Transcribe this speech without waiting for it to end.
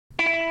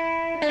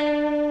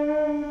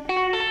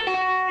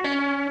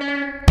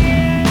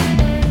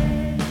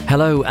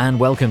Hello and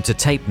welcome to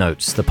Tape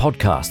Notes, the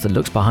podcast that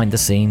looks behind the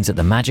scenes at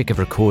the magic of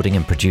recording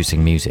and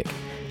producing music.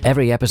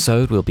 Every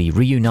episode we'll be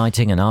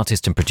reuniting an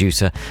artist and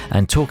producer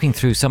and talking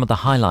through some of the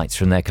highlights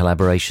from their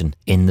collaboration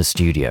in the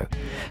studio.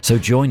 So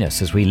join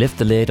us as we lift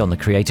the lid on the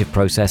creative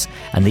process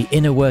and the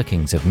inner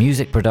workings of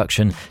music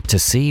production to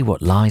see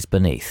what lies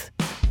beneath.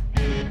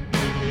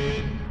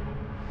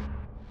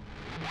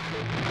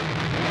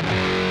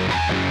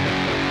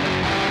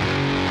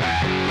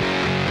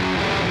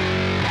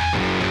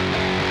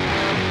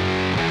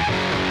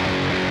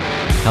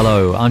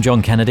 Hello, I'm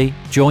John Kennedy.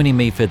 Joining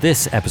me for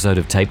this episode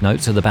of Tape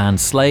Notes are the band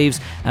Slaves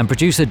and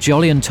producer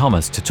Jolyon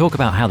Thomas to talk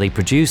about how they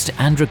produced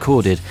and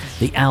recorded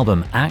the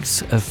album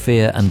Acts of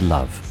Fear and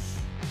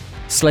Love.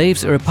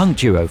 Slaves are a punk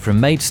duo from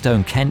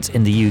Maidstone, Kent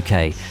in the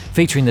UK,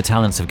 featuring the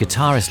talents of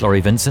guitarist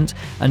Laurie Vincent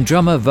and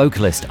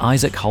drummer-vocalist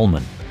Isaac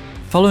Holman.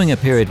 Following a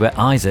period where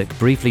Isaac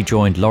briefly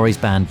joined Laurie's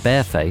band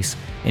Bareface,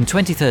 in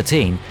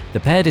 2013 the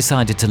pair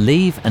decided to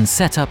leave and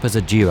set up as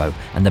a duo,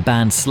 and the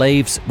band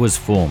Slaves was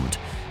formed.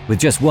 With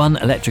just one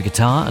electric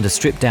guitar and a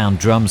stripped-down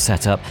drum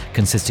setup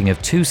consisting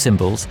of two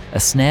cymbals, a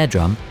snare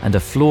drum and a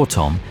floor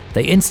tom,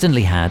 they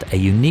instantly had a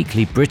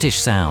uniquely British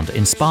sound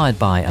inspired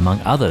by, among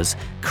others,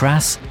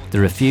 Crass, The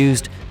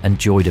Refused and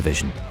Joy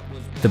Division.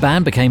 The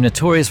band became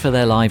notorious for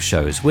their live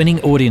shows, winning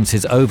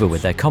audiences over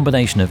with their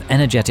combination of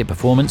energetic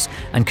performance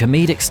and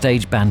comedic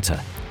stage banter.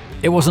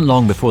 It wasn't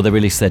long before they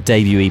released their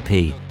debut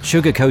EP,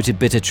 Sugar-Coated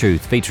Bitter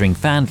Truth, featuring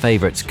fan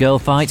favourites Girl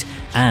Fight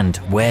and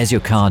Where's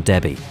Your Car,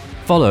 Debbie,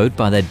 followed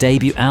by their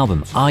debut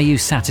album Are You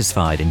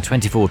Satisfied in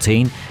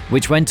 2014,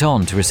 which went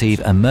on to receive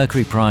a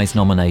Mercury Prize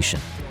nomination.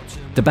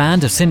 The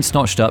band have since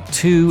notched up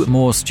two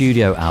more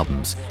studio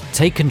albums,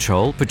 Take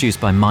Control, produced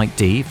by Mike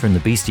D from the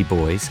Beastie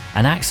Boys,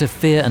 and Acts of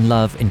Fear and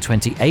Love in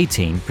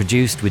 2018,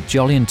 produced with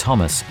Jolyon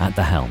Thomas at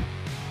the helm.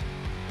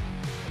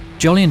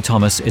 Jolyon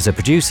Thomas is a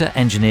producer,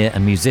 engineer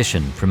and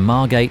musician from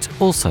Margate,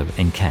 also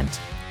in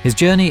Kent. His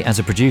journey as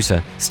a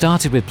producer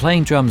started with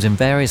playing drums in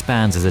various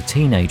bands as a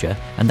teenager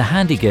and the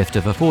handy gift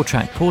of a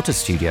 4-track Porter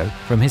studio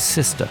from his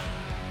sister.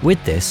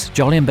 With this,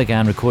 Jolyon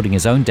began recording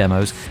his own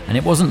demos, and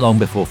it wasn't long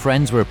before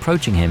friends were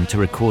approaching him to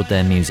record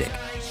their music.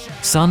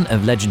 Son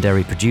of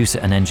legendary producer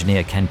and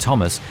engineer Ken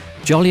Thomas,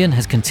 Jolyon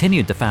has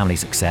continued the family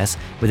success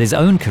with his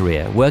own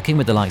career, working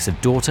with the likes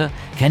of Daughter,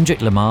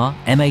 Kendrick Lamar,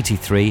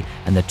 M83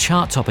 and the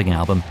chart-topping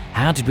album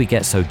How Did We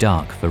Get So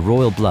Dark for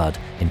Royal Blood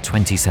in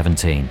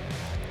 2017.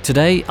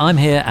 Today, I'm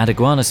here at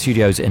Iguana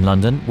Studios in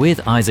London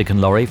with Isaac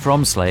and Laurie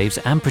from Slaves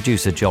and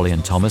producer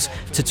Jolyon Thomas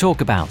to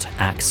talk about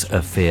Acts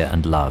of Fear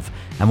and Love.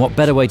 And what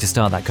better way to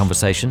start that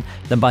conversation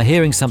than by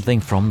hearing something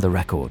from the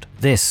record.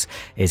 This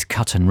is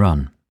Cut and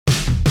Run.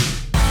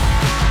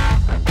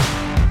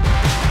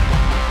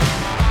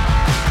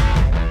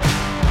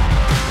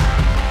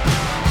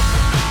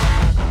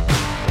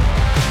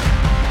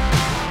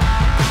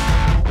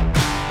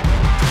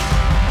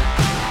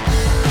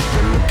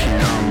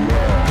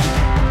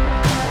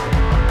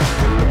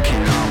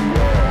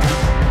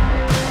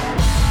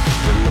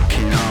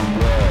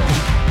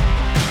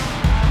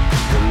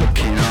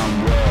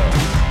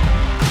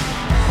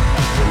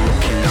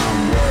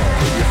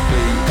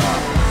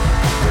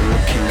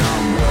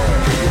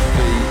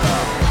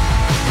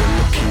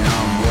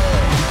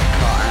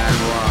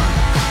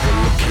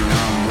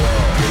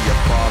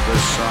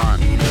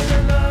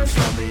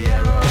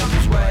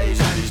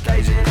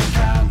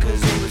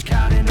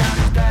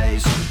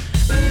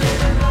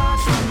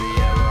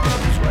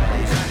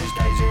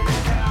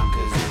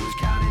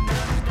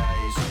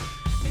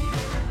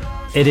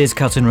 It is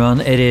Cut and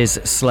Run, it is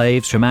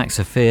Slaves from Acts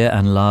of Fear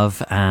and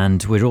Love,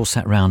 and we're all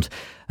sat around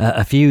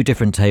a few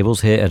different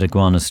tables here at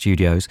Iguana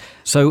Studios.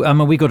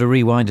 So we got to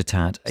rewind a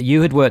tad.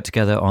 You had worked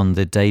together on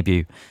the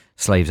debut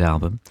Slaves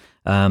album,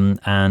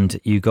 and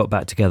you got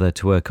back together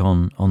to work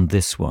on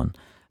this one.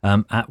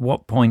 At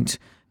what point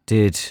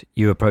did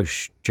you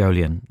approach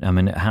Jolyon? I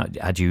mean,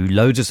 had you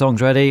loads of songs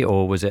ready,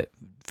 or was it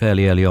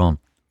fairly early on?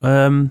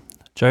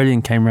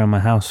 Jolyon came around my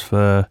house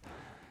for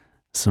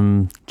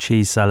some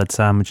cheese salad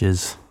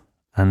sandwiches,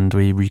 and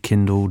we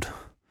rekindled.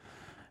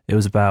 It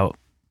was about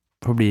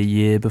probably a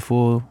year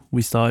before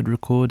we started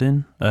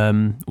recording.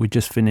 We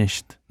just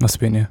finished. Must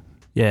have been, yeah.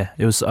 Yeah,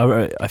 it was.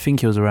 I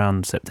think it was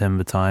around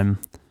September time.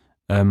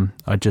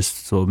 I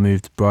just sort of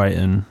moved to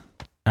Brighton,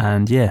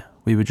 and yeah,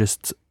 we were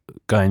just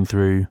going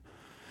through,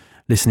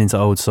 listening to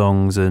old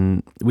songs,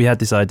 and we had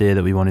this idea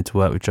that we wanted to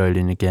work with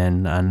Jolyon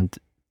again. And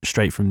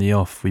straight from the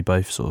off, we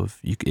both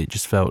it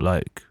just felt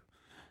like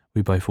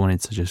we both wanted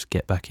to just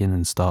get back in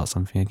and start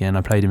something again.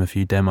 I played him a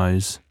few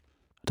demos.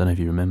 I don't know if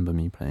you remember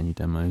me playing any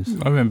demos.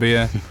 I remember,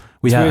 yeah.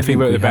 I think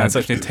we had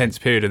such an intense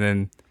period, and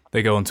then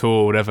they go on tour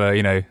or whatever,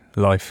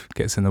 life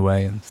gets in the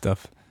way and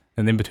stuff.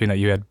 And in between that,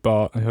 you had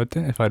Bart. I don't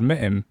know if I'd met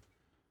him.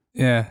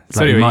 Yeah.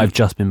 So anyway, he might have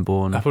just been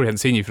born. I probably hadn't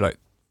seen you for like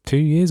 2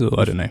 years, or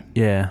I don't know.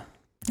 Yeah.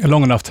 A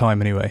long enough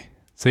time anyway.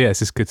 So yeah, it's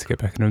just good to get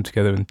back in the room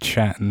together and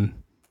chat and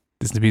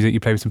listen to music. You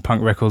played with some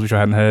punk records, which I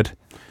hadn't heard.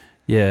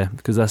 Yeah,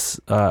 because that's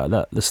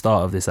the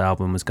start of this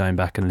album was going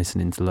back and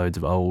listening to loads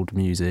of old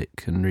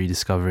music and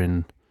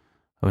rediscovering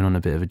I went on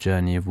a bit of a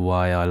journey of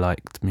why I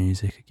liked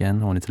music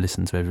again. I wanted to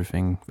listen to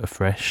everything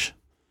afresh.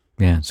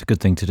 Yeah, it's a good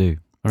thing to do.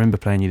 I remember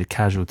playing you the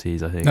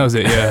Casualties, I think. That was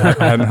it, yeah.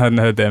 I hadn't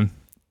heard them.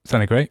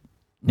 Sounded great.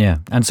 Yeah.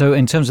 And so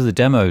in terms of the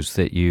demos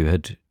that you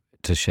had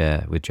to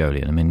share with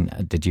Jolien, I mean,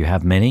 did you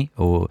have many,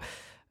 or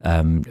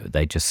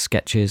they just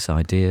sketches,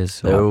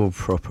 ideas? They're all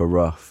proper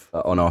rough,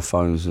 on our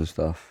phones and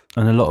stuff.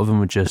 And a lot of them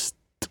were just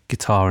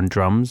guitar and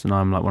drums, and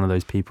I'm like one of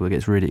those people that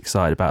gets really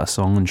excited about a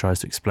song and tries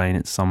to explain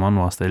it to someone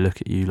whilst they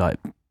look at you like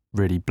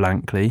really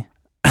blankly.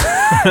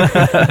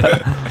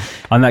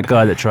 I'm that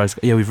guy that tries,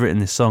 we've written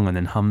this song, and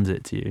then hums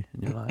it to you.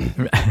 And you're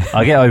like,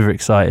 I get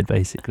overexcited,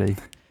 basically.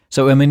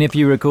 So, I mean, if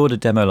you record a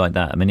demo like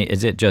that, I mean,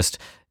 is it just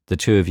the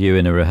two of you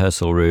in a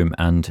rehearsal room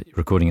and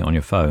recording it on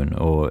your phone,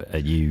 or are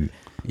you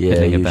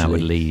fiddling about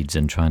with leads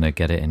and trying to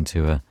get it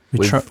into a...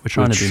 We're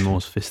trying to be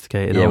more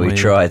sophisticated, yeah, aren't we?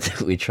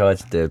 We tried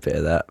to do a bit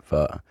of that,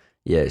 but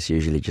yeah, it's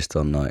usually just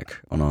on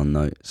our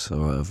notes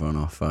or over on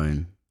our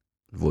phone,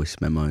 voice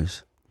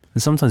memos.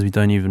 And sometimes we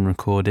don't even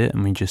record it,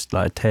 and we just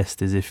like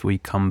test as if we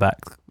come back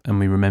and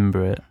we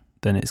remember it,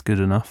 then it's good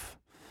enough.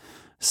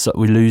 So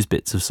we lose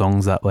bits of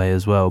songs that way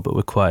as well, but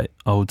we're quite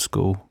old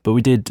school. But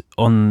we did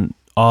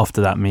after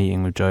that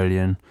meeting with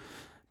Jolien,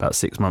 about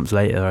 6 months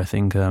later, I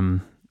think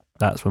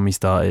that's when we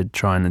started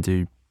trying to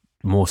do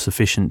more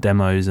sufficient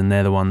demos, and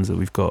they're the ones that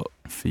we've got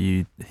for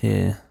you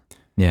here.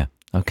 Yeah,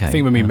 okay. I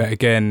think when we met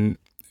again,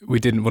 we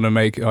didn't want to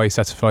make Are You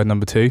Satisfied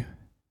 #2.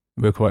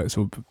 We were quite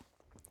sort of...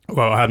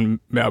 Well, I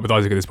hadn't met up with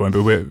Isaac at this point,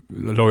 but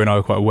Laurie and I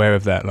were quite aware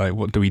of that. Like,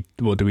 what do we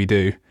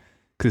do?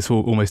 Because it's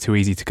almost too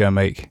easy to go and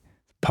make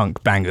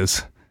punk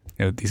bangers.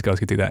 You know, these guys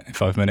could do that in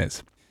 5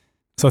 minutes.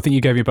 So I think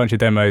you gave me a bunch of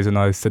demos, and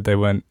I said they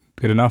weren't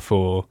good enough,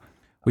 or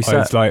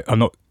it's like, I'm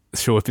not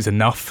sure if it's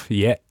enough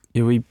yet.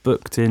 Yeah, we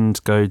booked in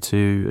to go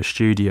to a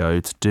studio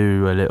to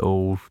do a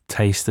little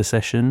taster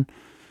session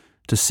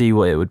to see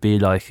what it would be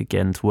like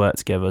again to work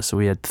together. So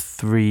we had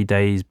 3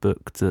 days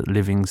booked at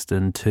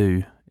Livingston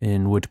 2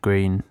 in Wood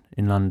Green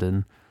in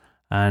London,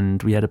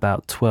 and we had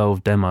about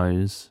 12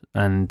 demos,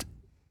 and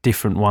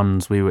different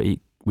ones we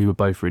were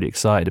both really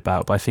excited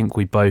about. But I think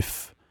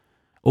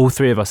all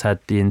three of us had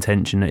the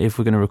intention that if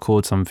we're going to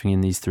record something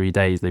in these 3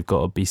 days, they've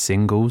got to be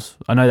singles.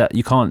 I know that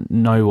you can't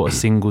know what a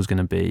single's going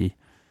to be,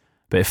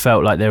 but it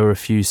felt like there were a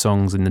few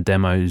songs in the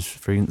demos.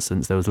 For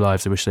instance, there was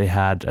Lives I Wish They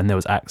Had, and there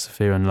was Acts of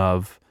Fear and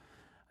Love,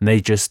 and I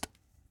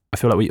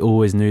feel like we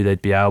always knew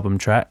they'd be album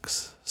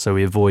tracks, so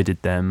we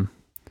avoided them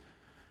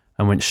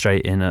and went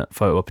straight in at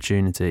Photo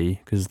Opportunity,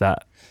 because I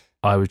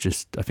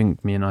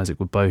think me and Isaac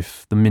were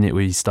both, the minute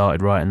we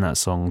started writing that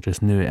song,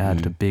 just knew it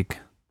had a big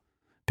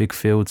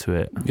feel to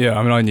it. Yeah,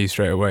 I mean, I knew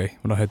straight away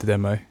when I heard the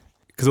demo.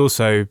 Because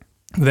also,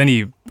 with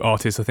any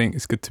artist, I think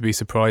it's good to be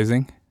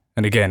surprising.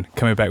 And again,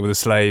 coming back with the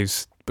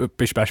Slaves,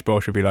 Bish Bash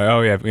Bosh would be like,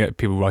 oh yeah,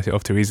 people write it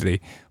off too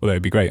easily, although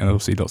it'd be great, and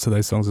obviously lots of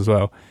those songs as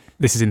well.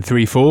 This is in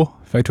 3/4,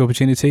 Photo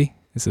Opportunity.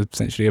 It's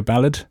essentially a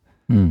ballad.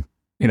 You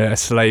know, a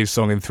Slave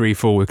song in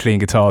 3/4 with clean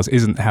guitars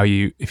isn't how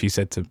if you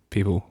said to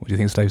people, what do you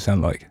think Slaves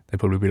sound like? They'd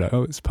probably be like,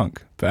 oh, it's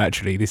punk. But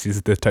actually, this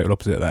is the total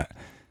opposite of that.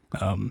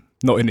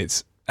 Not in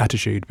its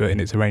attitude, but in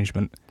its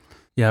arrangement.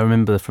 Yeah, I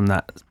remember from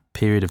that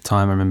period of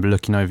time, I remember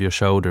looking over your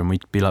shoulder, and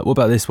we'd be like, what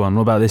about this one?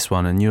 What about this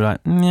one? And you were like,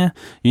 yeah.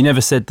 You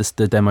never said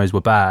the demos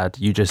were bad.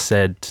 You just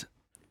said,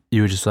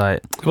 you were just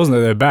like... It wasn't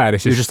that they're bad.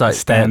 It's just like,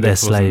 they're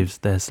slaves.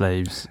 They're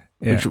slaves.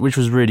 Yeah. Which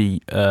was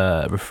really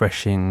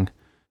refreshing.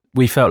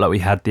 We felt like we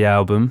had the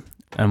album,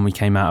 and we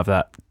came out of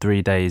that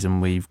 3 days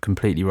and we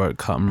completely wrote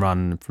Cut and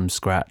Run from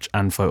scratch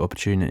and Photo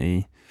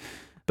Opportunity.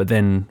 But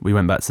then we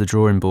went back to the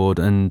drawing board,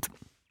 and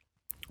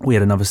we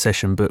had another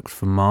session booked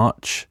for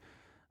March,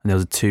 and there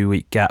was a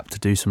 2-week gap to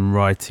do some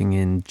writing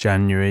in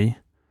January.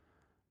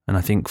 And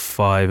I think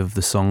 5 of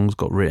the songs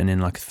got written in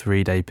like a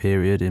 3-day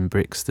period in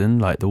Brixton,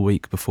 like the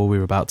week before we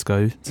were about to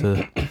go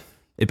to...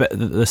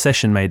 The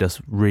session made us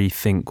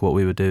rethink what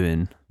we were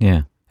doing.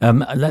 Yeah.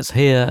 Let's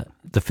hear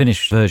the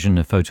finished version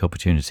of Photo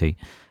Opportunity,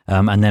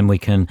 and then we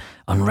can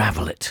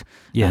unravel it.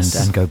 Yes.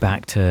 And go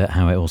back to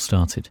how it all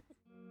started.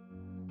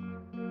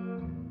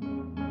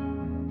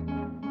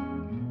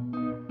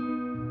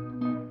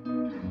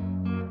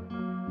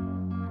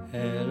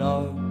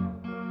 Hello,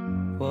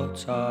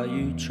 what are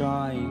you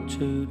trying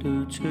to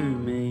do to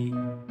me?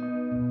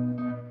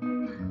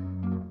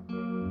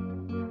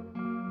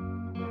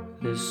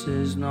 This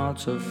is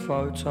not a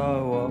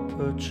photo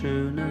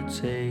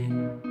opportunity.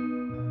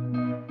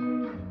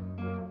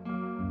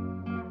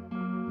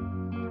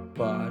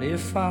 But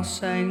if I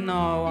say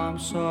no, I'm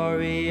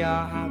sorry,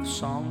 I have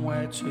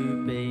somewhere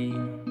to be.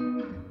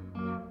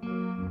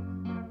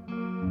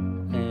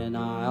 Then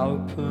I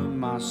open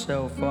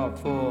myself up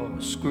for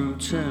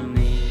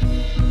scrutiny.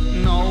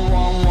 No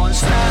one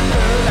wants that,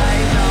 but I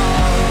know.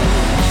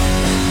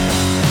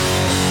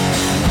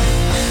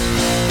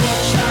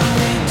 What shall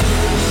we do?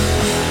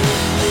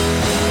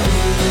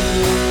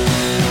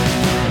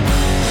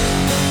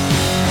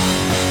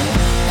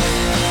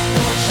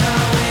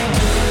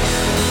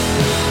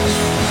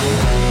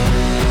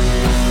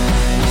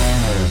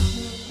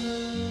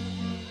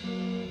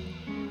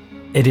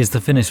 It is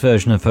the finished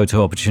version of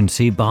Photo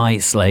Opportunity by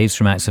Slaves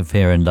from Acts of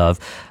Fear and Love,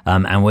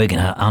 and we're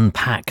going to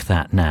unpack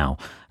that now,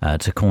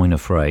 to coin a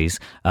phrase.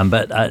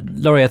 But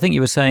Laurie, I think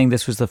you were saying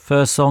this was the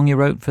first song you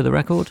wrote for the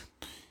record?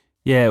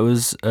 Yeah, it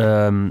was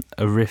a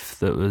riff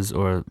that was,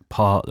 or a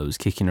part that was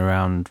kicking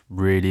around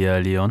really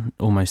early on,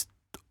 almost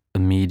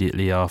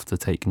immediately after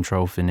Take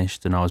Control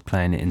finished, and I was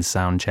playing it in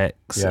sound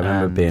checks. Yeah, I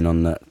remember being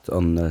on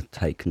the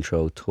Take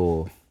Control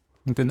tour.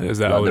 I didn't know it was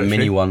that Like old, the actually.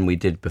 mini one we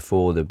did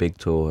before the big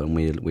tour, and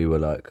we were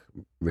like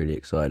really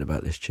excited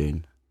about this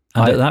tune.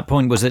 And at that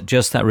point, was it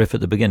just that riff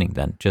at the beginning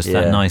then? Just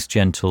that Yeah. nice,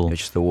 gentle...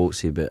 It's just the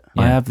waltzy bit.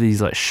 I Yeah. have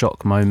these like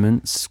shock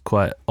moments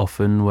quite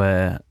often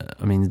where,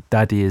 I mean,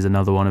 Daddy is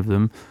another one of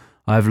them.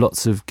 I have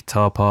lots of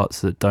guitar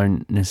parts that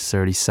don't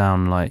necessarily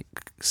sound like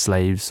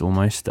Slaves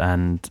almost,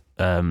 and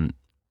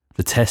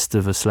the test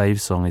of a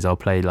Slave song is I'll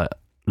play like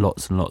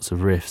lots and lots of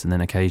riffs, and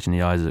then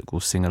occasionally Isaac will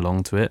sing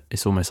along to it.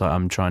 It's almost like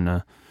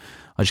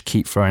I just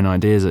keep throwing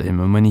ideas at him,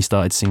 and when he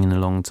started singing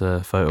along to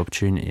Photo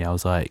Opportunity, I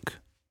was like,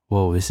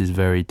 whoa, this is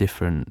very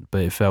different,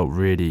 but it felt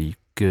really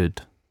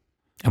good.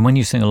 And when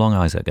you sing along,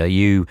 Isaac, are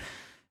you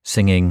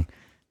singing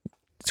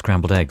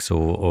scrambled eggs,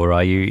 or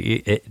are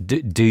you?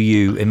 Do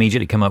you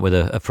immediately come up with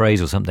a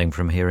phrase or something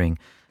from hearing?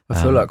 I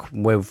feel like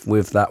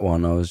with that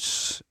one,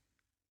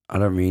 I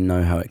don't really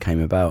know how it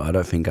came about. I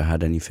don't think I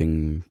had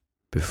anything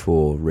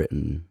before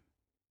written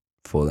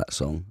for that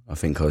song. I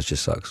think I was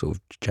just like sort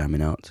of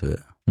jamming out to it,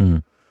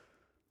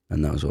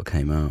 and that was what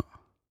came out.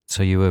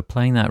 So you were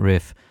playing that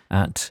riff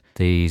at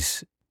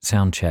these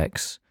sound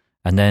checks,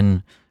 and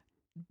then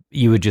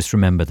you would just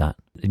remember that,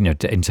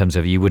 in terms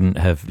of you wouldn't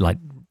have like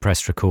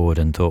pressed record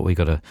and thought we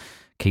got to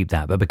keep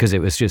that, but because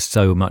it was just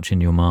so much in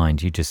your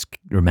mind, you just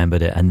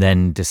remembered it and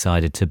then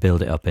decided to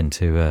build it up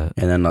into a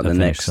And then like a the finished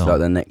next song.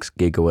 the next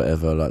gig or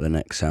whatever, like the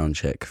next sound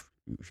check,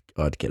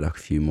 I'd get like a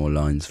few more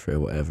lines for it or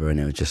whatever, and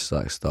it would just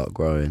like start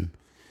growing.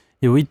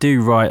 Yeah, we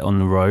do write on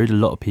the road. A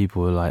lot of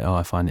people are like, oh,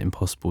 I find it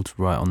impossible to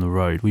write on the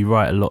road. We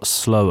write a lot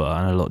slower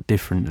and a lot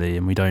differently,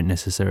 and we don't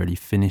necessarily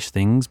finish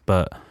things,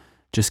 but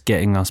just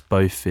getting us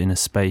both in a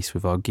space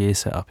with our gear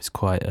set up is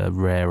quite a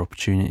rare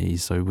opportunity.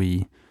 So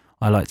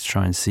I like to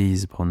try and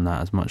seize upon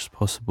that as much as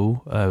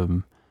possible.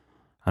 And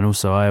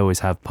also I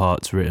always have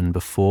parts written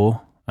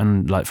before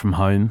and like from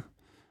home.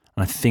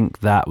 And I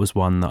think that was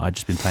one that I'd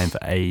just been playing for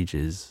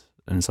ages.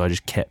 And so I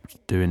just kept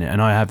doing it.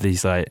 And I have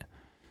these like,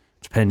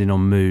 depending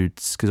on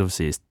moods, because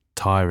obviously it's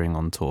tiring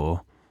on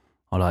tour,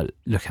 I like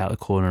look out the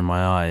corner of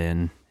my eye,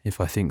 and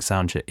if I think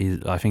soundcheck,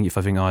 if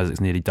I think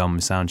Isaac's nearly done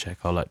with soundcheck,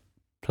 I'll like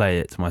play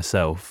it to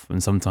myself,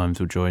 and sometimes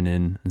he'll join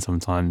in, and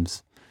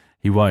sometimes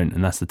he won't,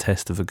 and that's the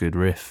test of a good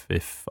riff.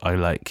 If I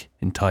like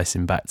entice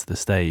him back to the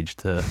stage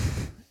to,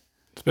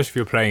 Especially if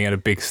you're playing at a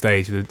big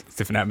stage, it's a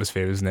different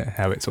atmosphere, isn't it?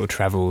 How it sort of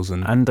travels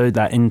and though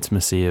that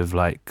intimacy of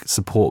like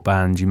support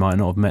bands you might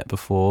not have met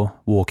before,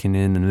 walking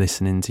in and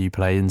listening to you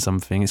playing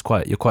something,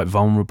 you're quite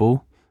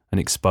vulnerable and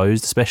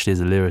exposed, especially as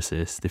a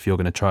lyricist, if you're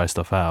going to try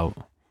stuff out.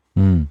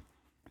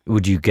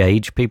 Would you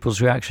gauge people's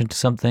reaction to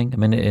something,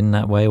 in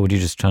that way, or would you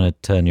just trying to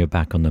turn your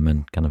back on them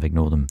and kind of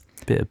ignore them?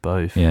 Bit of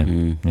both.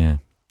 Yeah.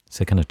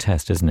 It's a kind of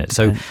test, isn't it?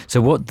 So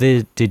what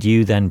did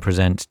you then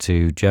present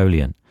to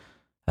Jolien?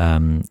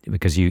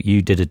 Because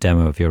you did a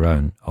demo of your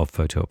own of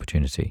Photo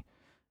Opportunity,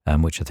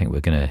 which I think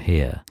we're going to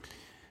hear.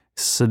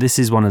 So this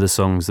is one of the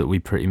songs that we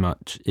pretty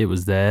much, it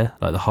was there,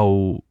 like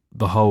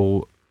the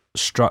whole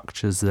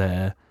structure's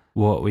there.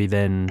 What we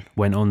then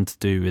went on to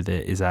do with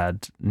it is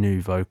add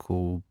new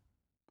vocal,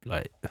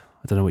 like, I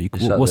don't know what you It's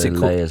call, like what's the it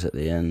called? layers at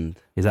the end.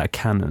 Is that a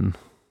canon?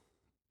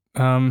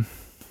 no,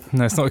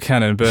 it's not a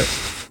canon, but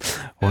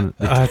One-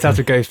 I have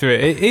to go through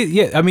it.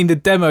 Yeah, I mean the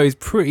demo is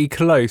pretty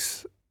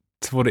close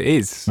to what it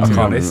is. I To be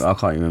can't honest. I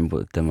can't remember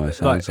what the demo Like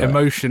sounds like.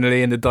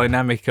 emotionally and the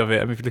dynamic of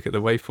it. I mean, if you look at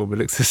the waveform, it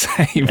looks the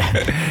same.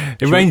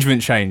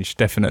 Arrangement change,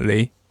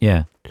 definitely.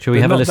 Yeah. Shall we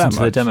But have a not listen that to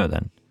the much. demo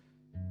then?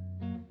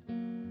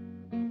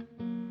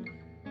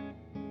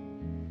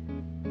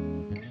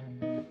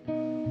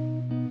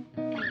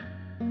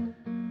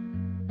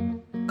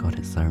 God,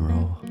 it's so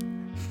raw.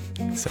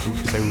 So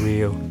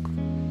real.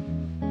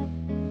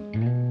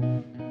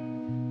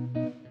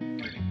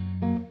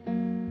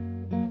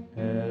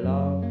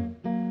 Hello,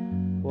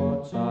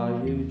 what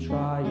are you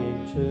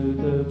trying to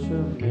do to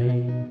me?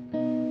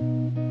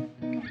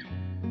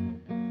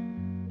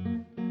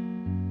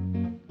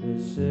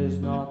 This is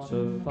not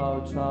a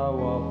photo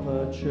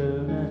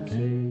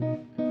opportunity.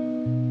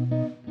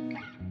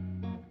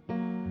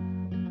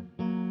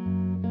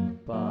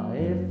 But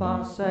if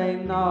I say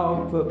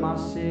no, put my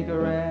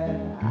cigarette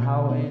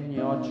out in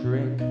your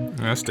drink.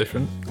 That's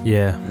different.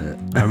 Yeah,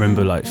 I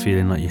remember like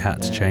feeling like you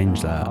had to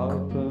change that. I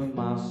open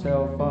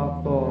myself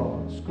up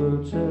for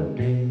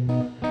scrutiny.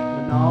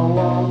 No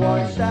one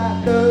wants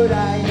that, do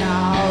they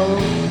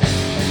know?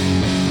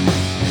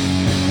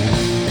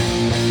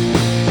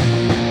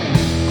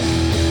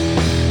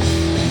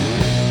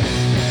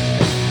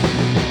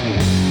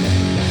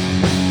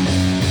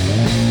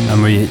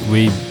 And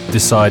we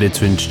decided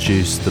to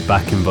introduce the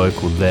backing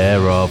vocal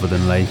there rather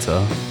than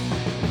later.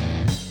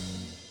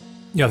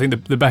 Yeah, I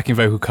think the backing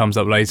vocal comes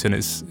up later, and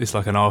it's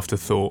like an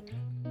afterthought.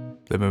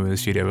 The moment in the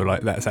studio, we're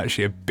like, that's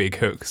actually a big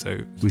hook, so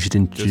we should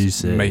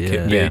introduce it. Make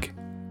it big.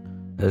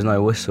 There's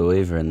no whistle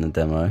either in the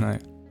demo. No.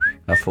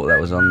 I thought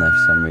that was on there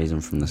for some reason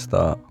from the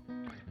start.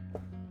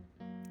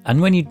 And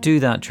when you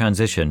do that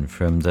transition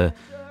from the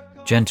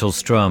gentle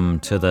strum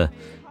to the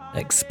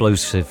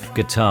explosive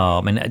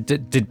guitar, I mean,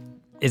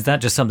 is that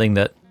just something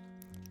that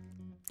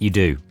you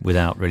do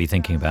without really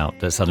thinking about,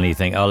 that suddenly you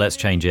think, oh, let's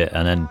change it,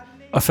 and then...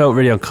 I felt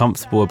really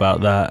uncomfortable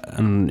about that,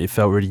 and it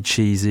felt really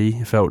cheesy.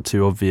 It felt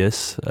too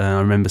obvious. I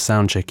remember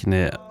sound checking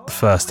it the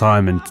first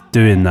time and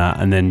doing that,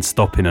 and then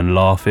stopping and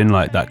laughing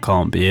like that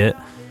can't be it.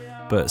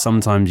 But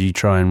sometimes you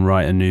try and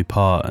write a new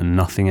part and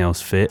nothing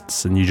else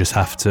fits, and you just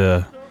have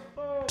to,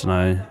 I don't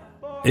know.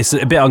 It's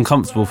a bit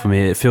uncomfortable for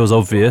me. It feels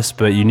obvious,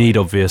 but you need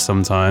obvious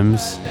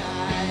sometimes.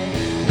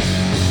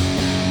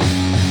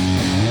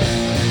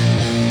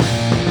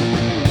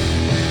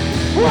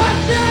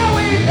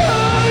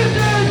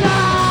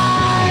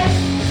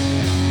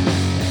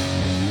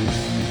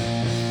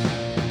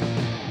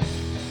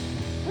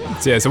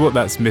 So what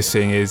that's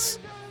missing is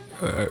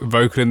a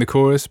vocal in the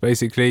chorus,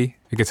 basically,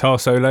 a guitar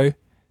solo,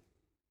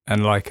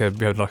 and we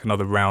had like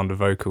another round of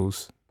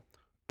vocals.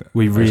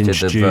 We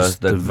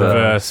reintroduced the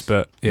verse,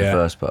 but yeah, the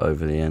verse, but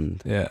over the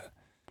end. Yeah,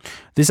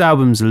 this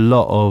album's a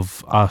lot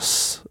of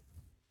us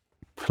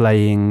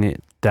playing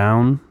it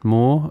down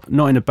more,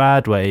 not in a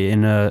bad way,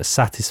 in a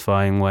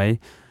satisfying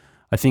way.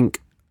 I think,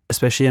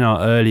 especially in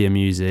our earlier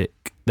music,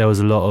 there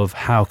was a lot of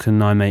how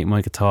can I make my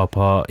guitar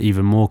part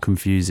even more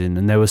confusing,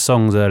 and there were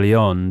songs early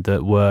on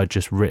that were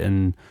just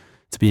written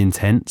to be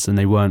intense, and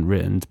they weren't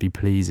written to be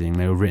pleasing.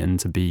 They were written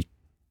to be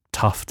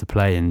tough to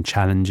play and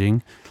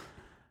challenging.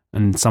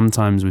 And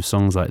sometimes with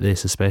songs like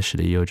this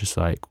especially, you're just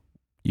like,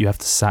 you have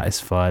to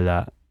satisfy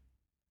that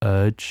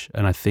urge,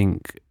 and I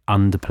think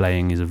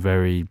underplaying is a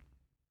very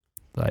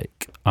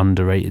like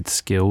underrated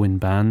skill in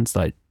bands,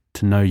 like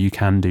to know you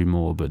can do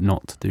more but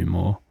not to do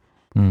more.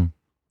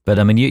 But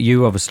I mean,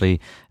 you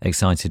obviously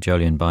excited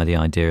Jolyon by the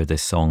idea of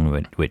this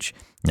song, which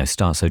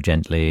starts so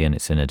gently, and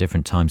it's in a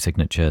different time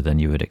signature than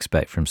you would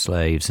expect from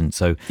Slaves, and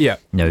so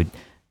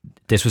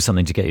this was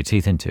something to get your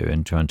teeth into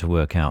and trying to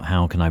work out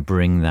how can I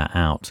bring that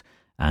out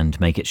and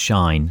make it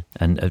shine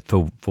and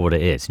for what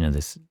it is.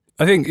 This.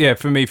 I think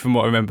for me, from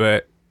what I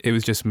remember, it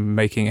was just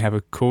making it have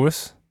a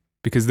chorus,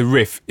 because the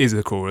riff is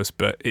a chorus,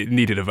 but it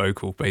needed a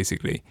vocal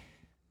basically.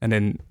 And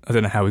then I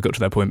don't know how we got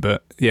to that point,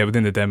 but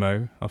within the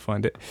demo, I'll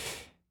find it.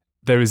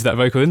 There is that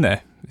vocal in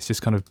there. It's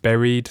just kind of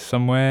buried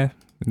somewhere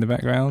in the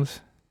background.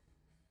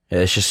 Yeah,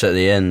 it's just at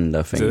the end,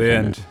 I think. It's at the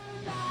end.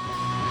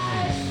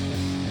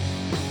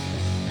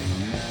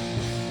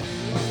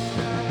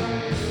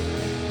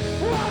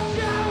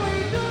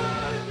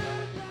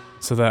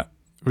 So that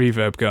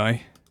reverb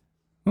guy,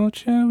 what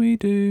shall we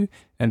do,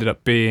 ended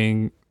up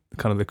being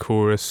kind of the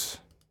chorus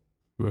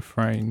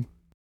refrain.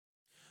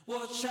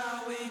 What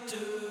shall we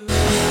do?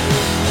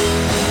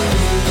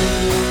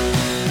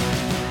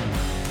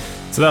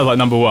 So that was like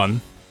number one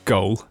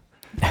goal.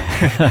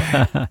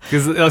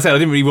 Because like I said, I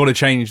didn't really want to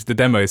change the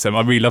demo, so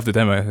I really loved the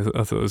demo.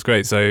 I thought it was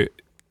great. So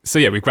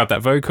we grabbed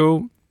that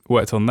vocal,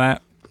 worked on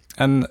that,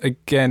 and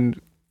again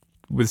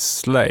with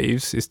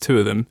Slaves, it's two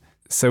of them.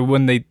 So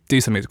when they do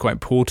something that's quite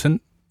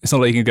important, it's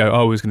not like you can go,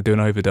 oh, we're just going to do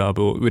an overdub,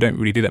 or we don't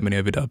really do that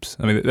many overdubs.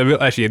 I mean,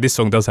 actually, this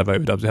song does have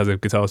overdubs. It has a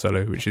guitar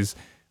solo, which is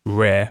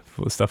rare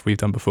for the stuff we've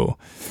done before.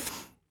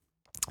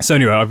 So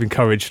anyway, I've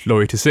encouraged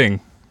Laurie to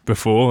sing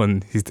before,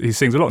 and he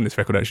sings a lot on this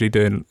record, actually,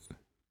 doing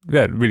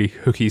really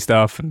hooky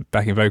stuff and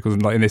backing vocals,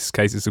 and like in this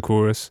case, it's a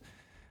chorus.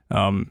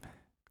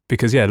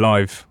 Because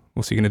live,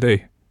 what's he going to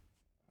do?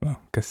 Well,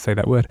 I guess say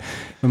that word.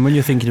 And when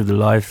you're thinking of the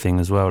live thing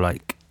as well,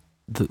 like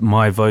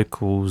my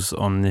vocals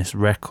on this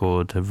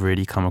record have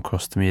really come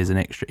across to me as an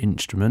extra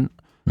instrument.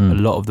 A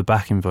lot of the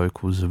backing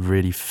vocals have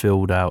really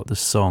filled out the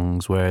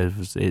songs,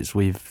 whereas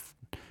we've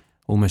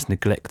almost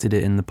neglected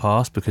it in the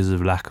past because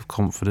of lack of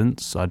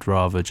confidence. I'd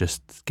rather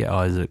just get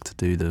Isaac to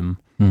do them.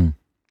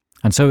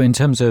 And so in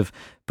terms of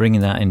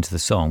bringing that into the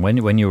song,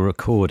 when you're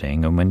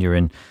recording and when you're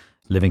in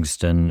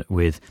Livingston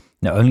with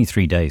only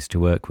 3 days to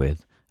work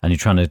with, and you're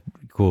trying to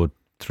record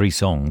 3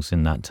 songs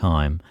in that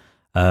time,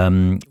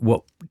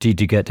 what did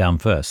you get down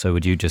first? So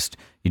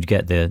you'd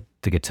get the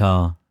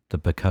guitar, the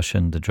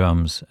percussion, the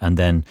drums, and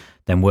then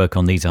work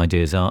on these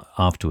ideas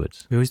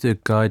afterwards? We always do a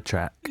guide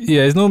track.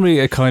 Yeah, it's normally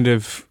a kind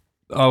of,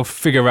 I'll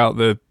figure out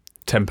the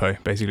tempo,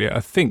 basically. I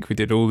think we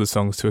did all the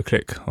songs to a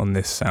click on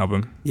this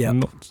album. Yeah.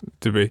 Not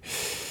to be.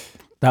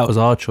 That was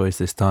our choice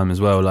this time as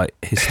well. Like,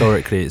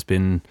 historically, it's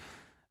been,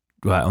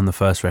 right, on the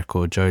first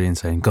record, Jolyon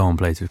saying, go on,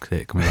 play to a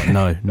click. And we're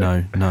like,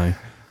 no.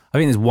 I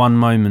think there's one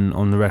moment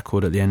on the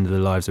record at the end of the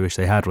Lives I Wish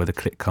They Had where the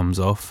click comes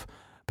off.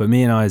 But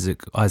me and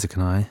Isaac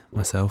and I,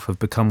 myself, have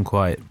become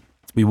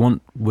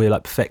we're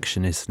like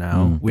perfectionists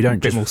now. We don't a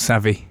bit more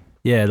savvy.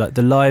 Yeah, like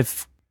the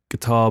live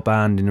guitar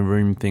band in a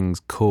room thing's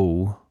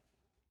cool,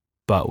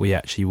 but we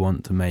actually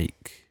want to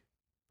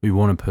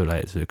put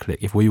it to a click.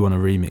 If we want to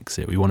remix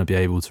it, we want to be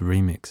able to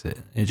remix it.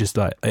 It just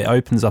it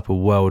opens up a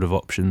world of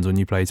options when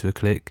you play to a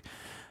click.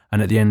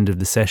 And at the end of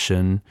the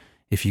session,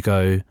 if you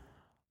go,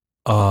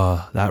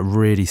 oh, that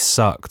really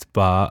sucked,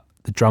 but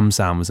the drum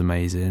sound was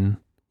amazing,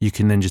 you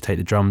can then just take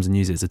the drums and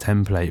use it as a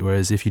template.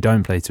 Whereas if you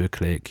don't play to a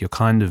click, you're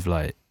kind of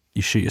like,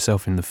 you shoot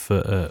yourself in the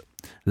foot at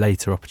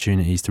later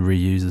opportunities to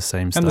reuse the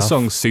same stuff. And the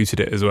song suited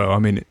it as well. I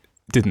mean,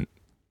 it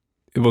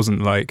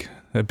wasn't like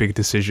a big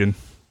decision.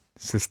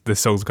 It's just the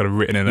song's kind of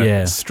written in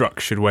a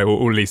structured way,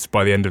 or at least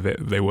by the end of it,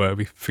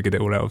 we figured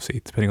it all out,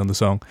 obviously, depending on the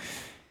song.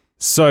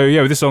 So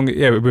yeah, with this song,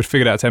 we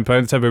figured out tempo,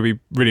 and the tempo would be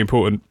really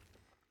important.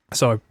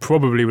 So I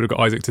probably would have got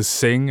Isaac to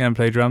sing and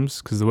play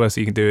drums, because the worst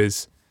that you can do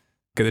is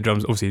get the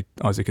drums. Obviously,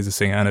 Isaac is a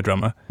singer and a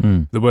drummer.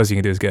 The worst you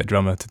can do is get a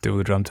drummer to do all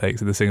the drum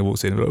takes, and the singer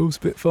walks in and like, oh, it's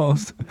a bit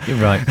fast. You're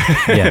right.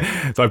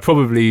 Yeah. So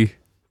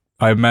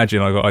I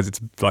imagine I got Isaac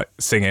to like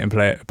sing it and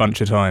play it a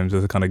bunch of times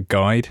as a kind of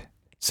guide.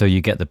 So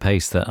you get the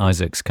pace that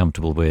Isaac's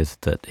comfortable with,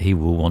 that he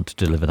will want to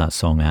deliver that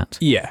song at.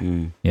 Yeah.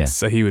 Yeah.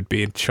 So he would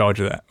be in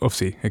charge of that,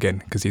 obviously, again,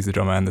 because he's the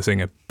drummer and the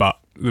singer. But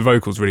the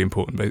vocal's really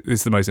important. But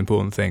it's the most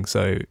important thing.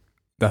 So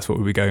that's what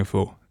we'll be going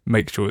for.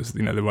 Make sure it's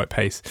the right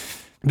pace.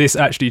 This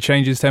actually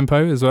changes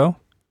tempo as well,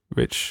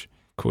 which,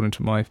 according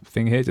to my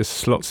thing here, just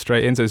slots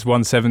straight in. So it's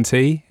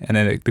 170, and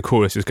then the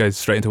chorus just goes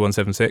straight into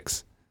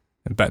 176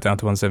 and back down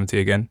to 170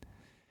 again.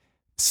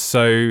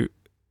 So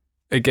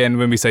again,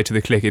 when we say to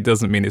the click, it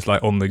doesn't mean it's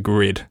like on the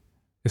grid.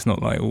 It's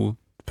not like all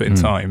put in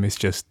time. It's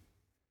just,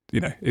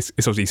 it's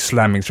obviously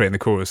slamming straight in the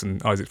chorus,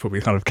 and Isaac's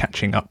probably kind of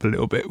catching up a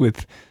little bit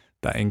with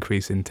that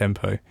increase in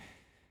tempo.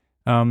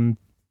 And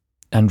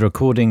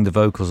recording the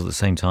vocals at the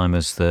same time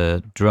as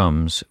the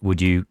drums, would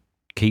you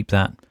keep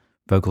that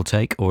vocal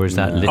take, or is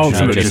that literally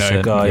ultimately just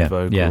a guide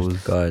vocals? Yeah.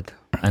 Guide.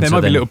 And there so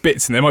might be then- little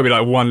bits in there. There might be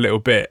like one little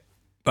bit.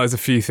 There's a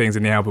few things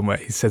in the album where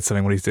he said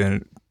something when he's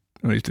doing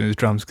his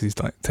drums, because he's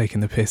like taking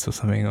the piss or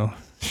something, or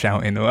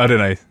shouting, or I don't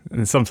know.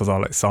 And sometimes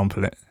I'll like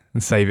sample it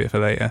and save it for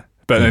later.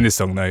 But in this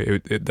song, no,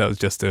 that was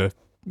just a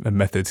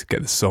method to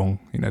get the song,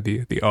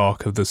 the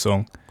arc of the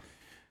song.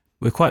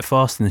 We're quite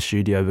fast in the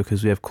studio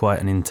because we have quite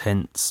an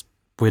intense.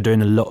 We're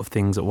doing a lot of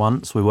things at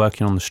once. We're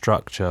working on the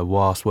structure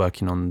whilst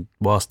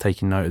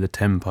taking note of the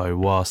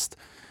tempo.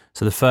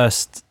 So the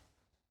first,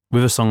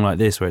 with a song like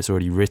this where it's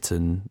already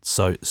written,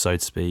 so to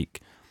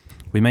speak,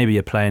 we maybe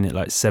are playing it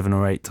like 7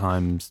 or 8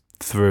 times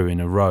through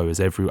in a row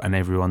and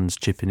everyone's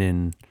chipping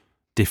in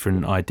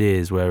different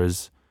ideas.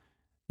 Whereas,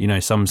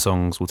 some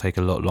songs will take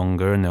a lot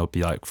longer and they'll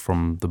be like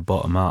from the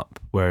bottom up.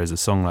 Whereas a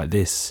song like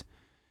this,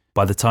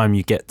 by the time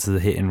you get to the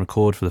hit and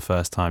record for the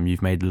first time,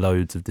 you've made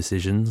loads of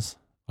decisions.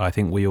 I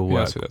think we all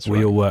work.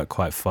 We all work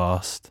quite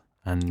fast,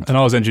 and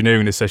I was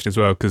engineering this session as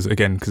well because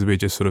we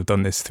just sort of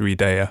done this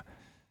 3-dayer,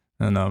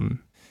 and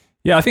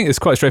I think it's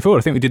quite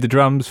straightforward. I think we did the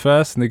drums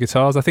first and the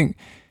guitars. I think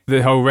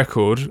the whole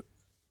record,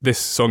 this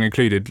song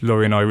included,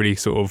 Laurie and I really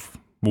sort of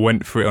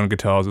went for it on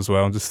guitars as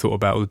well, and just thought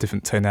about all the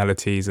different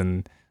tonalities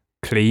and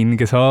clean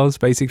guitars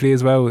basically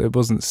as well. It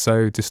wasn't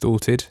so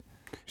distorted.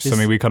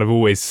 Something we kind of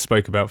always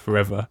spoke about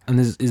forever. And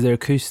is there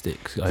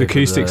acoustics? The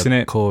acoustics in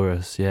it.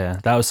 Chorus, yeah.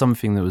 That was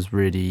something that was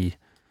really,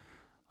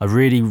 I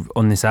really,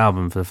 on this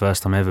album for the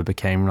first time ever,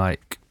 became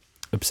like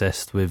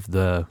obsessed with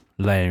the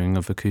layering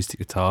of acoustic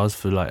guitars.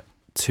 For like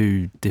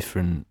 2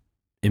 different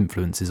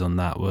influences on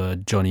that were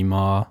Johnny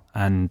Marr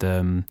and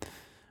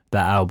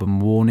that album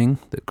Warning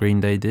that Green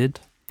Day did.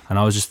 And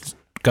I was just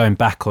going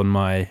back on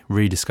my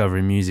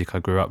rediscovering music I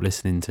grew up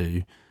listening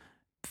to.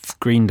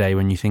 Green Day,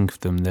 when you think of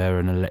them, they're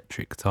an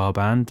electric guitar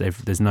band.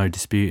 There's no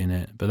disputing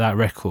it. But that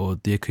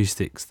record, the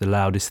acoustics, the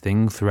loudest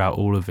thing throughout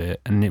all of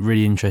it. And it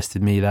really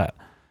interested me, that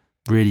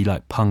really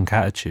like punk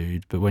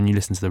attitude. But when you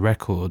listen to the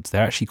records,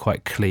 they're actually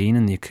quite clean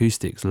and the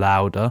acoustics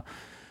louder.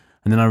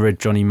 And then I read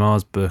Johnny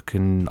Marr's book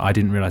and I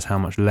didn't realise how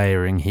much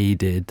layering he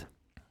did.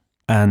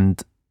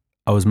 And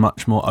I was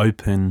much more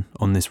open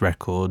on this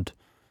record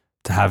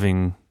to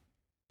having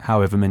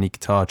however many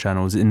guitar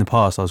channels. In the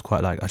past, I was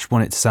quite like, I just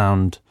want it to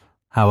sound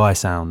how I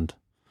sound.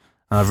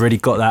 And I've really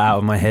got that out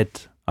of my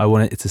head. I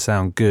want it to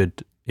sound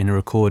good in a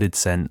recorded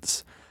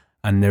sense.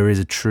 And there is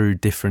a true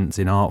difference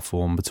in art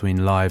form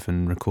between live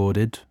and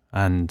recorded.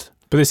 But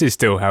this is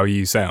still how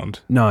you sound.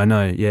 No, I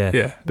know, yeah.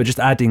 Yeah. But just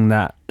adding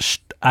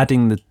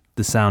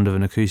the sound of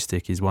an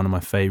acoustic is one of my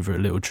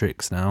favourite little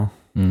tricks now.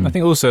 I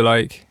think also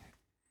like,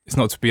 it's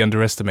not to be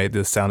underestimated,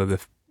 the sound of the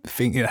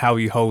thing, how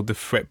you hold the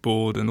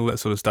fretboard and all that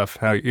sort of stuff.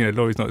 How,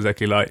 Laurie's not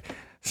exactly like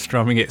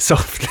strumming it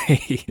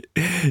softly.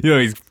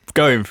 He's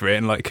going for it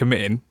and like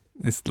committing.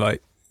 It's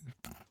like,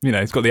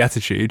 it's got the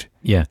attitude.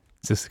 Yeah.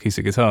 It's just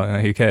acoustic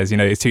guitar. Who cares?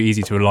 It's too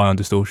easy to rely on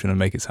distortion and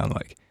make it sound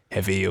like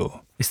heavy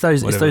or. It's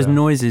those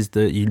noises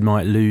that you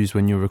might lose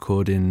when you're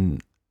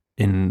recording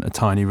in a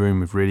tiny room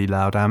with really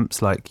loud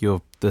amps, like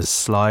the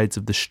slides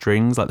of the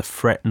strings, like the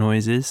fret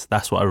noises.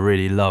 That's what I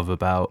really love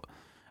about.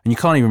 And you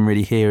can't even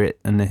really hear it,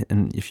 and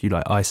if you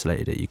like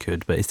isolated it, you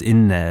could, but it's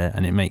in there,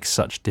 and it makes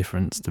such a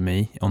difference to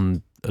me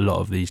on a lot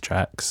of these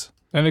tracks.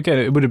 And again,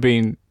 it would have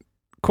been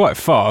quite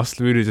fast.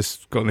 We would have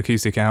just got an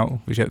acoustic out,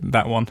 which had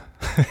that one.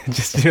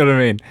 Just, you know what I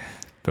mean?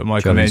 But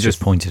Michael Johnny's just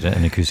pointed at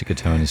an acoustic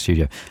guitar in the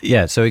studio.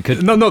 Yeah, so it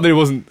could. not that it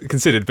wasn't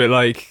considered, but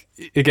like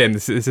again,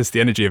 it's just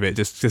the energy of it.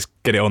 Just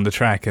get it on the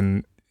track,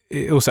 and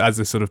it also adds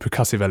this sort of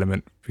percussive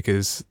element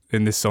because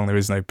in this song there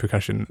is no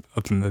percussion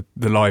other than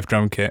the live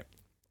drum kit.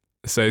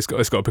 So it's got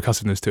a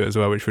percussiveness to it as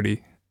well, which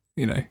really,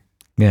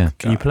 Yeah.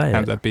 Can you play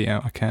have it? that beat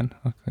out? I can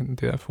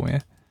do that for you.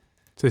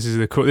 So this is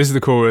the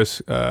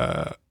chorus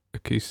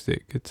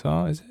acoustic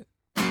guitar, is it?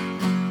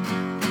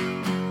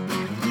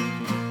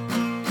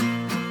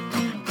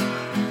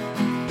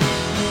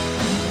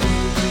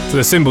 So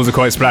the cymbals are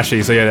quite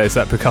splashy, so yeah, it's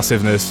that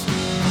percussiveness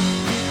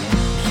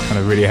which kind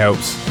of really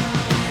helps.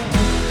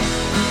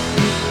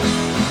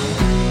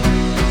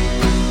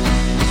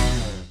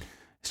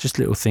 It's just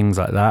little things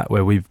like that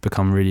where we've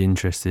become really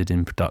interested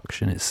in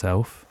production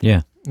itself.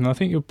 Yeah. And I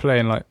think you're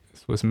playing like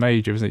what's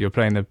major, isn't it? You're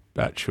playing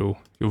you're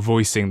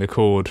voicing the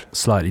chord.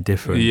 Slightly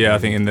different. Yeah, I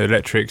think in the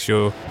electrics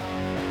it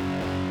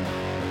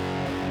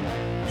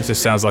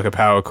just sounds like a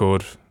power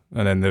chord,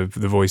 and then the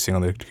voicing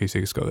on the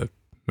acoustic has got a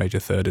major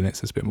third in it,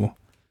 so it's a bit more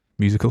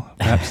musical,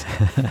 perhaps.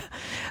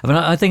 I mean,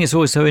 I think it's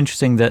always so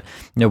interesting that,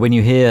 when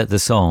you hear the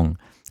song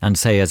and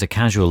say as a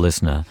casual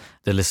listener,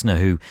 the listener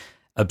who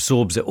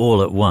absorbs it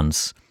all at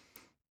once,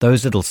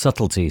 those little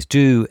subtleties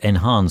do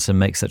enhance and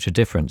make such a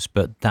difference,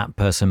 but that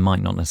person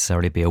might not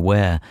necessarily be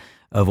aware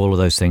of all of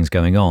those things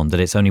going on, that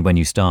it's only when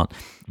you start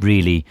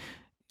really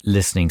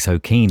listening so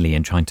keenly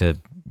and trying to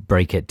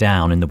break it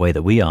down in the way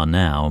that we are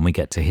now, and we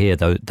get to hear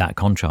that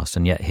contrast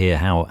and yet hear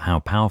how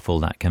powerful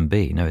that can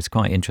be. It's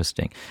quite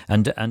interesting.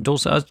 And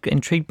also I was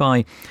intrigued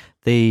by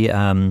the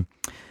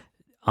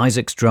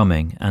Isaac's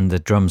drumming and the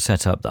drum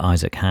setup that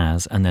Isaac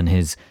has, and then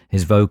his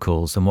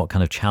vocals and what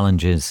kind of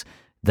challenges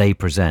they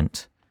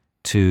present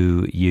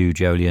to you,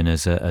 Jolyon,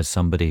 as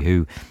somebody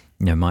who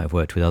might have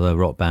worked with other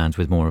rock bands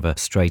with more of a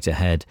straight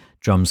ahead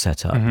drum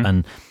setup. Mm-hmm.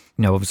 And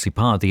obviously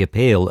part of the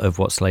appeal of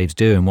what Slaves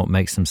do and what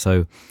makes them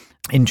so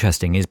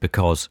interesting is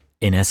because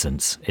in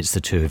essence it's the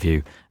two of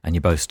you and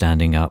you're both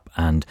standing up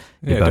and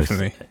you're both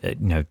definitely.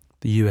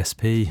 The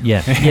USP.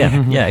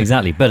 yeah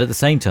exactly. But at the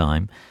same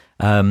time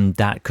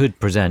that could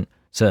present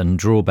certain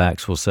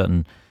drawbacks or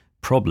certain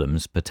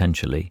problems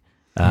potentially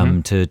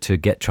to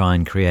try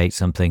and create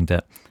something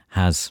that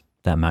has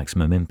that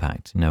maximum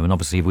impact. And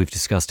obviously we've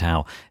discussed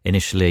how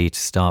initially to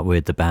start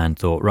with the band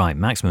thought, right,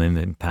 maximum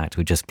impact,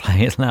 we just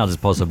play it as loud as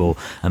possible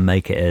and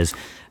make it as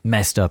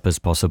messed up as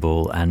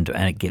possible, and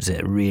it gives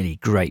it a really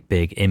great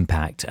big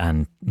impact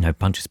and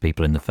punches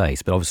people in the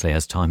face. But obviously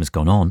as time has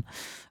gone on,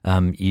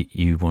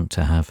 you want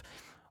to have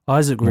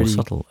Isaac more really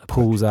subtle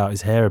pulls out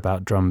his hair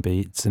about drum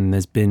beats, and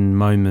there's been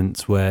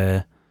moments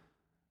where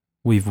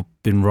we've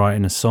been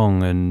writing a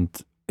song and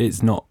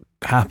it's not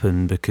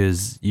happened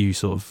because you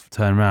sort of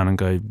turn around and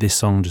go, this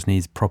song just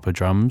needs proper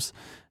drums.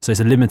 So it's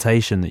a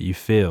limitation that you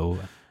feel,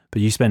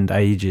 but you spend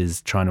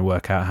ages trying to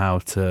work out how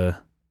to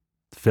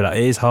fill out.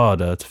 It is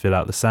harder to fill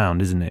out the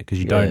sound, isn't it? Because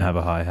you don't have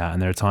a hi-hat,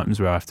 and there are times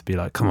where I have to be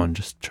like, come on,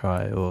 just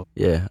try. Or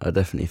Yeah, I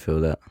definitely feel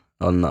that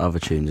on the other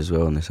tunes as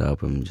well on this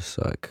album. Just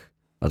like,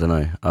 I don't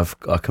know,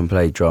 I can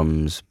play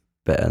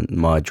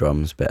my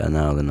drums better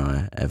now than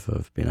I ever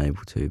have been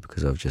able to,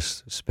 because I've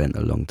just spent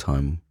a long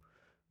time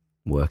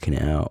working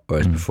it out,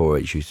 whereas before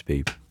it used to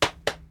be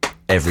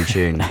every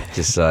tune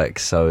just like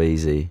so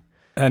easy.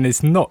 And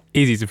it's not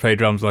easy to play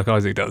drums like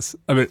Isaac does.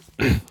 I mean,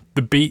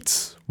 the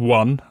beats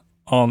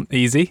aren't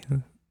easy.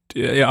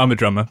 Yeah, I'm a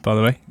drummer, by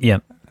the way. yeah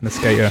And a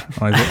skater,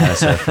 Isaac.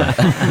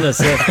 that's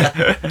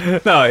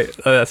it. No,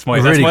 that's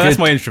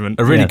my instrument.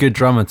 a really Yeah. good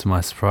drummer, to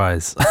my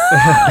surprise.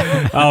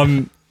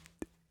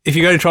 If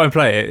you go to try and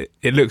play it,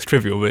 it looks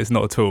trivial, but it's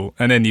not at all.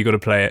 And then you got to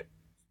play it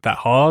that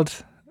hard,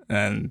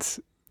 and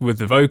with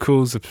the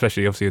vocals,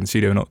 especially obviously in the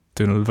studio, we're not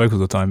doing all the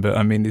vocals all the time. But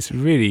I mean, they're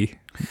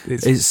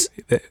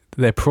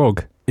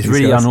prog. It's These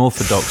really guys.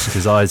 unorthodox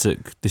because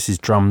Isaac, this is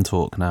drum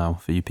talk now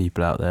for you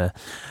people out there,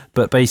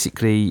 but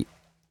basically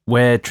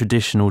where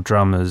traditional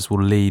drummers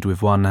will lead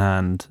with one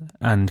hand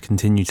and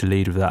continue to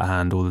lead with that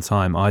hand all the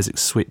time, Isaac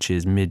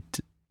switches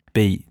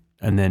mid-beat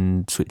and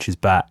then switches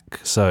back.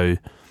 So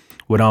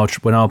when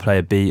I'll play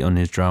a beat on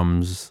his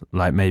drums,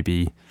 like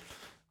maybe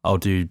I'll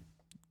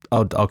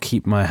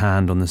keep my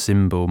hand on the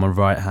cymbal, my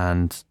right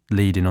hand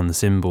leading on the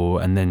cymbal,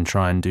 and then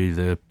try and do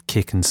the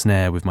kick and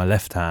snare with my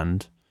left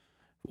hand.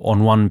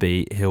 On one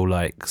beat, he'll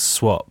like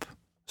swap.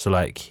 So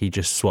like he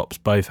just swaps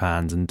both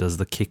hands and does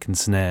the kick and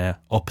snare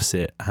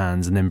opposite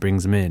hands and then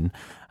brings them in.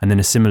 And then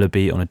a similar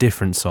beat on a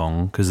different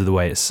song, because of the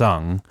way it's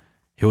sung,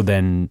 he'll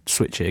then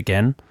switch it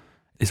again.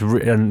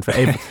 And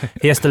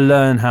he has to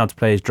learn how to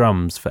play his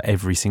drums for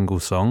every single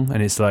song.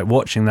 And it's like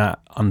watching that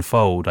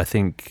unfold, I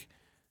think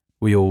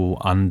we all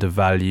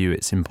undervalue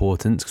its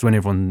importance, because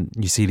when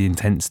you see the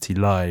intensity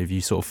live, you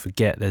sort of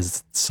forget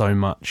there's so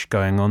much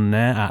going on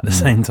there at the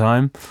same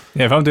time.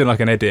 Yeah, if I'm doing like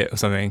an edit or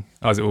something,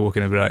 Isaac will walk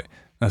in and be like,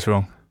 "That's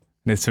wrong."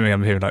 And to me,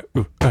 I'm hearing like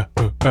ooh,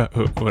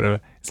 or whatever.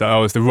 It's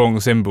like, it's the wrong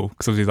cymbal,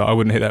 because obviously like, I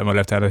wouldn't hit that with my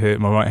left hand, I'd hit it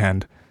with my right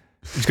hand,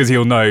 because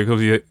he'll know,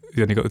 because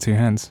he's only got the two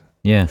hands.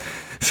 Yeah.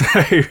 So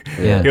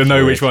Yeah. he'll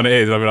know which one it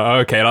is. I'll be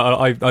like, okay,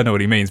 I know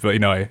what he means,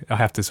 but I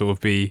have to sort of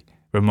be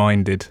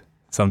reminded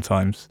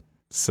sometimes.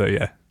 So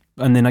yeah.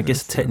 And then I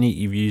guess the technique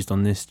you've used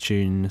on this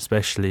tune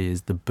especially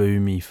is the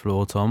boomy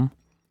floor tom.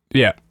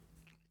 Yeah.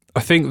 I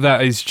think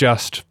that is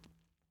just,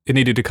 it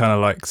needed a kind of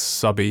like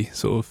subby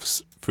sort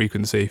of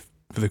frequency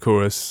for the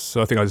chorus.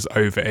 So I think I just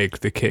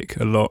over-egged the kick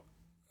a lot.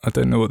 I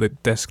don't know what the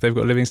desk they've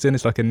got at Livingston.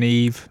 It's like a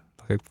Neve,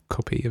 like a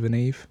copy of a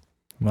Neve.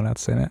 Am I allowed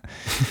to say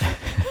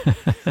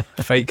that?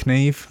 Fake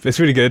Neve. It's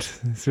really good.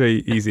 It's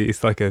really easy.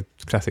 It's like a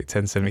classic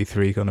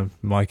 1073 kind of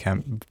mic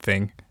amp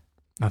thing.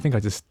 I think I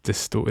just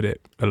distorted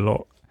it a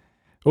lot.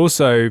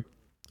 Also,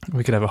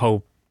 we could have a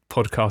whole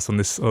podcast on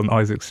this, on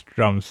Isaac's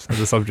drums as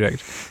a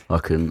subject. I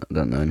don't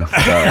know enough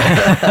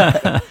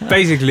about it.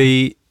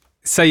 Basically,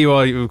 say you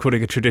are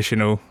recording a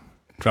traditional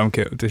drum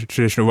kit, a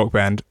traditional rock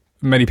band.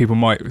 Many people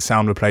might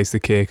sound replace the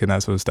kick and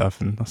that sort of stuff,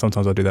 and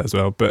sometimes I do that as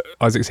well. But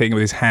Isaac's hitting it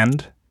with his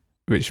hand,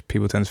 which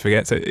people tend to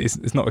forget. So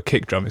it's not a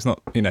kick drum. It's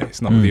not,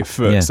 it's not with your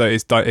foot. Yeah. So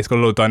it's got a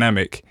lot of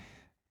dynamic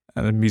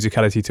and a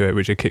musicality to it,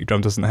 which a kick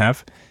drum doesn't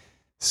have.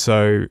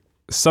 So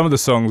some of the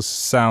songs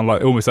sound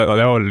like almost like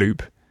they are a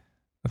loop.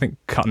 I think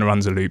Cut and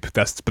Run's a loop.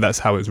 But that's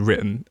how it's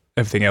written.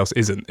 Everything else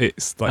isn't.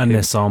 It's like, And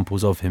there's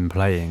samples of him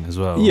playing as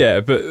well. yeah,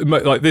 but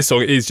like this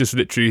song is just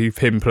literally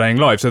him playing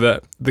live. So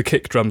that the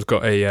kick drum's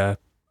got a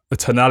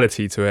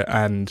tonality to it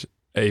and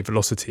a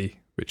velocity,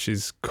 which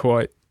is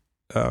quite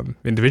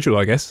individual,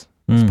 I guess.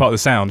 It's part of the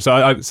sound.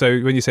 So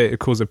so when you say it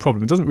causes a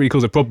problem, it doesn't really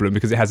cause a problem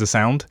because it has a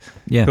sound.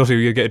 Yeah. Also,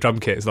 you get a drum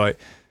kit, it's like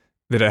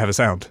they don't have a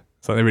sound.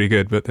 It's like they're really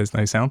good, but there's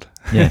no sound.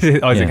 Yeah.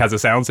 Isaac has a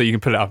sound, so you can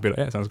pull it up and be like,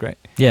 yeah, it sounds great.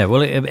 Yeah,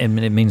 well, it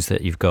means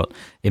that you've got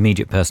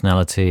immediate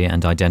personality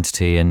and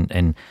identity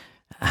and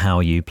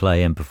how you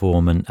play and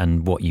perform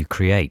and what you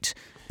create.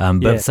 But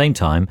at the same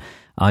time,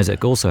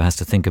 Isaac also has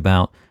to think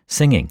about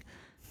singing,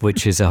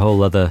 which is a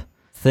whole other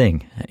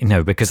thing,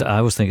 because I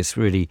always think it's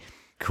really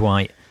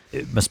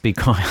it must be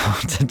quite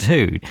hard to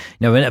do.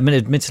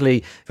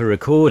 Admittedly, for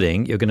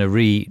recording, you're going to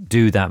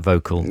redo that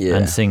vocal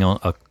and sing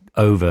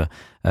over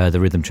the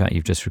rhythm track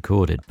you've just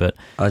recorded. But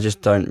I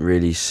just don't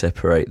really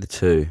separate the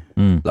two.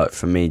 Like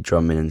for me,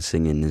 drumming and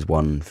singing is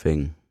one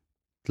thing.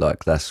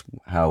 Like that's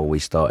how we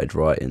started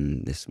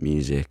writing this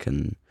music,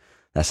 and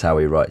that's how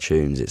we write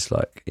tunes. It's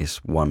like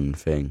it's one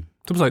thing.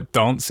 It's almost like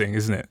dancing,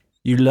 isn't it?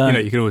 You learn.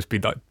 You can always be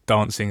like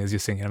dancing as you're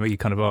singing. I mean, you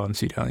kind of are in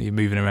studio, you're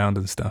moving around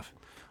and stuff.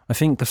 I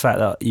think the fact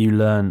that you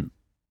learn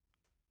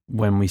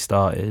when we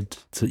started,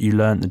 you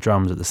learned the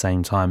drums at the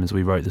same time as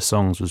we wrote the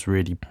songs was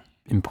really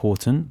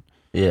important.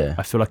 Yeah.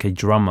 I feel like a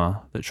drummer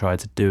that tried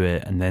to do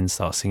it and then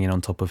start singing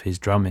on top of his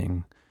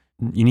drumming,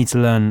 you need to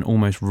learn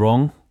almost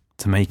wrong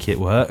to make it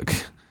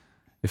work,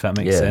 if that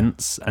makes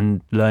sense.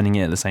 And learning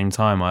it at the same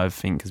time, I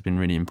think, has been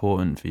really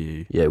important for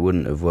you. Yeah, it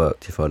wouldn't have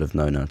worked if I'd have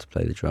known how to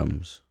play the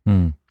drums.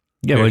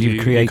 Yeah, well,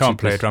 you've created. You can't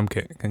play a drum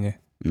kit, can you?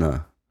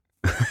 No.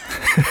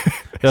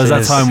 There was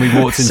that time we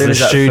walked into the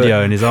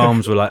studio and his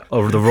arms were like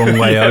the wrong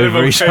way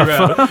over each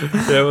other.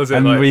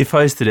 And we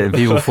posted it and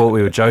people thought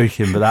we were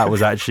joking, but that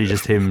was actually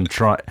just him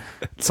trying.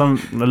 A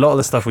lot of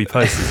the stuff we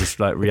posted is just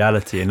like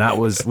reality, and that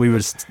was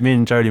me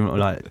and Jolien were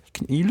like,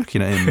 "Are you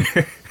looking at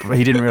him?" But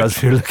he didn't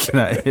realise we were looking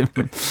at him.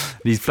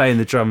 He's playing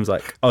the drums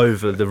like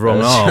over the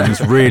wrong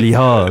arms really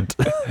hard.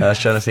 I was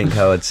trying to think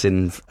how I'd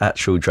seen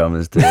actual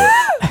drummers do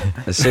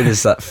it. As soon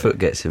as that foot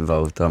gets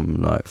involved,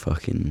 I'm like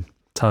fucking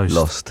Toast.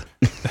 Lost.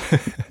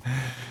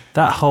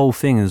 That whole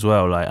thing as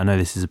well, like, I know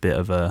this is a bit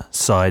of a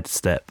side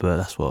step, but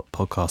that's what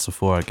podcasts are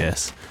for, I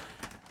guess.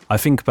 I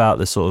think about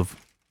the sort of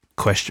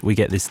question, we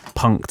get this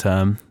punk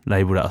term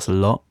labelled at us a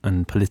lot,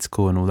 and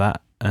political and all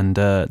that, and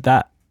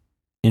that,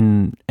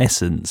 in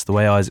essence, the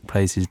way Isaac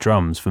plays his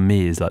drums, for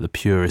me, is like the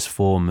purest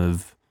form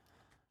of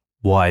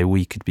why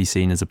we could be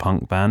seen as a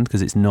punk band,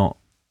 because it's not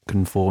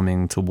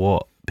conforming to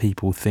what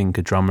people think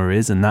a drummer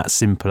is, and that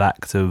simple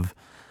act of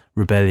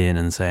rebellion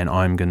and saying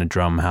I'm going to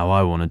drum how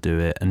I want to do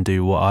it and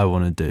do what I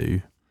want to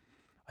do,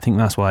 I think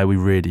that's why we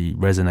really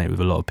resonate with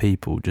a lot of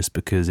people, just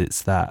because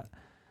it's that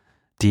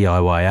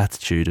DIY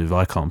attitude of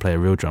I can't play a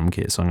real drum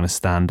kit, so I'm going to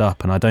stand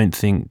up. And I don't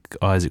think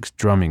Isaac's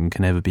drumming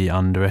can ever be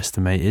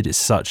underestimated.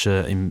 It's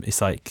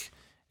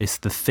it's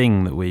the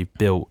thing that we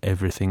built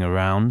everything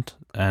around,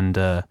 and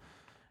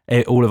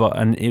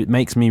it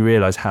makes me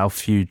realise how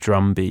few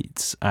drum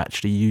beats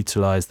actually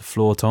utilise the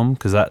floor tom,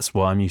 because that's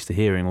what I'm used to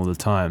hearing all the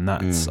time.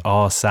 That's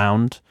our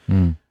sound,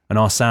 and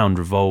our sound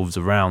revolves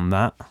around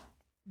that.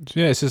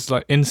 Yeah, it's just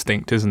like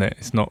instinct, isn't it?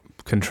 It's not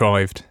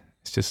contrived.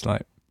 It's just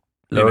like...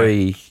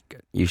 Laurie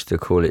used to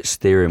call it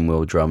steering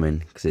wheel drumming,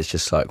 because it's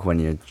just like when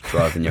you're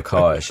driving your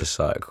car, it's just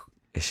what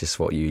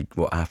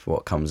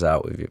comes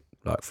out with you,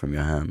 like from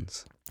your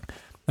hands.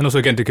 And also,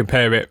 again, to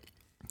compare it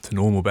to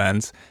normal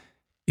bands,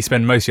 you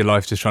spend most of your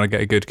life just trying to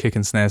get a good kick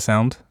and snare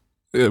sound.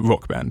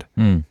 Rock band,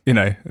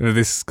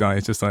 this guy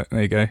is just like,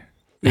 there you go.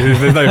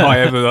 There's no hi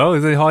ever. Oh,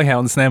 there's a hi-hat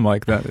on the snare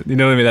mic. That, you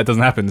know what I mean? That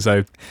doesn't happen.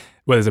 So,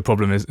 where there's a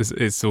problem,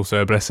 it's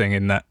also a blessing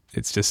in that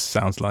it just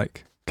sounds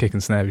like kick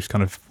and snare, which is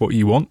kind of what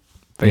you want,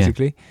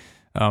 basically.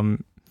 Yeah.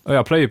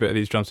 I'll play you a bit of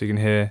these drums so you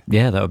can hear.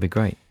 Yeah, that would be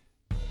great.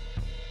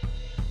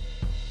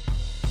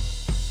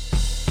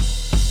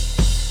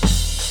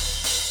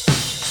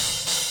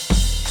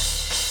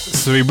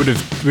 So we would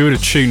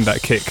have tuned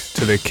that kick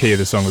to the key of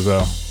the song as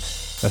well.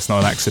 That's not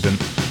an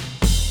accident.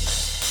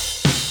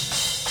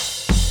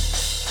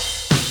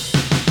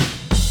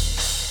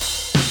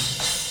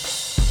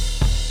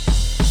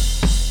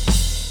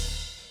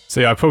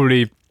 So yeah, I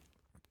probably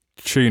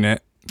tune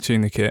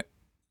the kit.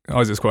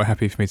 Isaac's quite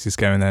happy for me to just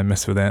go in there and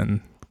mess with it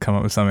and come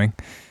up with something.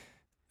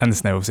 And the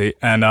snare, obviously.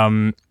 And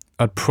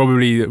I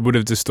probably would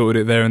have distorted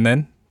it there and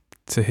then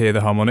to hear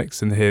the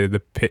harmonics and hear the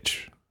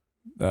pitch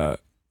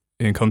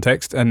in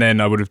context. And then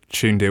I would have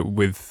tuned it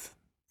with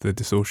the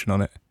distortion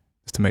on it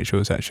just to make sure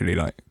it's actually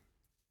like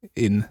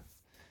in.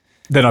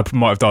 Then I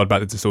might have dialed back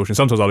the distortion.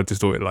 Sometimes I'll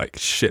distort it like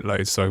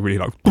shitloads, so I really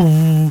like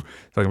so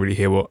I can really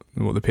hear what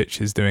the pitch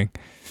is doing.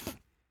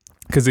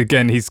 Because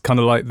again, he's kind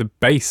of like the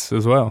bass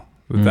as well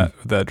with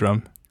that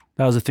drum.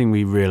 That was the thing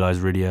we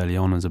realised really early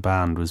on as a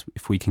band, was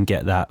if we can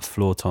get that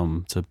floor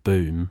tom to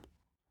boom,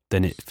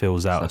 then it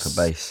fills out It's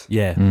like a bass.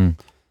 Yeah, and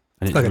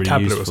it's like really a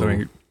tablet useful. or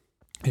something.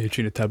 You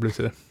tune a tablet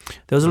to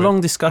There was a long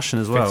discussion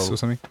as well, or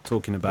something.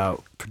 talking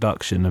about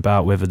production,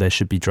 about whether there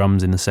should be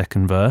drums in the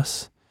second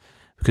verse,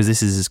 because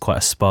this is quite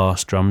a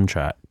sparse drum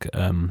track,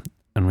 and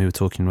we were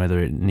talking whether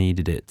it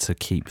needed it to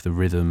keep the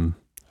rhythm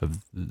of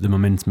the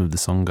momentum of the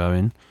song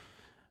going.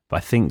 But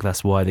I think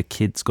that's why the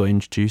kids got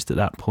introduced at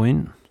that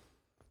point.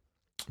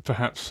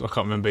 Perhaps, I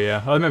can't remember,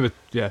 yeah. I remember,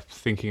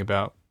 thinking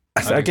about...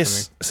 I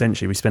guess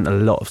essentially we spent a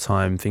lot of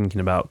time thinking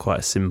about quite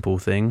a simple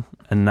thing,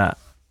 and that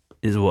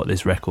is what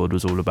this record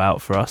was all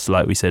about for us.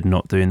 Like we said,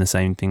 not doing the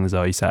same things.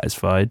 Are You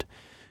Satisfied?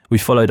 We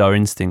followed our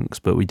instincts,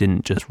 but we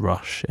didn't just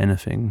rush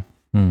anything.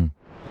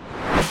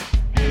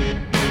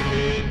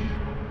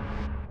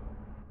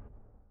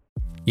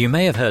 You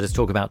may have heard us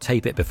talk about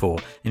Tape It before,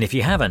 and if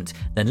you haven't,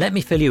 then let me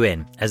fill you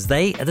in, as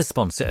they are the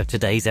sponsor of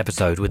today's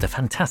episode with a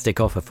fantastic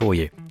offer for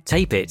you.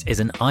 Tape It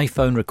is an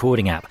iPhone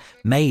recording app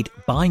made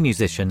by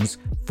musicians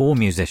for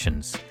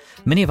musicians.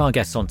 Many of our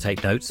guests on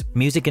Tape Notes,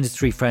 music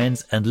industry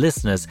friends and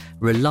listeners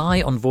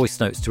rely on voice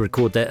notes to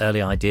record their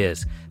early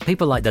ideas.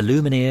 People like the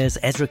Lumineers,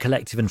 Ezra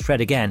Collective and Fred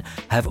Again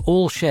have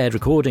all shared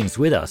recordings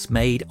with us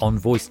made on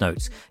voice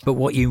notes. But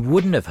what you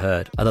wouldn't have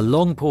heard are the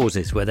long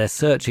pauses where they're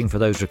searching for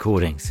those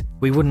recordings.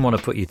 We wouldn't want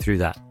to put you through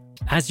that.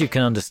 As you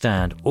can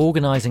understand,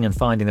 organising and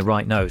finding the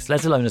right notes,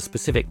 let alone a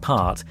specific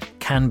part,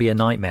 can be a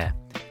nightmare.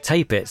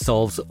 Tape It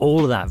solves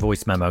all of that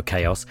voice memo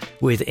chaos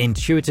with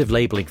intuitive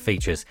labelling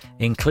features,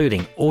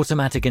 including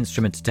automatic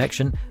instrument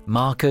detection,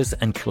 markers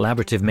and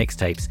collaborative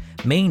mixtapes,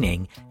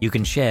 meaning you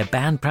can share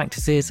band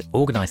practices,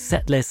 organise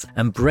set lists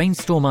and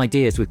brainstorm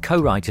ideas with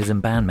co-writers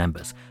and band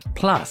members.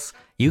 Plus,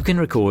 you can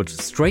record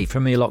straight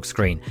from your lock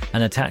screen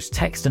and attach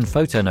text and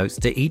photo notes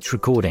to each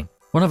recording.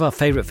 One of our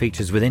favourite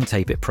features within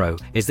Tape It Pro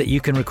is that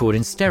you can record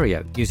in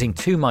stereo using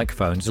 2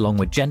 microphones along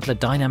with gentler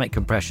dynamic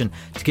compression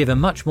to give a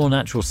much more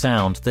natural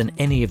sound than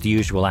any of the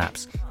usual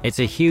apps. It's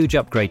a huge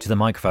upgrade to the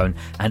microphone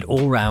and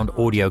all-round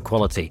audio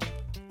quality.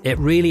 It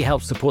really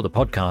helps support the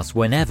podcast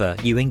whenever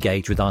you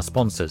engage with our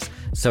sponsors.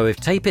 So if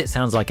Tape It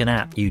sounds like an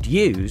app you'd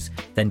use,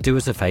 then do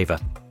us a favour.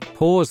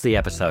 Pause the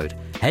episode,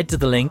 head to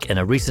the link in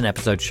a recent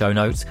episode show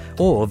notes,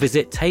 or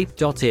visit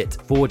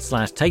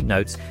tape.it/tape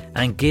notes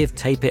and give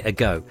Tape It a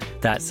go.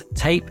 That's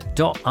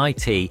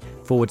tape.it/tape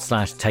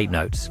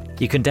notes.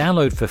 You can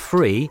download for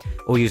free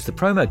or use the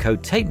promo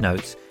code Tape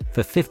Notes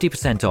for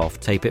 50% off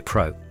Tape It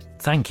Pro.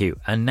 Thank you,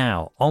 and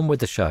now on with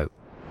the show.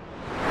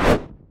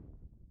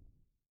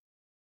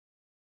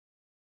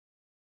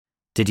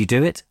 Did you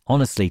do it?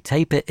 Honestly,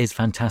 Tape It is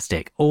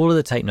fantastic. All of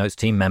the Tape Notes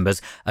team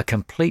members are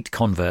complete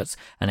converts,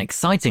 and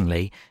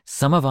excitingly,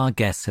 some of our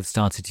guests have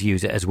started to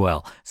use it as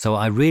well, so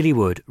I really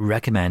would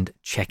recommend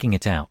checking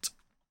it out.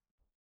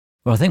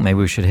 Well, I think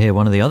maybe we should hear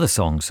one of the other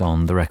songs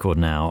on the record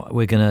now.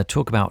 We're going to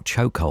talk about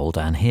Chokehold,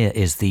 and here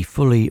is the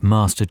fully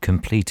mastered,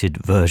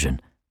 completed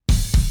version.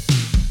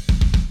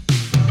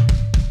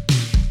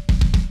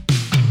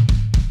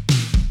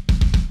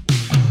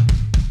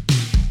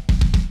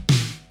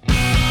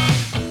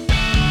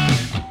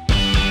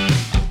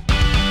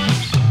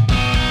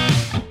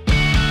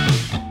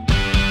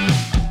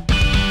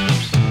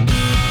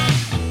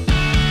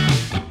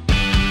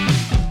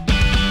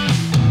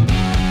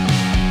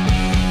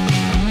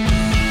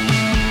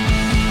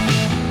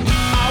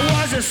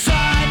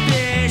 Side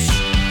dish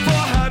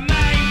for her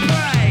main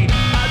prey.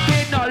 I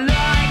did not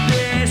like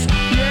this.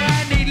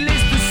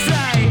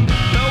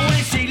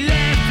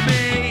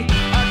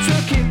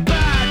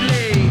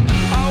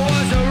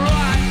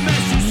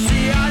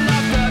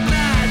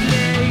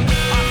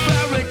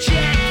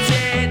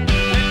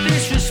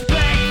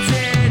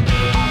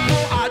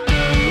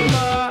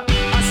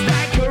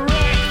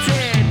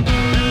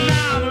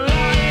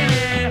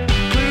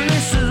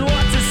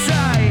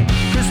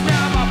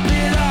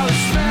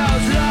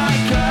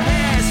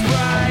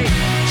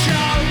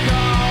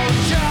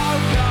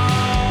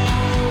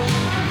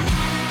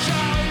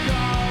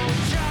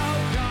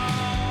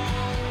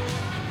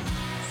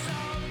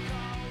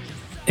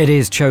 It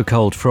is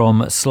Chokehold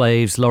from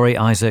Slaves. Laurie,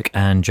 Isaac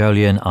and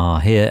Jolyon are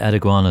here at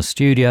Iguana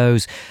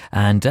Studios.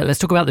 And let's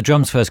talk about the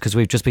drums first, because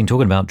we've just been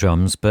talking about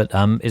drums. But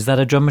is that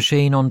a drum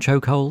machine on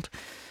Chokehold?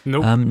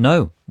 Nope.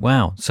 No.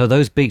 Wow. So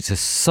those beats are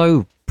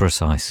so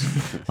precise,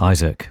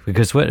 Isaac.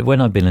 Because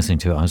when I've been listening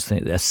to it, I was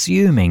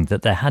assuming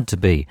that there had to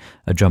be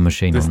a drum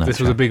machine on that. This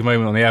was a big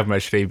moment on the album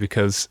actually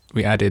because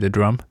we added a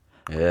drum.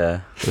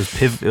 Yeah,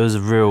 It was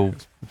a real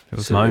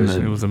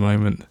moment. It was a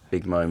moment.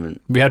 big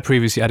moment. We had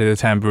previously added a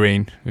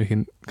tambourine. We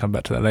can come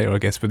back to that later, I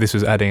guess. But this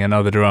was adding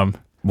another drum.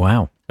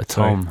 Wow. A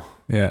tom.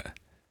 Yeah.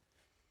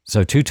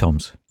 So 2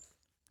 toms.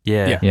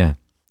 Yeah. Yeah.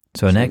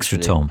 So an extra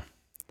Essentially. tom.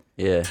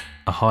 Yeah,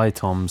 A high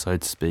tom, so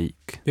to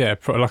speak. Yeah,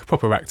 like a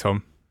proper rack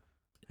tom.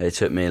 it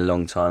took me a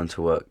long time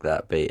to work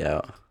that beat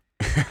out.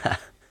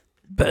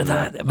 But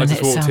that, I I mean,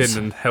 just it walked sounds...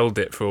 in and held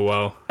it for a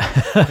while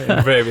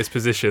in various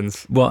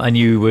positions. Well, and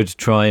you would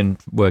try and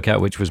work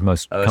out which was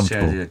most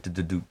comfortable.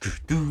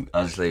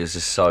 Honestly, it was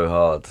just so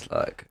hard.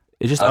 Like,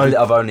 It just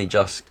I've only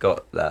just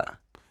got that.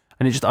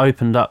 and it just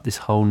opened up this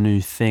whole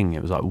new thing.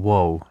 It was like,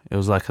 whoa! It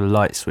was like a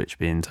light switch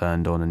being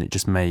turned on, and it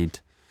just made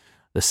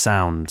the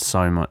sound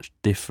so much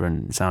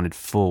different. It sounded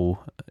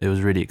full. It was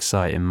a really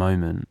exciting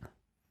moment.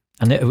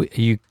 And are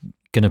you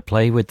going to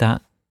play with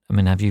that? I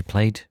mean, have you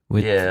played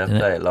with... Yeah, I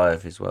play it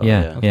live as well.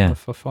 Yeah.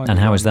 And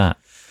how is that?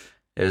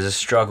 It was a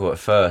struggle at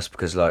first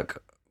because, like,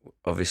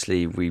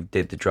 obviously we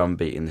did the drum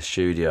beat in the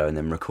studio and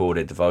then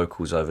recorded the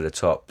vocals over the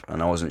top,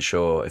 and I wasn't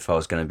sure if I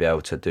was going to be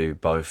able to do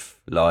both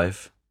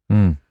live.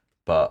 Mm.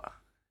 But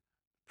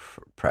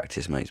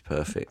practice makes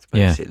perfect.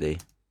 Yeah. Basically,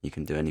 you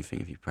can do anything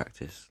if you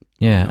practice.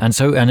 Yeah.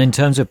 And in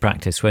terms of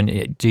practice,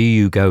 do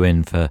you go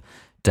in for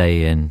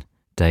day in,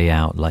 day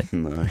out, like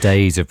No.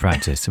 days of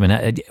practice? I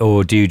mean,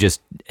 or do you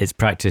just, it's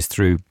practice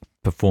through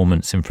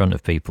performance in front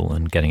of people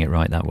and getting it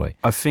right that way?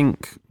 I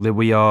think that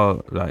we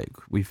are like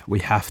we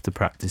have to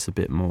practice a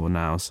bit more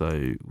now,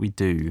 so we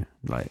do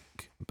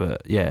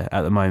but yeah,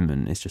 at the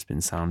moment it's just been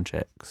sound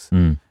checks.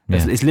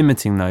 It's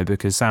limiting though,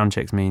 because sound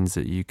checks means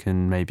that you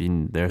can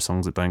there are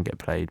songs that don't get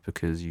played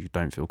because you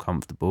don't feel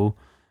comfortable.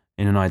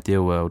 In an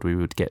ideal world we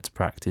would get to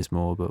practice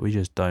more, but we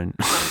just don't.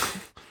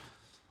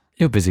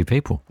 You're busy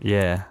people.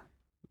 Yeah.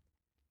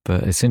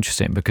 But it's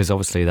interesting because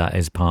obviously that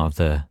is part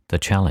of the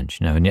challenge,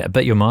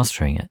 but you're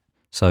mastering it.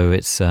 So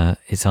it's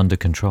under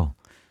control.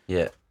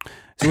 Yeah.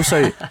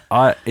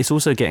 It's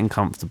also getting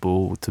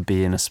comfortable to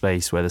be in a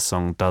space where the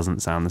song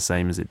doesn't sound the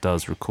same as it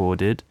does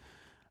recorded.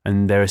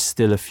 And there are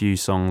still a few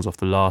songs off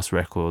the last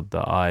record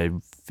that I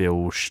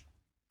feel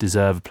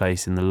deserve a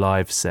place in the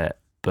live set,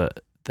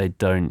 but they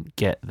don't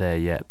get there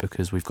yet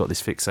because we've got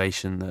this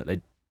fixation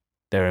that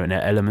there are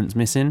elements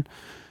missing.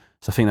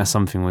 So I think that's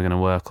something we're going to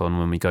work on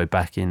when we go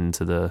back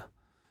into the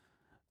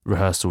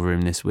rehearsal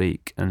room this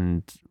week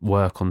and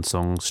work on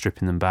songs,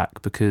 stripping them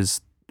back,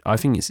 because I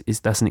think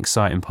that's an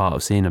exciting part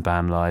of seeing a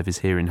band live, is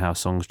hearing how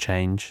songs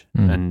change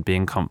and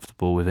being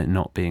comfortable with it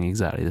not being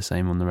exactly the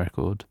same on the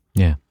record.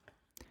 Yeah.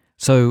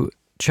 So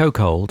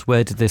Chokehold,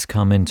 where did this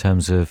come in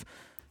terms of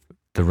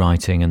the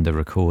writing and the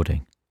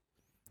recording?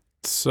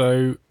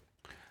 So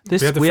we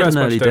had an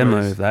early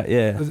demo of that,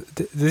 yeah.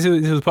 This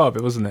was part of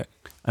it, wasn't it?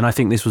 And I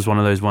think this was one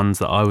of those ones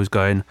that I was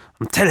going,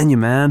 I'm telling you,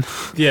 man.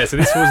 Yeah, so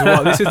this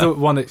is the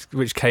one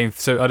which came.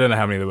 So I don't know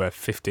how many there were,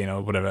 15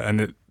 or whatever,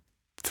 and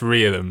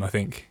 3 of them I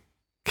think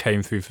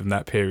came through from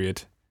that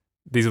period.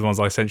 These are the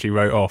ones I essentially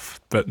wrote off,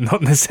 but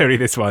not necessarily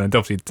this one, and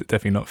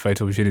definitely not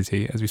Fatal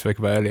Opportunity, as we spoke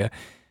about earlier.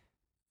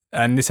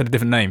 And this had a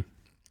different name,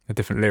 a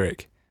different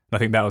lyric. And I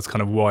think that was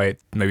kind of why it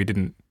maybe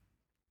didn't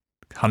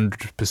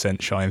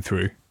 100% shine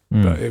through,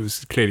 but it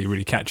was clearly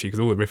really catchy because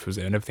all the riff was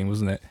there and everything,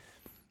 wasn't it?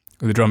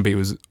 The drum beat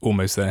was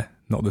almost there,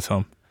 not the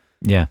tom.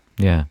 Yeah.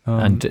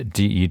 And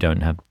you don't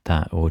have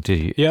that, or do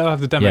you? Yeah, I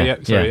have the demo.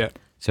 Yeah.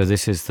 So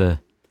this is the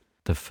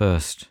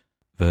first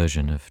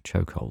version of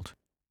Chokehold.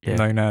 Yeah.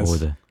 Known as.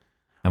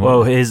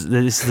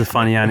 This is a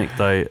funny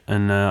anecdote,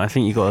 and I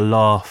think you got to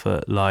laugh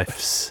at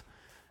life's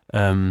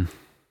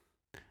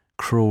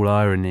cruel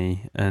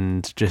irony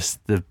and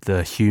just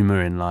the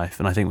humour in life.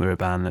 And I think we're a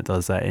band that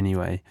does that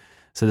anyway.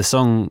 So the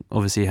song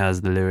obviously has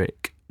the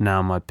lyric,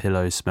 "Now my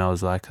pillow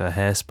smells like a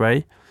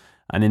hairspray."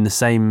 And in the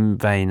same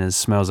vein as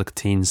 "Smells Like a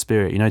Teen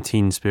Spirit,"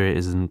 Teen Spirit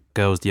is a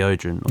girl's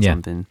deodorant or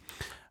something.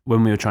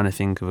 When we were trying to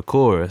think of a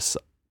chorus,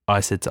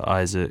 I said to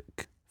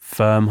Isaac,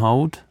 "Firm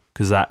Hold,"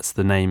 because that's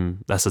the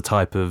name, that's a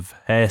type of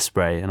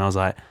hairspray. And I was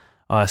like,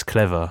 oh, that's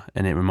clever.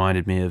 And it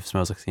reminded me of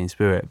 "Smells Like a Teen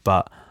Spirit."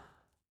 But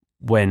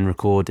when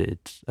recorded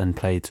and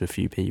played to a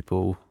few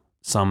people,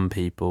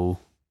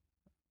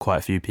 quite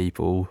a few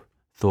people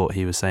thought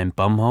he was saying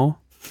bumhole.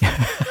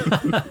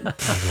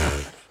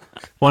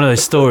 One of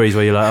those stories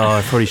where you're like, oh,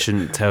 I probably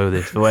shouldn't tell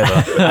this, but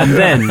whatever. And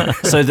then,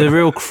 so the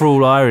real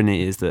cruel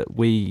irony is that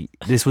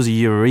this was a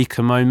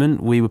eureka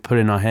moment. We were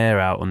pulling our hair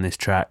out on this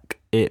track.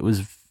 It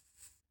was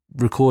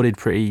recorded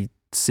pretty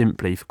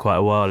simply for quite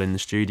a while in the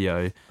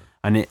studio,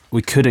 and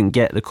we couldn't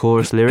get the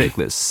chorus lyric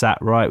that sat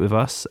right with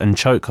us. And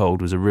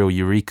Chokehold was a real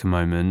eureka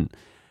moment.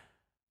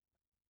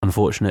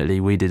 Unfortunately,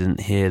 we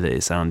didn't hear that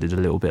it sounded a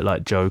little bit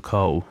like Joe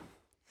Cole.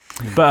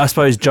 But I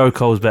suppose Joe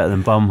Cole's better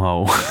than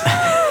bumhole.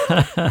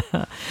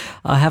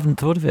 I haven't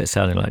thought of it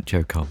sounding like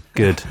Joe Cole.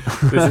 Good.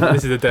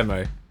 This is the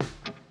demo.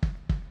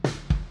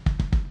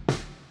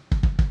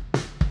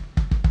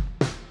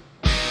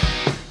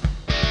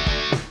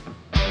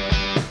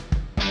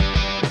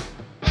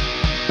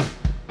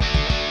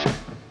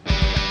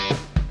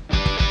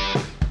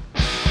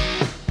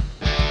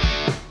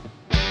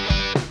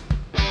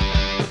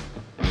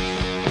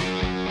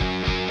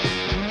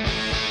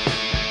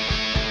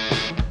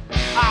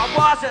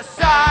 was a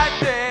side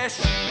dish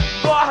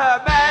for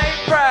her main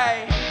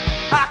prey.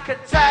 I could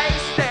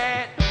taste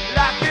it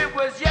like it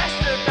was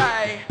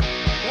yesterday.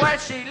 When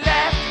she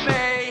left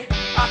me,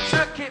 I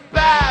took it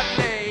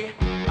badly.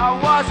 I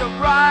was a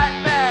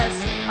right mess,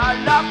 I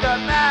loved her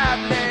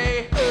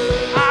madly.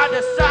 I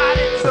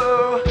decided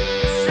to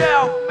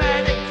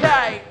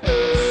self-medicate,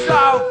 so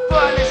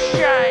full of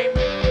shame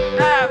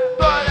and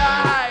full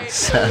of hate.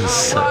 Sounds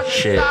so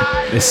shit.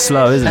 It's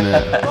slow, isn't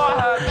it? For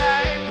her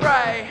main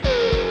prey.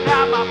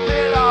 Now my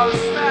pillow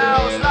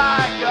smells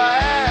like a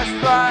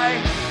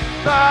hairspray.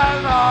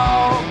 Burn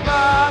hole,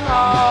 burn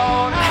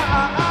hole.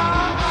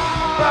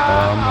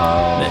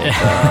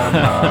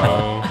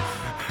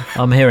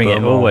 I'm hearing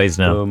it always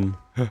now.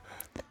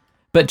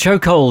 But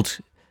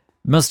Chokehold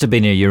must have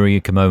been a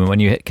eureka moment when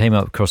you came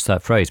up across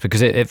that phrase,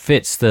 because it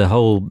fits the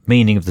whole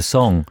meaning of the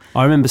song.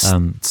 I remember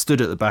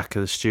stood at the back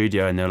of the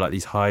studio and there were like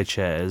these high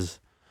chairs,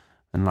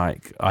 and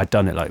like I'd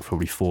done it like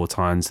probably 4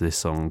 times to this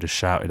song, just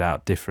shouted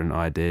out different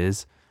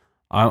ideas.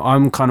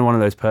 I'm kind of one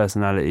of those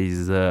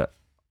personalities that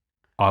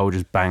I will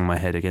just bang my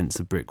head against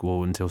a brick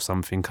wall until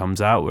something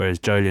comes out, whereas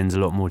Jolien's a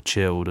lot more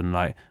chilled and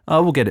like,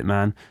 oh, we'll get it,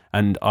 man.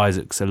 And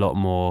Isaac's a lot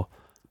more,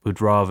 would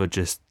rather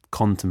just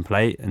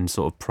contemplate and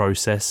sort of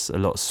process a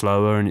lot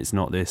slower, and it's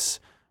not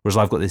this, whereas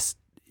I've got this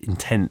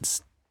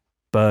intense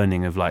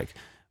burning of like,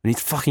 we need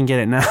to fucking get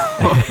it now.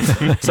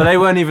 So they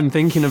weren't even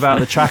thinking about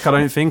the track, I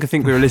don't think. I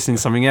think we were listening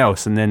to something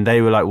else, and then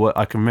they were like, what?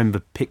 I can remember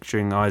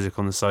picturing Isaac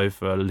on the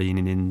sofa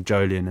leaning in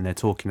Jolien, and they're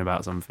talking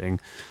about something.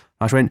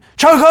 I just went,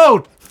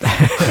 Chokehold!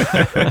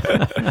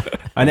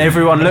 And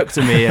everyone looked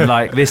at me, and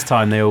like this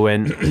time they all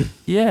went,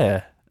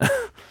 yeah.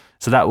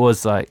 So that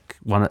was like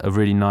a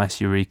really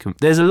nice eureka.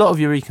 There's a lot of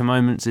eureka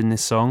moments in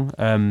this song.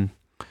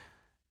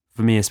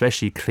 For me,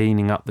 especially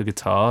cleaning up the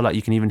guitar. Like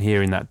you can even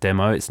hear in that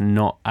demo, it's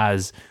not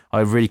as... I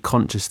really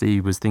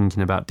consciously was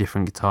thinking about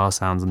different guitar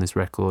sounds on this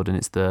record, and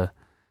it's the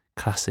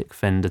classic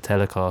Fender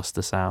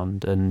Telecaster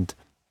sound, and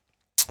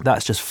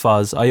that's just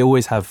fuzz. I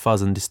always have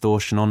fuzz and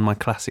distortion on my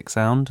classic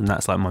sound, and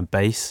that's like my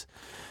bass.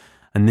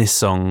 And this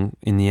song,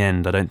 in the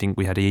end, I don't think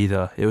we had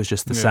either. It was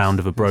just the sound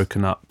of a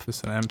broken up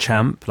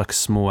champ, like a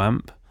small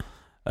amp.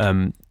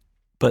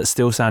 But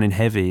still sounding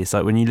heavy. It's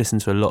like when you listen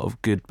to a lot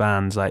of good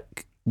bands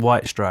like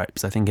White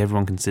Stripes, I think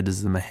everyone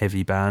considers them a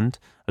heavy band.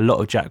 A lot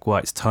of Jack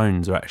White's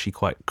tones are actually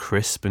quite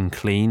crisp and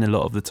clean a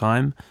lot of the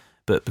time,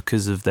 but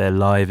because of their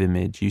live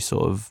image, you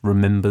sort of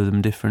remember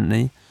them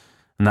differently.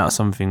 And that's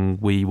something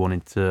we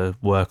wanted to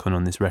work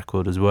on this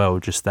record as well,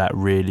 just that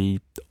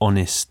really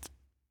honest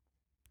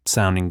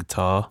sounding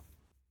guitar.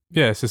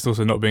 Yeah, it's just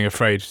also not being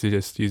afraid to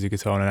just use a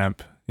guitar and an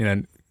amp. You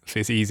know, so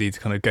it's easy to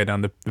kind of go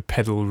down the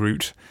pedal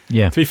route.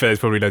 Yeah. To be fair, there's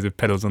probably loads of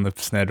pedals on the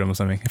snare drum or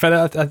something. In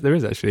fact, there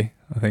is actually.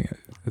 I think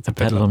it's A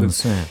pedal on the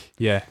snare.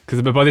 Yeah,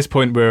 because by this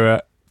point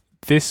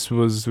this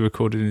was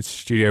recorded in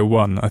Studio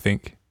One, I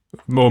think.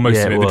 Most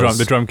of it.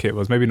 The drum kit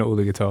was. Maybe not all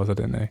the guitars. I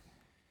don't know.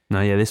 No,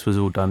 yeah, this was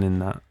all done in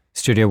that.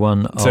 Studio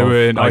One. So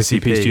we're in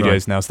ICP Studios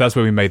right now. So that's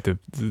where we made the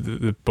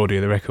body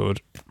of the record.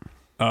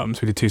 So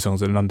we did 2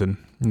 songs in London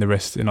and the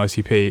rest in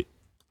ICP.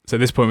 So at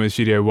this point we're in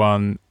Studio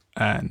One,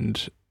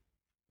 and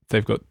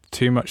they've got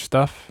too much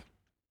stuff.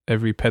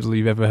 Every pedal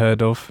you've ever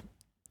heard of.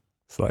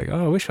 It's like,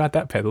 oh, I wish I had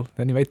that pedal.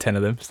 Then you made 10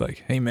 of them. It's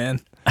like, hey man.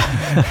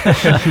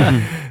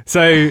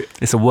 So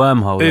it's a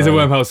wormhole. It is a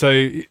wormhole.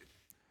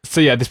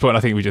 So yeah, at this point I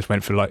think we just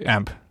went for like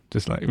amp,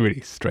 just like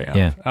really straight amp.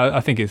 Yeah. I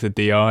think it's a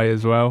DI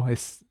as well.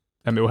 It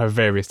will have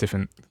various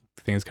different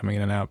things coming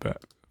in and out, but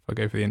if I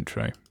go for the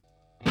intro.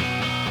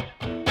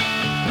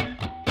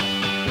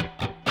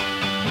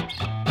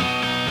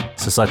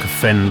 So it's like a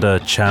Fender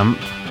Champ.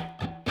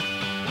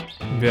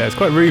 Yeah, it's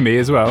quite roomy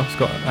as well. It's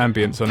got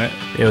ambience on it.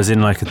 It was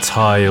in like a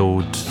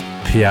tiled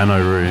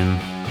piano room.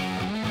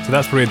 So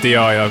that's probably a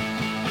DI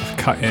I've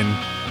cut in,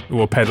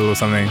 or a pedal or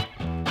something.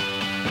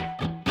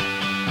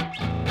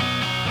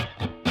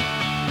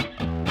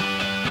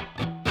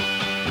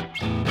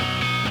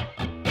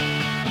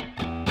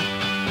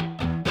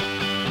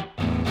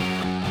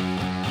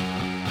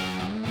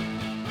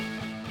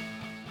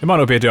 It might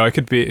not be a DI. It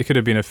could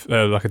have been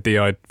like a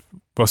DI.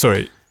 Well,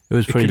 sorry. It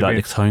was probably like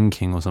the Tone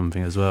King or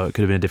something as well. It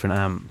could have been a different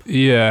amp.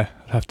 Yeah,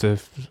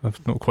 I'm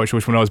not quite sure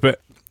which one I was,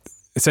 but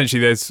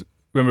essentially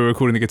when we're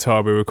recording the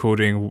guitar, we're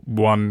recording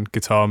one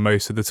guitar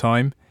most of the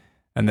time,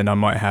 and then I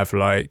might have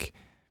I'll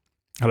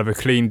have a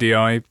clean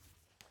DI,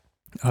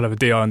 I'll have a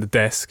DI on the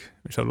desk,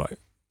 which I've like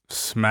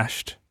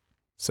smashed,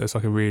 so it's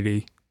like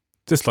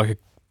just like a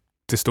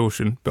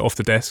distortion, but off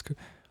the desk,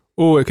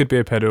 or it could be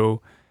a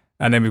pedal,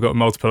 and then we've got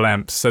multiple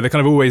amps, so they're kind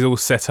of always all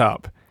set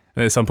up.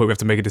 And at some point we have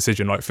to make a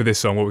decision, like for this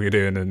song, what we're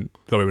doing. And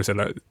Laurie would say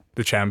like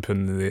the Champ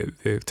and the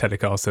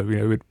Telecaster,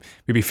 we'd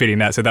be feeling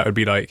that. So that would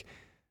be like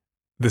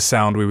the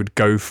sound we would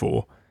go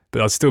for.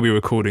 But I'd still be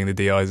recording the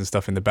DIs and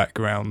stuff in the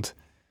background.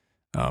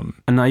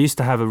 And I used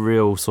to have a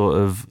real sort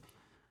of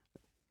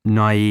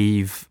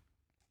naive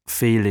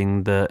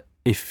feeling that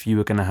if you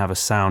were going to have a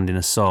sound in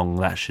a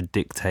song, that should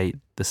dictate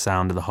the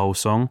sound of the whole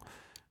song.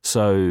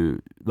 So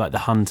like The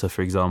Hunter,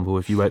 for example,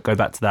 if you go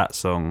back to that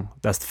song,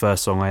 that's the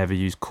first song I ever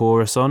used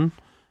chorus on.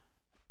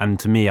 And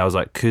to me, I was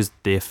like, because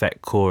the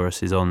effect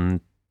chorus is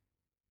on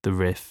the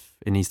riff,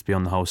 it needs to be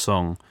on the whole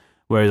song.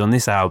 Whereas on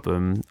this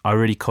album, I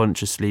really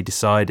consciously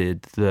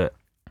decided that,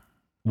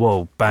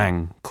 whoa,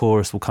 bang,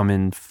 chorus will come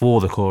in for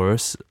the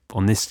chorus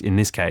in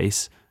this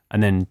case,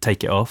 and then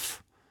take it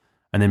off,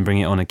 and then bring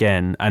it on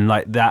again. And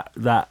like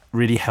that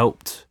really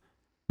helped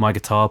my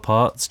guitar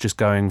parts, just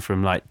going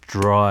from like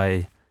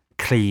dry,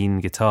 clean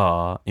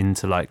guitar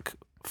into like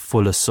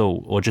full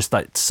assault, or just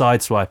like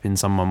sideswiping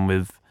someone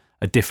with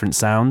a different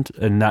sound,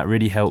 and that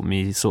really helped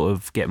me sort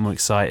of get more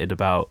excited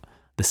about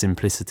the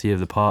simplicity of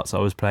the parts I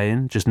was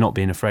playing, just not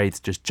being afraid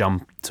to just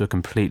jump to a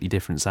completely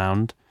different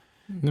sound.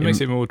 It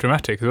makes it more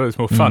dramatic as well. It's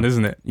more fun,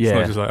 isn't it? Yeah. It's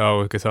not just like,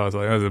 oh, guitar's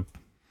like, oh, there's a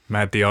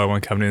mad DI one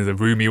coming in, there's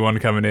a roomy one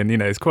coming in. You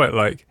know, it's quite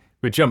like,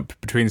 we jump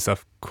between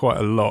stuff quite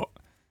a lot.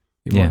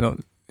 You might not,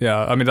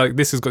 yeah, I mean, like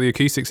this has got the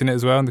acoustics in it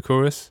as well in the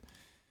chorus.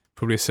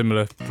 Probably a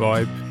similar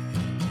vibe.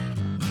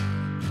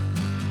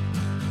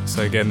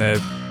 So again, they're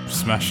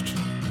smashed.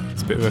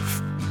 It's a bit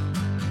of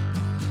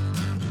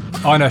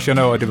I know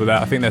what I did with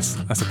that. I think that's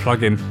a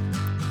plugin.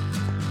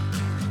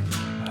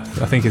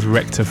 I think it's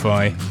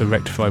Rectify, the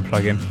Rectify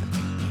plugin.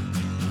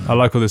 I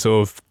like all the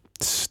sort of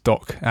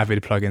stock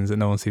Avid plugins that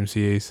no one seems to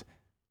use.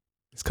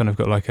 It's kind of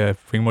got like a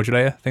ring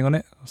modulator thing on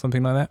it or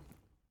something like that.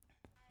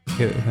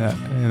 Hit that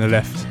in the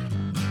left.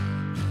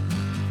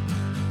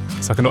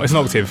 It's like it's an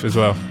octave as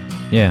well.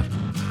 Yeah.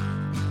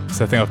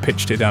 So I think I've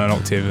pitched it down an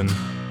octave, and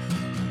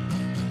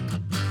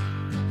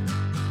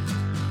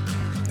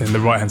then the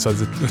right hand side is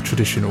the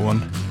traditional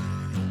one.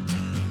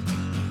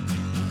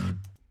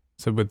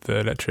 So with the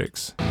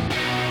electrics,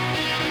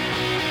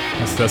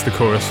 that's the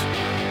chorus.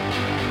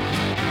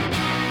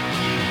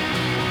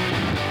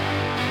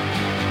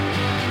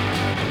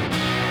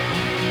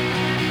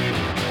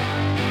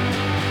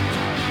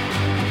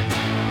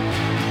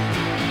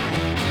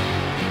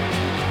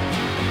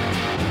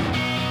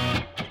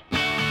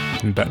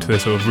 And back to the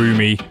sort of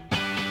roomy,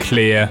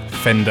 clear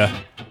Fender.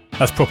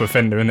 That's proper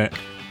Fender, isn't it?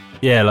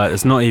 Yeah, like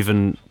it's not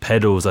even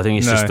pedals. I think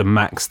it's just a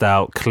maxed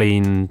out,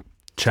 clean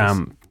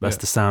champ. That's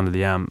the sound of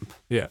the amp.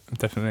 Yeah,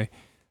 definitely.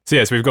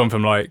 So we've gone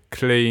from like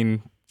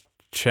clean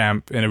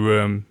champ in a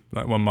room,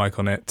 like one mic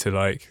on it, to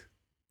like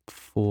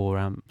 4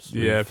 amps.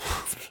 Yeah,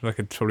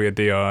 like probably a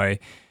DI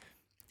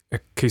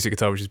acoustic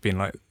guitar, which has been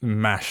like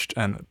mashed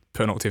and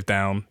put an octave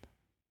down.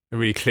 A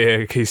really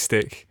clear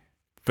acoustic,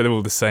 but they're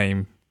all the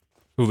same.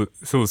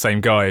 It's all the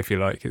same guy, if you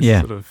like. It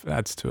sort of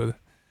adds to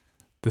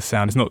the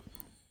sound. It's not.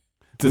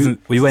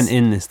 We went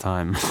in this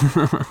time.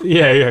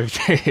 Yeah,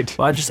 we did.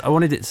 But I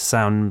wanted it to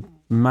sound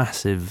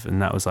massive,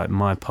 and that was like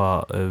my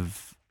part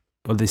of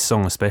this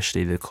song,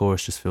 especially. The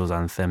chorus just feels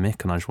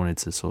anthemic, and I just wanted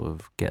to sort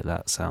of get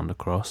that sound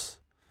across.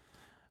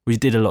 We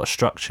did a lot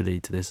structurally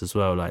to this as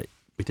well. Like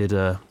we did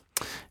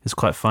it's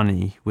quite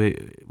funny.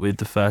 With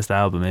the first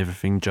album,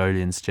 everything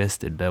Jolien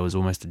suggested, there was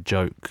almost a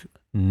joke.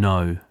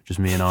 No, just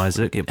me and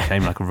Isaac. It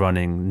became like a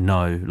running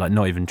no, like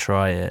not even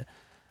try it.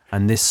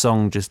 And this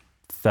song just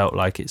felt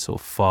like it sort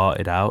of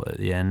farted out at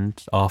the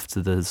end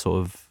after the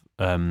sort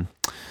of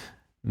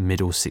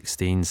middle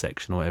 16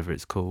 section or whatever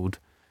it's called.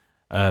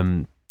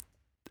 And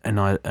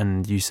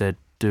you said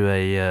do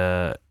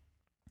a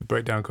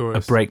breakdown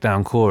chorus. A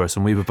breakdown chorus,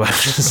 and we were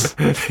both just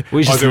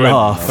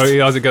laughed.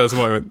 Isaac goes,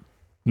 "What?" I went,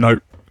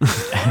 "No."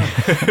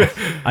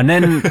 And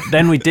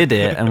then we did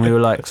it, and we were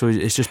like, so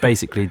it's just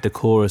basically the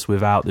chorus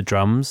without the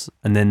drums,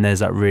 and then there's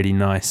that really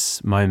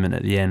nice moment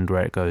at the end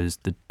where it goes,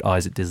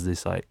 Isaac does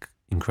this like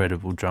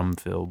incredible drum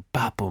fill,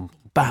 ba boom,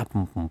 ba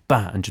boom, boom,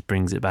 ba, and just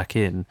brings it back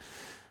in,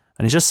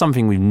 and it's just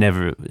something we've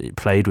never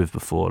played with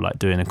before, like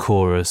doing a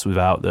chorus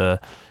without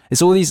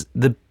it's all these.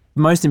 The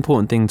most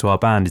important thing to our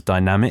band is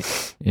dynamic.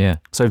 Yeah.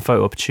 So in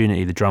Photo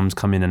Opportunity, the drums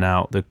come in and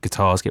out, the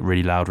guitars get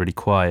really loud, really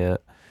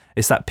quiet.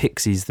 It's that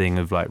Pixies thing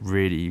of like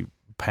really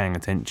paying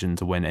attention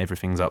to when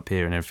everything's up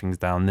here and everything's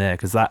down there,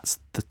 because that's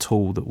the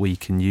tool that we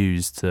can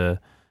use to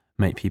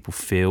make people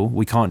feel.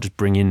 We can't just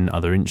bring in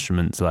other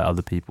instruments like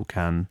other people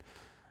can.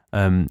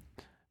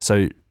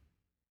 So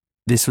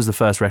this was the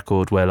first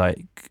record where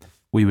like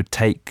we would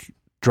take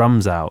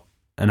drums out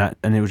and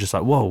it was just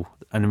like, whoa.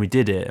 And then we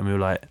did it and we were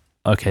like,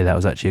 okay, that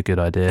was actually a good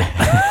idea.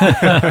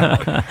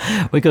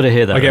 We got to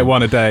hear that. I get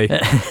one a day.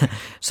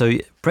 So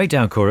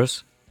breakdown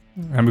chorus.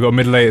 And we've got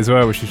Middle 8 as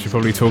well, which we should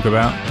probably talk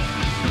about.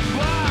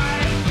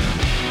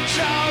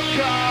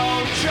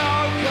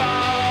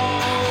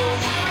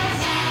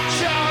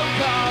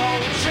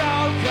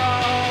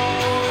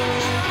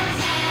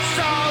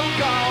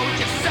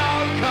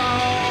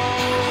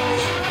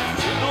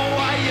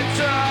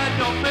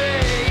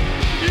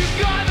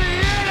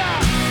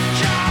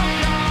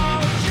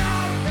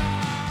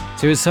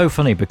 So it's so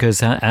funny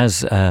because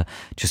as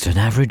just an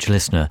average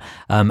listener,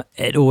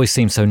 it always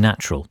seems so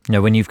natural. You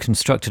know, when you've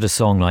constructed a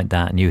song like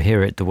that and you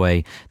hear it the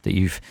way that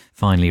you've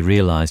finally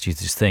realised, you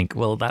just think,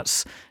 well,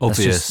 that's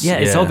obvious.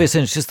 It's obvious,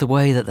 and it's just the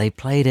way that they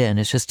played it, and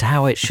it's just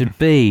how it should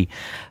be.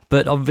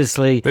 But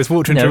obviously, let's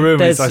walk into a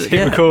room and it's like,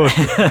 hit record.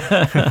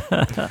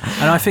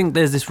 And I think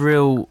there's this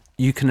real,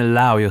 you can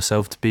allow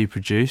yourself to be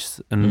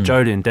produced, and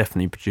Jolien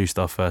definitely produced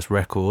our first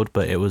record,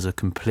 but it was a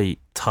complete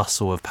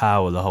tussle of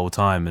power the whole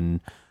time.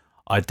 And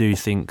I do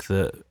think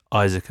that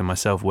Isaac and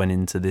myself went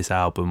into this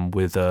album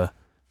with a,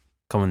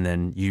 come on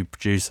then, you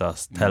produce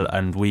us,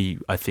 and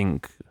I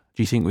think,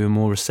 do you think we were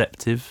more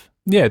receptive?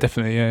 Yeah,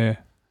 definitely. Yeah,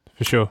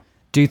 for sure.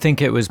 Do you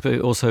think it was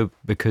also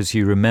because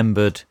you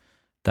remembered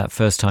that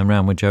first time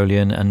round with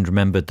Jolien and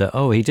remembered that,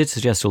 he did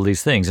suggest all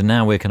these things and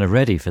now we're kind of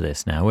ready for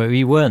this now, where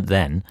you weren't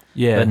then,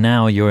 but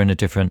now you're in a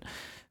different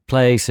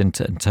place in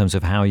terms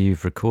of how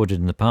you've recorded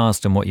in the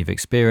past and what you've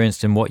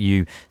experienced and what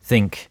you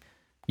think.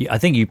 I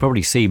think you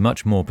probably see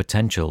much more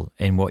potential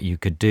in what you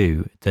could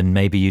do than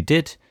maybe you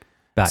did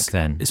back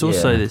then. It's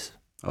also this...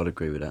 I'd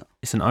agree with that.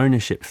 It's an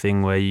ownership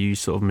thing where you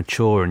sort of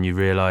mature and you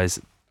realise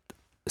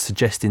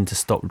suggesting to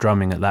stop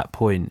drumming at that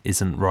point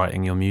isn't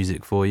writing your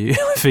music for you.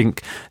 I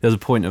think there was a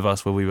point of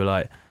us where we were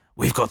like,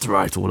 we've got to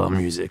write all our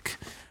music.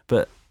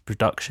 But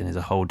production is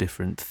a whole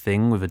different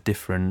thing with a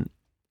different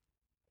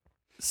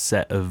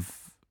set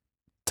of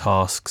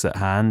tasks at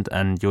hand,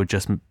 and you're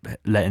just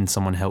letting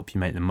someone help you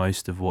make the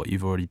most of what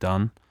you've already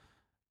done.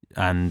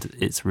 And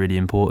it's really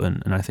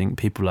important. And I think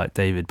people like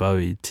David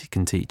Bowie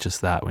can teach us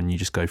that when you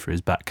just go through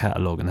his back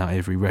catalogue and how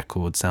every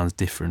record sounds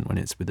different when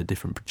it's with a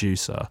different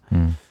producer.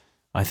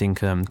 I think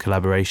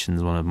collaboration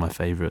is one of my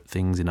favourite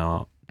things in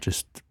art.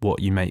 Just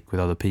what you make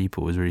with other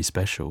people is really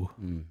special.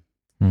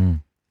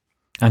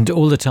 And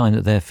all the time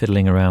that they're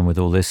fiddling around with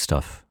all this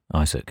stuff,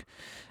 Isaac,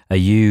 are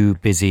you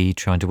busy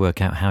trying to work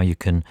out how you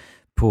can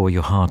pour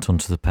your heart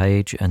onto the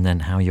page and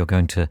then how you're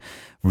going to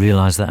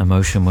realise that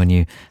emotion when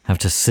you have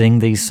to sing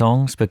these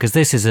songs? Because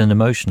this is an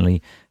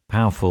emotionally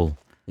powerful...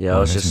 Yeah, I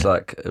was just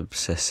like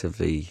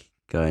obsessively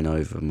going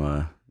over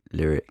my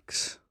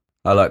lyrics.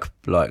 I like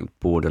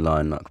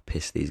borderline like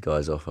piss these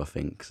guys off, I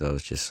think, because I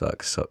was just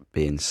like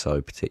being so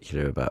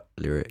particular about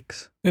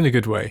lyrics. In a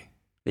good way.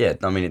 Yeah,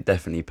 I mean, it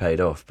definitely paid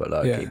off, but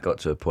like it got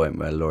to a point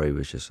where Laurie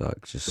was just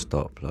like, just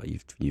stop, like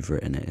you've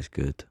written it, it's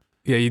good.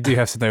 Yeah, you do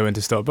have to know when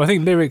to stop. But I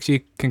think lyrics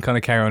you can kind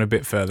of carry on a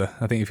bit further.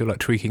 I think if you're like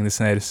tweaking the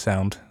snare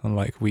sound on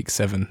like week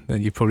 7,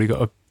 then you've probably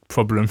got a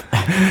problem.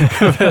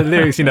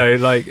 Lyrics,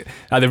 like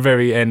at the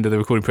very end of the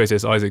recording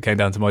process, Isaac came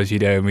down to my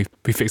studio and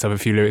we fixed up a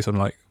few lyrics on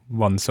like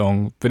one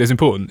song, but it's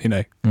important,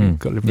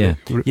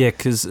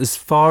 because as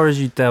far as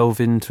you delve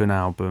into an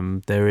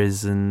album, there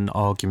is an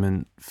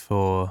argument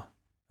for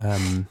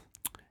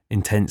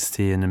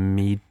intensity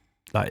and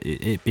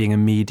it being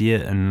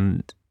immediate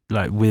and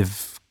like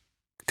with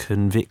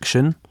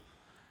conviction.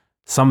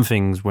 Some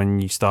things, when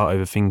you start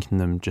overthinking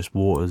them, just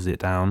waters it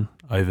down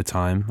over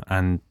time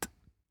and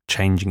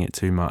changing it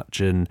too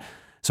much. And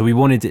so we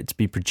wanted it to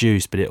be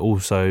produced, but it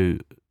also,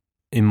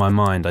 in my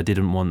mind, I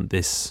didn't want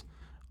this,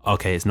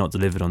 okay, it's not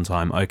delivered on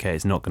time, okay,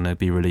 it's not going to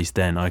be released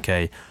then,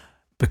 okay,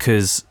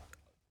 because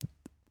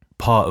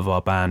part of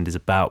our band is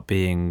about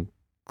being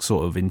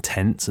sort of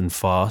intense and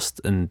fast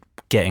and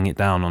getting it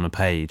down on a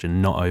page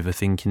and not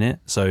overthinking it.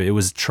 So it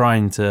was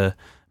trying to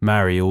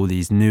marry all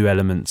these new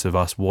elements of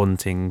us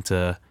wanting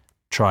to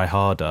try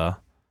harder,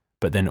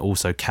 but then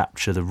also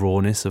capture the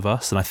rawness of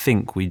us. And I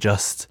think we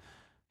just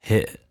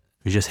hit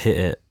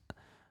it.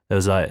 There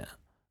was like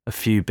a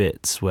few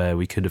bits where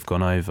we could have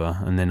gone over,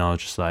 and then I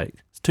was just like,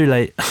 it's too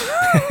late.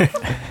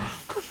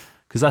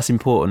 Because that's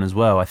important as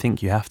well. I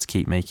think you have to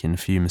keep making a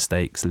few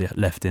mistakes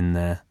left in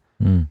there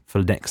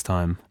for next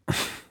time.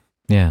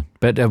 Yeah,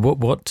 but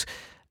what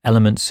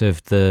elements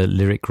of the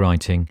lyric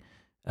writing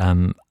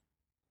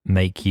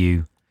make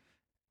you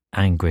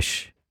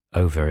anguish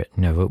over it?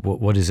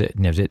 What is it?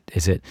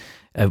 Is it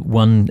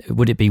one?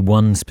 Would it be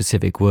one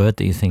specific word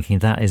that you're thinking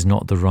that is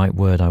not the right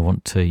word I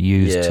want to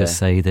use to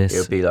say this? It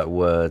would be like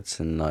words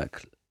and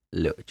like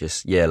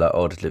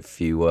odd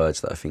few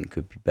words that I think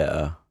could be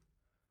better,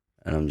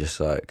 and I'm just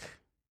like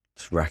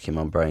racking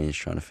my brains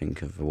trying to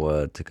think of a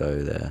word to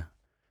go there,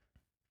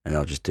 and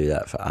I'll just do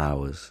that for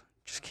hours.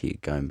 Just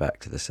keep going back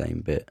to the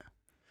same bit.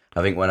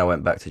 I think when I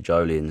went back to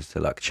Jolien's to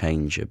like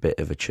change a bit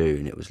of a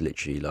tune, it was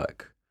literally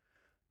like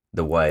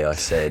the way I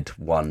said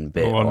one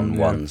bit on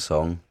one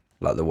song,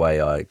 like the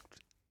way I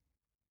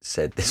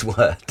said this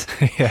word.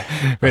 Yeah,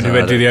 when we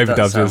went to the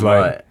overdubs, it was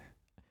like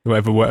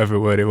whatever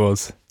word it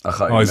was. I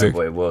can't remember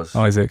what it was.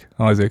 Isaac.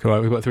 All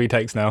right, we've got 3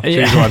 takes now.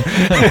 Choose one.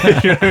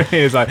 You know what I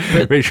mean? It's like,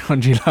 which one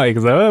do you like?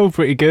 It's like, oh,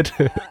 pretty good.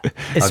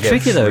 It's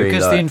tricky though,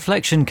 because the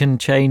inflection can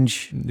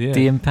change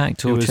the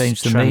impact or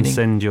change the meaning.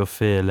 Transcend your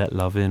fear, let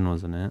love in,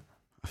 wasn't it?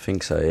 I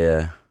think so.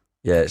 Yeah.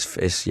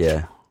 It's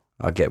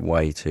I get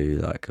way too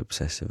like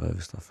obsessive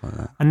over stuff like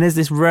that. And there's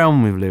this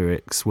realm with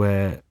lyrics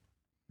where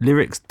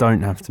lyrics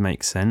don't have to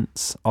make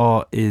sense.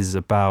 Art is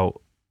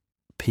about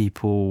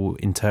people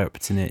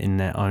interpreting it in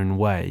their own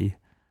way.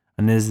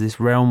 And there's this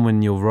realm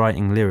when you're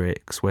writing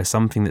lyrics where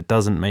something that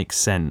doesn't make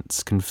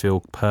sense can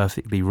feel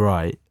perfectly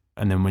right.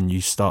 And then when you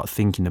start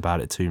thinking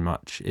about it too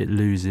much, it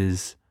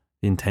loses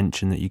the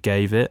intention that you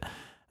gave it.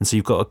 And so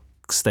you've got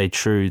to stay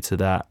true to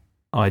that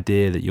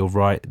idea that you're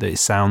right, that it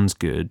sounds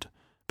good.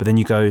 But then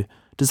you go,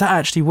 does that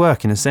actually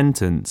work in a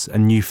sentence?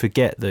 And you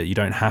forget that you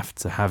don't have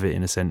to have it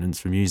in a sentence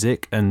for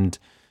music. And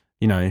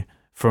you know,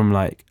 from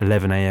like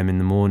 11 a.m. in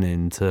the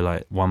morning to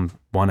like 1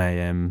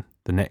 a.m.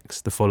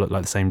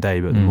 the same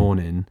day, but the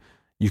morning,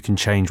 you can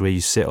change where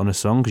you sit on a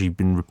song because you've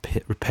been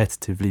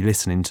repetitively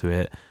listening to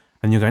it,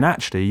 and you're going,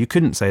 actually, you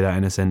couldn't say that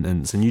in a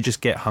sentence, and you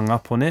just get hung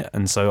up on it.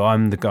 And so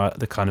I'm the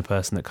kind of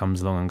person that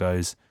comes along and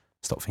goes,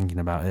 stop thinking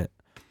about it.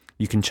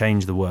 You can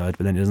change the word,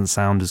 but then it doesn't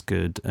sound as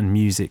good. And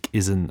music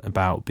isn't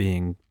about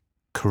being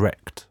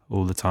correct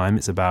all the time.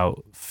 It's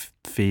about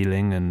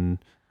feeling and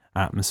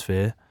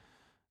atmosphere.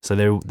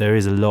 So there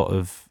is a lot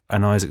of,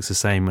 and Isaac's the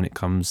same when it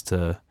comes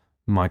to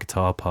my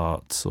guitar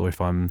parts, or if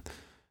I'm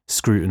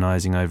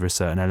scrutinizing over a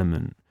certain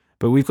element.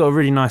 But we've got a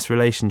really nice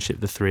relationship,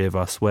 the three of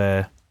us,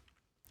 where,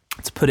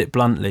 to put it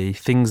bluntly,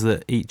 things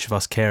that each of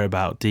us care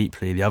about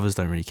deeply, the others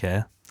don't really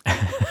care.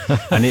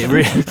 And it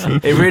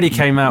really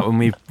came out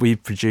when we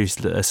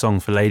produced a song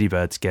for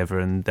Ladybird together,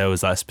 and there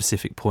was that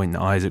specific point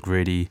that Isaac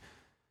really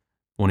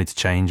wanted to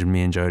change, and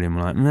me and Jolien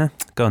were like, nah,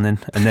 go on then.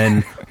 And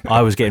then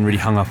I was getting really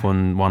hung up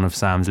on one of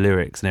Sam's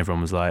lyrics, and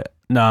everyone was like,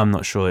 no, I'm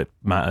not sure it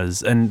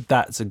matters. And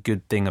that's a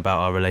good thing about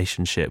our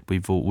relationship.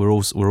 We're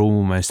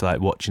almost like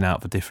watching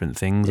out for different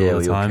things all the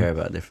time. Yeah, we all care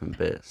about different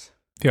bits.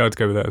 Yeah, I'd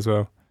go with that as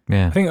well.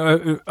 Yeah. I think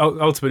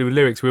ultimately with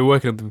lyrics, we were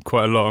working on them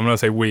quite a lot. And when I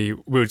say we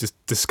were just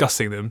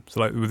discussing them. So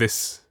like with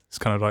this, it's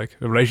kind of like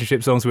a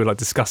relationship song. So we were like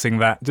discussing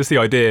that, just the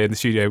idea in the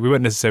studio. We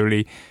weren't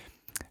necessarily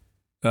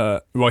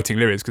writing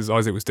lyrics because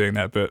Isaac was doing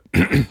that, but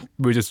we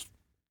were just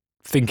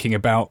thinking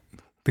about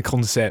the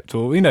concept,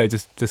 or, you know,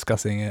 just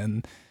discussing it.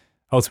 And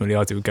ultimately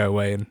Isaac would go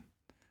away and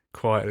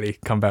quietly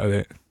come back with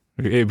it.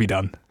 It'd be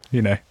done,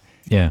 you know.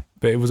 Yeah.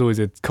 But it was always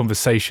a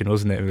conversation,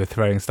 wasn't it? We were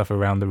throwing stuff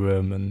around the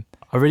room. And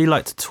I really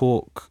like to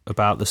talk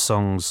about the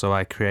songs, so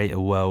I create a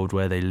world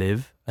where they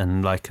live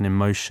and like an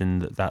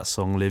emotion that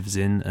song lives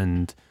in.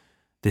 And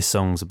this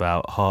song's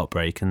about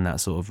heartbreak and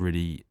that sort of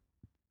really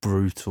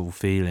brutal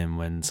feeling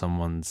when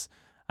someone's,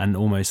 and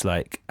almost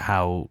like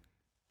how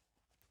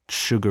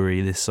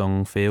sugary this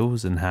song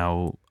feels and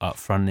how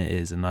upfront it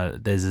is. And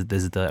there's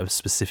a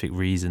specific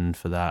reason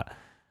for that,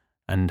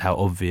 and how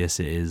obvious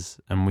it is.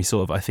 And we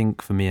sort of, I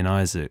think for me and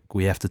Isaac,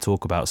 we have to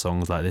talk about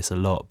songs like this a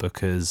lot,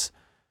 because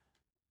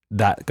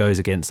that goes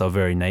against our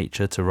very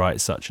nature to write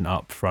such an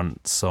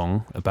upfront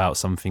song about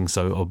something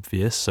so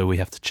obvious. So we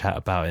have to chat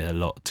about it a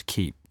lot to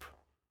keep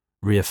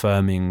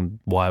reaffirming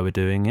why we're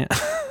doing it.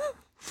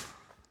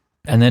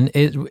 And then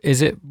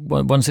is it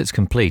once it's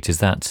complete, is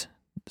that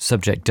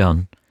subject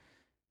done,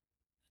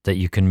 that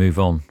you can move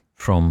on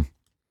from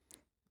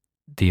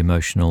the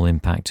emotional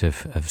impact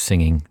of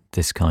singing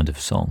this kind of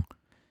song?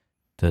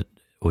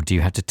 Or do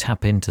you have to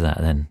tap into that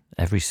then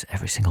every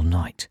single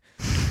night?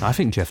 I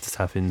think you have to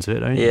tap into it,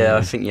 don't you? Yeah,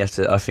 I think you have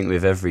to. I think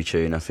with every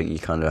tune, I think you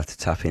kind of have to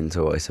tap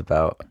into what it's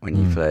about. When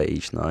you play it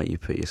each night, you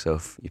put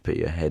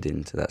your head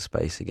into that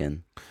space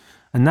again.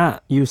 And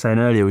that, you were saying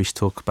earlier, we should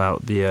talk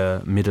about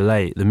the middle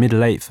eight. The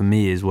middle eight for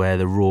me is where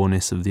the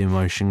rawness of the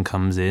emotion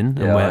comes in.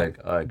 Yeah, and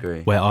I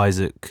agree. Where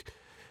Isaac,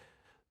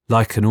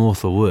 like an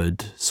author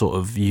would, sort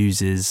of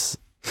uses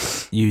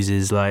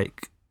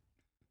like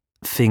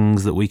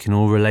things that we can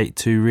all relate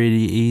to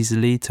really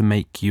easily to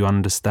make you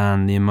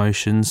understand the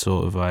emotion.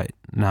 Sort of like,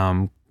 now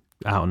I'm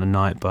out on a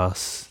night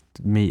bus,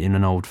 meeting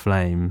an old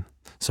flame.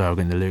 Sorry, I'm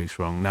getting the lyrics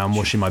wrong. Now I'm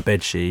washing my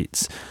bed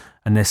sheets.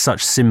 And there's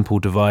such simple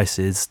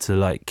devices to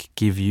like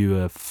give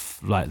you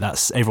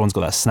that's everyone's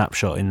got that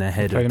snapshot in their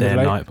head of their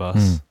night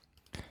bus.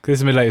 Because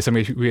this middle eight is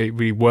something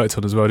we worked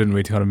on as well, didn't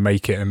we, to kind of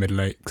make it a middle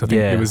eight? Because I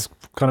think it was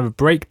kind of a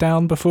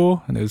breakdown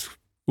before, and it was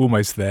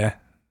almost there.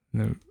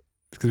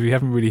 Because we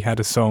haven't really had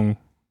a song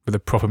with a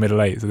proper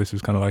middle eight, so this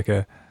was kind of like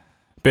a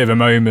bit of a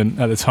moment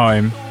at the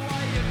time.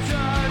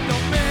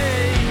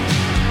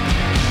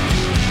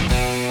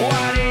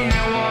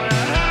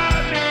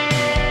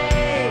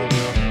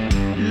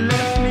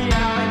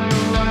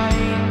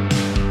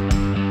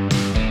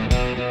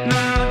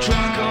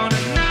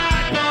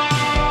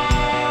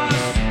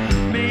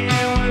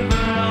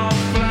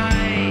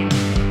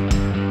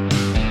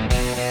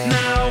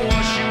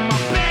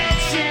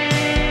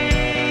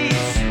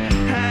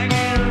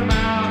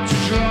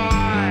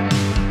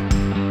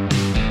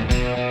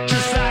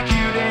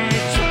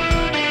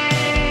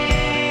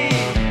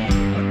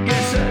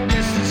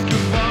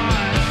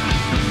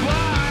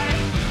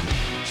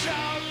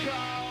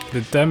 The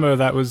demo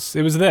that was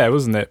there,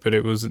 wasn't it? But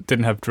it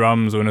didn't have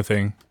drums or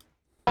anything.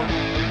 Why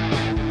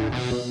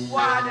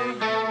do you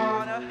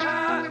wanna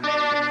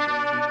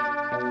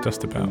hurt me?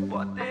 Just about.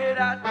 What did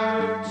I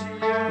do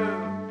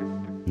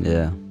to you?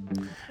 Yeah.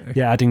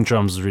 Yeah, adding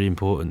drums is really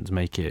important to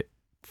make it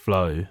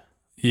flow.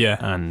 Yeah.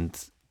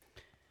 And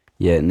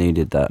yeah, it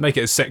needed that. Make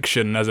it a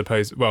section as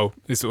opposed. Well,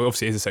 this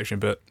obviously is a section,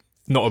 but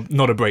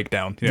not a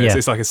breakdown. You know,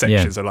 it's like a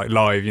section. Yeah. So like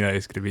live, you know,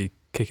 it's going to be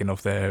kicking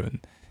off there, and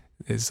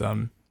it's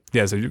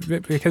yeah. So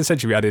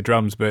essentially we added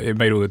drums, but it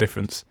made all the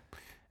difference.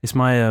 It's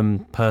my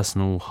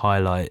personal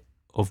highlight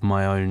of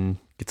my own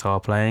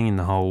guitar playing in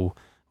the whole.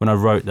 When I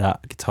wrote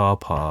that guitar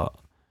part,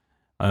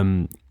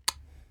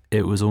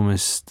 it was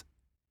almost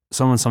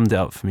someone summed it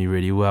up for me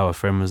really well. A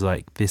friend was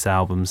like, this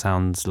album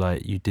sounds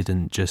like you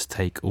didn't just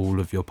take all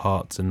of your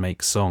parts and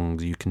make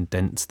songs, you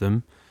condensed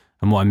them.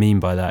 And what I mean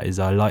by that is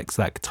I liked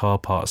that guitar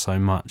part so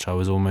much, I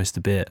was almost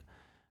a bit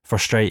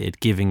frustrated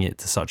giving it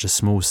to such a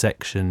small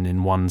section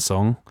in one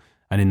song.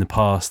 And in the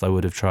past, I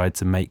would have tried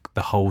to make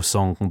the whole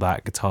song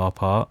that guitar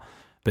part.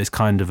 But it's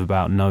kind of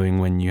about knowing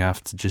when you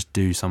have to just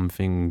do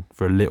something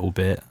for a little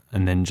bit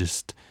and then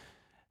just...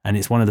 And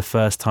it's one of the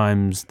first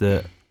times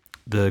that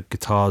the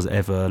guitars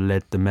ever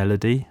led the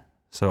melody.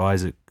 So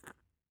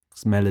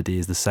Isaac's melody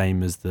is the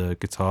same as the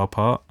guitar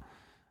part.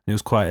 And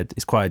it's quite a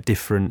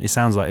different... It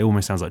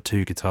almost sounds like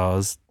two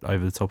guitars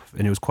over the top of...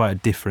 And it was quite a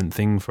different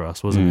thing for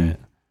us, wasn't it?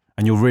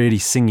 And you're really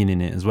singing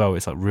in it as well.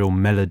 It's like real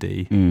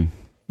melody.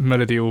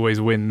 Melody always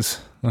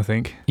wins, I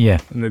think. Yeah.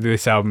 And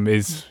this album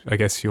is, I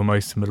guess, your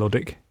most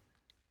melodic.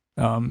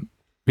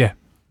 Yeah.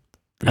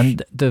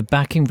 And the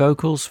backing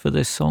vocals for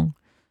this song,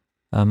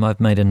 I've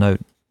made a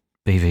note.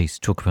 BVs,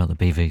 talk about the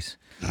BVs.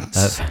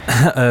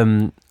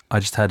 I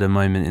just had a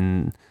moment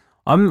in...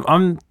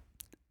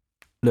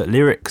 Look,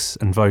 lyrics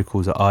and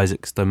vocals are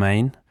Isaac's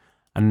domain.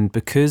 And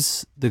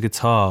because the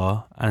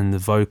guitar and the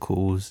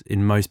vocals,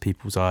 in most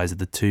people's eyes, are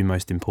the two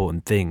most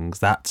important things,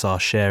 that's our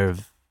share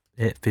of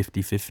it,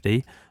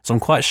 50-50. So I'm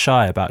quite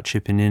shy about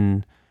chipping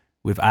in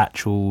with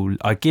actual...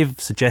 I give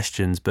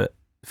suggestions, but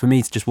for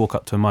me to just walk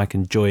up to a mic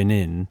and join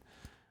in,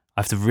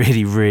 I have to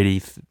really,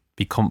 really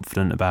be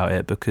confident about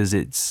it,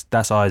 because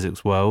that's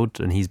Isaac's world,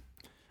 and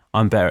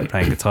I'm better at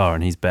playing guitar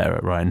and he's better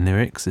at writing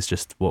lyrics. It's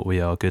just what we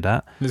are good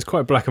at. It's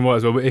quite black and white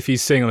as well, but if you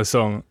sing on a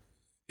song,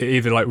 it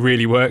either like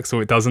really works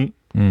or it doesn't.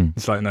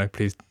 It's like, no,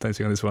 please don't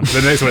sing on this one.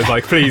 The next one is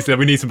like, please,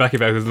 we need some backing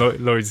vocals.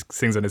 Laurie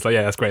sings on it. It's like,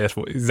 yeah, that's great. That's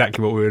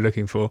exactly what we were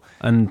looking for.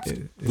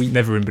 And we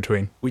never in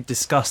between. We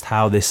discussed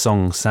how this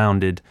song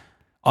sounded.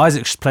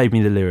 Isaac played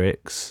me the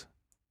lyrics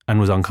and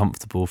was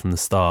uncomfortable from the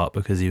start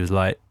because he was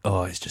like,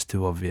 oh, it's just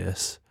too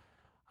obvious.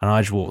 And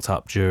I just walked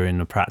up during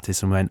the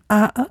practice and went,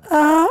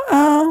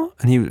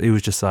 and he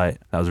was just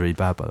like, that was really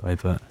bad, by the way,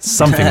 but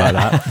something like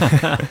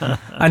that.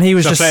 And he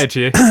was just,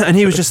 and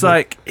he was just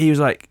like,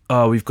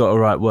 oh, we've got to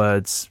write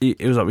words.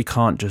 It was like, we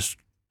can't just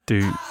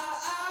do.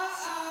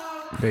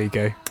 There you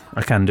go.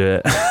 I can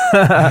do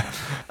it.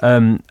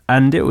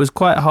 And it was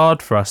quite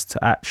hard for us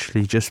to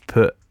actually just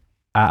put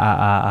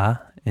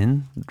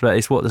in, but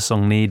it's what the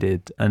song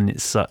needed, and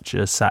it's such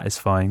a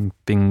satisfying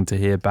thing to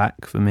hear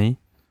back for me.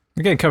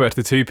 Again, come back to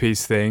the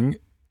two-piece thing.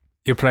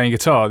 You're playing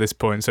guitar at this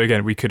point, so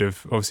again, we could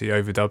have obviously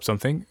overdubbed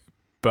something,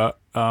 but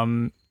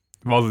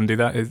rather than do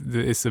that,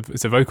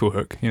 it's a vocal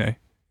hook. You know,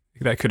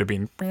 that could have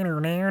been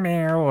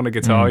on a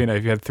guitar. You know,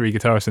 if you had three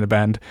guitarists in a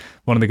band,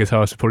 one of the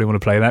guitarists would probably want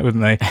to play that,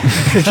 wouldn't they?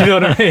 Do you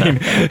know what I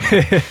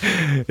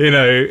mean? You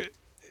know,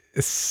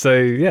 so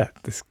yeah,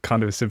 it's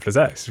kind of as simple as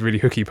that. It's really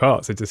hooky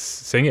part, so just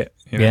sing it.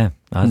 You know? Yeah,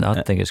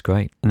 I think it's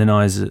great. And then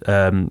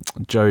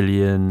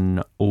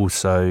Jolien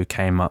also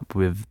came up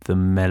with the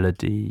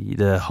melody,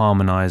 the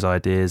harmonise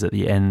ideas at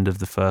the end of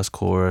the first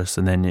chorus,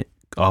 and then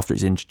after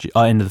it's introduced,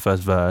 end of the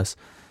first verse.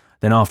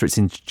 Then after it's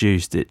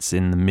introduced, it's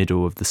in the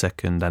middle of the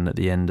second and at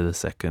the end of the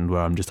second, where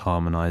I'm just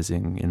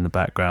harmonising in the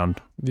background.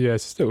 Yeah,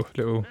 it's still a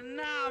little. And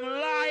now I'm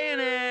lying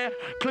here,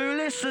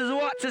 clueless as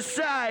what to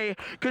say,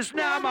 'cause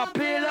now my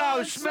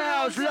pillow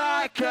smells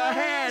like a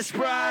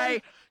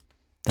hairspray.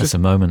 That's a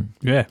moment.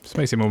 Yeah, just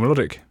makes it more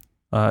melodic.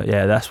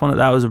 Yeah, that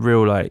was a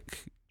real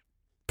like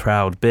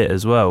proud bit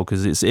as well,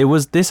 because it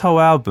was this whole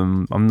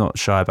album. I'm not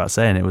shy about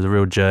saying it was a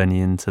real journey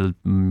into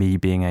me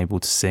being able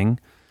to sing,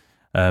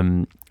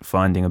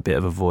 finding a bit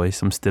of a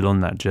voice. I'm still on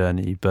that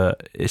journey,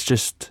 but it's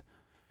just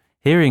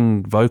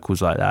hearing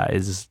vocals like that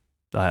is.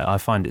 I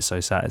find it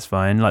so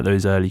satisfying. Like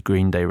those early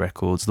Green Day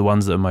records, the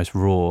ones that are most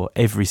raw.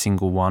 Every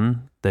single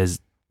one, there's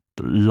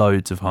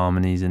loads of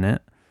harmonies in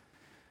it,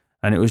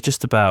 and it was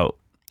just about.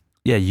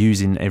 Yeah,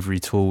 using every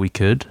tool we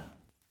could.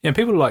 Yeah,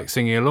 people like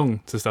singing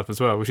along to stuff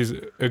as well, which is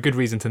a good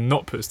reason to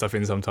not put stuff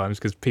in sometimes,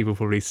 because people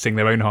probably sing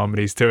their own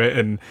harmonies to it,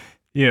 and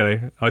you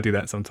know, I do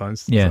that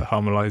sometimes. Yeah, to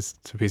harmonise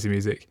to a piece of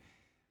music.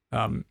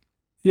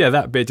 Yeah,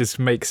 that bit just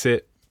makes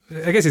it.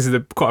 I guess it's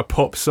quite a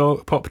pop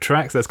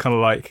track. So that's kind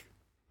of like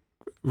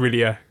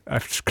really a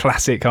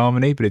classic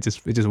harmony, but it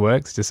just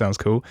works. It just sounds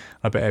cool.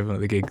 I bet everyone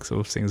at the gig sort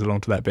of sings along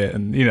to that bit,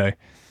 and you know.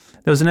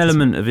 There was an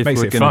element of if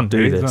we're going to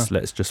do this, well.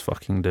 let's just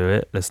fucking do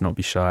it. Let's not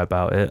be shy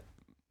about it.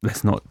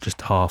 Let's not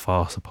just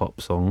half-ass a pop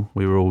song.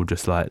 We were all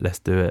just like, let's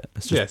do it.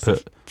 Let's just so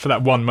for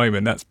that one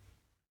moment, that's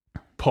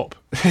pop.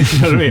 You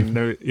know what I mean?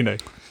 No, you know,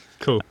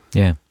 cool.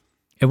 Yeah.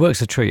 It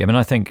works a treat. I mean,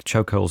 I think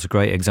Chokehole's a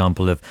great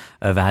example of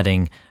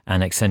adding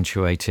and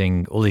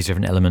accentuating all these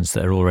different elements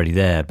that are already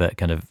there, but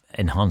kind of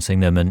enhancing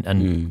them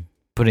and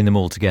putting them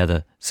all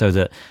together so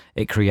that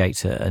it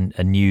creates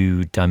a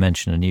new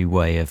dimension, a new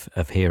way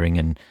of hearing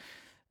and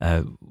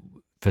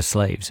for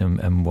Slaves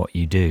and what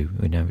you do,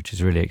 you know, which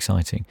is really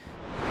exciting.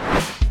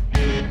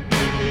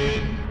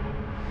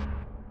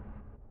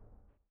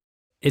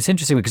 It's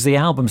interesting because the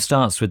album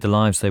starts with The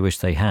Lives They Wish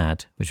They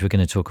Had, which we're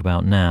going to talk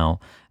about now,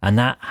 and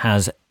that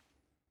has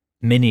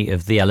many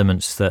of the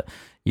elements that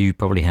you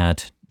probably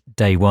had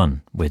day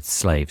one with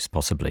Slaves,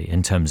 possibly,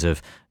 in terms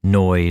of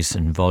noise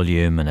and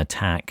volume and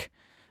attack.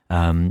 But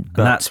And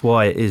that's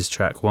why it is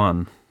track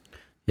one.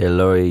 Yeah,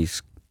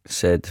 Laurie's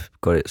said,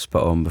 got it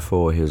spot on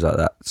before. He was like,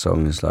 that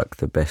song is like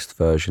the best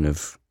version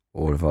of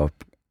all of our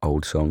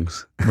old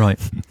songs. right.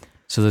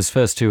 So those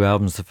first two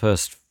albums, the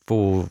first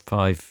 4 or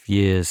 5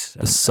 years,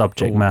 The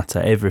subject matter,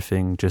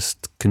 everything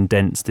just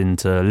condensed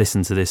into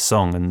listen to this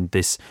song. And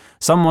this,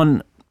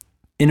 someone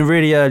in a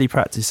really early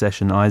practice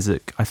session,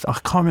 Isaac, I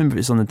can't remember if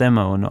it's on the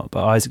demo or not,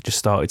 but Isaac just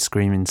started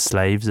screaming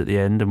Slaves at the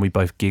end, and we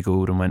both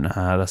giggled and went,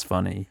 that's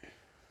funny.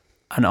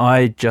 And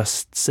I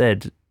just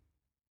said,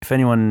 if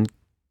anyone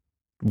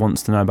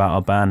wants to know about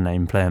our band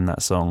name, play them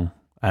that song.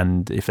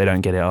 And if they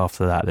don't get it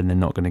after that, then they're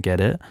not going to get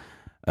it.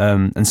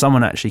 And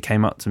someone actually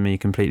came up to me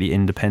completely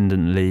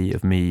independently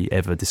of me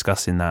ever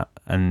discussing that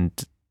and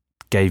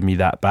gave me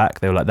that back.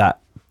 They were like, that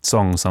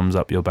song sums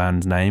up your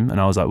band's name. And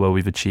I was like, well,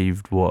 we've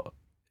achieved what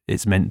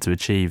it's meant to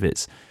achieve.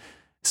 It's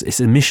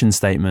a mission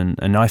statement.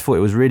 And I thought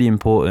it was really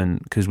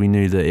important because we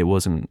knew that it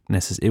wasn't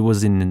going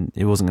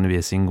to be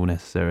a single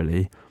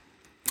necessarily.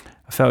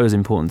 I felt it was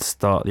important to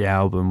start the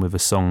album with a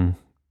song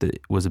that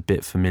was a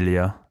bit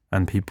familiar,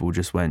 and people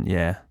just went,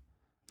 yeah,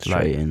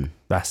 Straight in.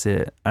 that's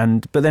it.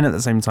 But then at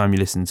the same time you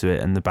listen to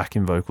it and the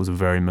backing vocals are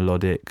very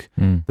melodic.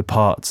 Mm. The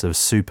parts are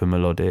super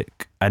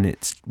melodic, and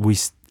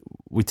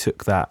we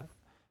took that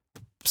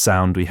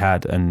sound we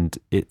had, and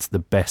it's the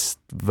best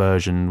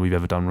version we've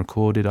ever done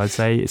recorded, I'd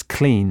say. It's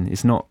clean.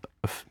 It's not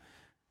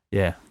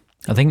yeah.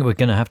 I think we'll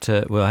have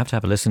to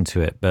have a listen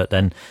to it, but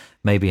then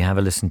maybe have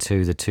a listen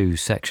to the two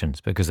sections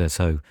because they're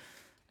so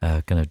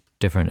kind of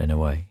different in a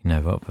way,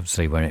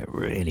 obviously when it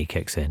really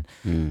kicks in.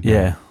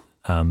 Yeah.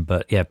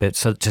 But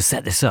so to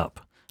set this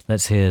up,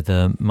 let's hear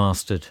the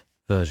mastered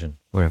version,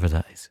 wherever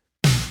that is.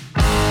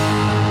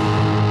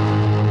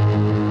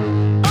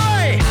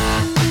 Hey!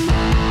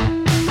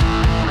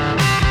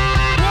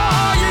 What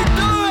are you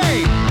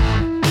doing?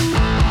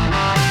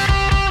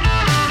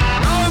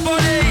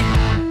 Nobody,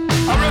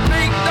 I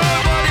repeat,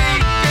 nobody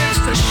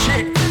gives a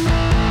shit.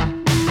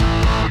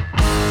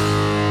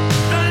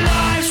 The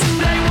lives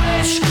they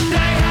wish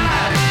they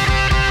had.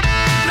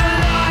 The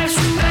lives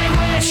they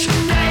wish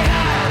they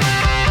had.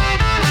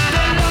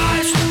 The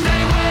lives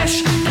they wish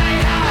they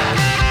had.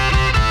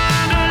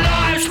 The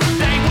lives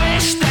they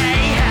wish they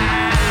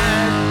had.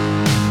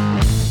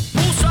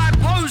 Poolside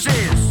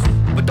poses,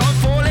 but don't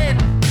fall in.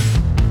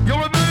 You'll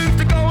remove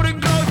the golden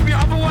glow from your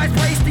otherwise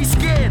pasty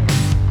skin.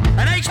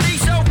 An HD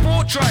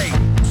self-portrait,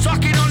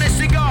 sucking on a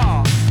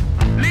cigar,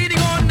 leaning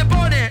on the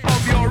bonnet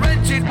of your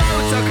rented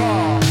motor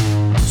car.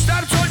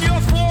 Stamps on your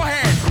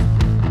forehead,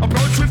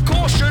 approach with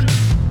caution.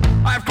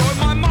 I have grown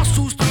my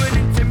muscles to an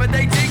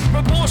intimidating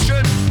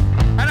proportion,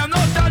 and I'm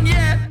not done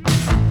yet.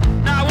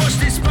 Now watch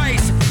this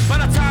space. By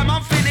the time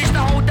I'm finished, the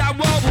whole damn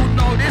world will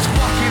know this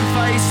fucking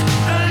face.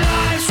 The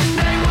lives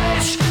they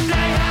wish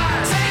they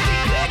had.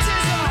 Taking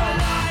pictures of the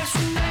lives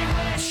they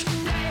wish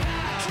they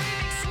had.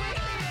 Treating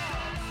sweetly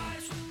our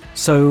lives.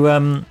 So,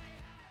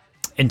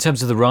 in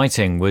terms of the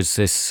writing, was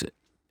this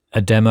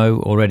a demo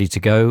all ready to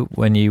go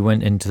when you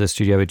went into the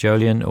studio with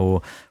Jolien,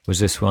 or was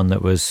this one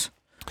that was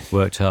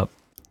worked up?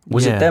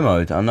 Was Yeah. it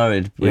demoed? I know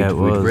Yeah, it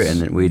was.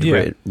 we'd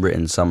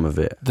written some of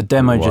it. The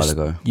demo a while just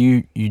ago.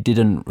 you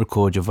didn't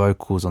record your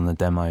vocals on the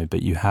demo,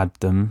 but you had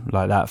them.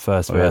 Like that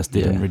first verse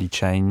didn't yeah. really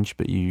change,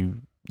 but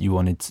you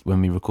wanted, when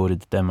we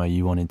recorded the demo,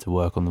 you wanted to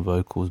work on the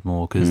vocals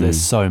more because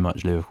there's so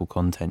much lyrical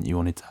content. You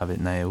wanted to have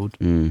it nailed.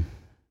 And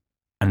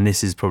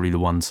this is probably the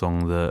one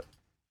song that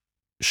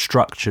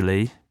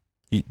structurally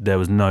there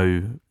was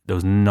no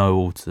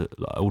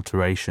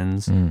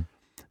alterations.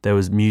 There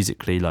was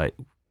musically, like,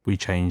 we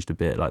changed a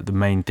bit. Like the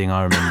main thing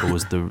I remember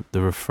was the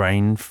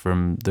refrain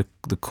from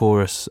the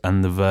chorus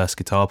and the verse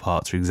guitar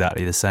parts are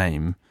exactly the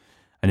same,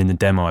 and in the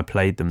demo I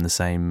played them the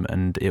same,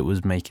 and it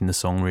was making the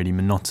song really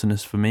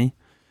monotonous for me.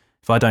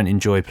 If I don't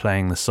enjoy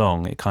playing the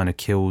song, it kind of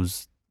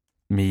kills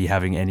me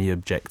having any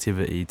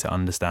objectivity to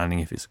understanding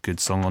if it's a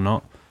good song or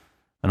not.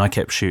 And I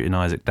kept shooting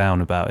Isaac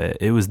down about it.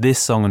 It was this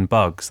song and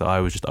Bugs that I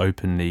was just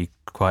openly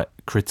quite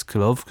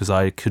critical of because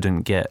I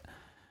couldn't get,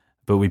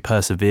 but we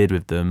persevered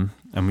with them,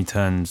 and we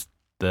turned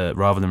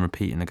rather than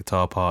repeating the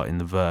guitar part in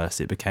the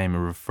verse, it became a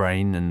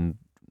refrain, and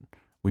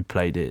we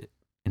played it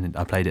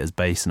I played it as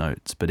bass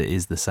notes, but it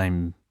is the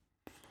same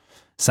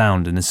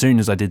sound. And as soon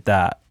as I did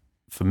that,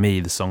 for me,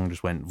 the song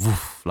just went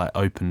woof, like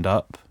opened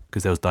up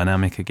because there was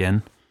dynamic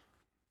again.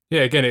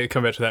 Yeah, again, it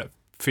comes back to that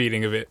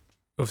feeling of it.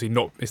 Obviously,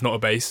 it's not a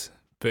bass,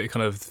 but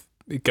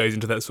it goes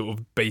into that sort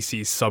of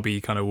bassy,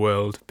 subby kind of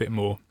world a bit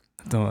more.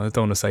 I don't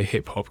want to say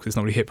hip hop because it's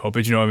not really hip hop,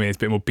 but you know what I mean? It's a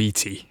bit more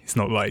beaty. It's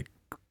not like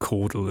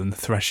chordal and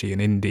thrashy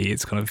and indie.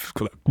 It's kind of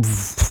like,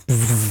 so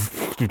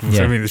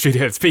I mean, the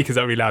studio speakers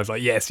are really loud. It's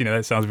like, yes,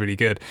 that sounds really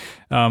good.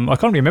 I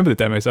can't remember the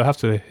demo, so I have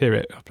to hear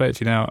it. I'll play it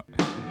to you now.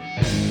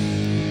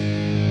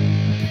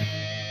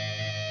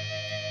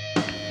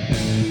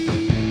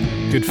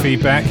 Good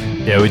feedback.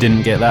 Yeah, we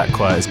didn't get that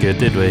quite as good,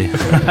 did we?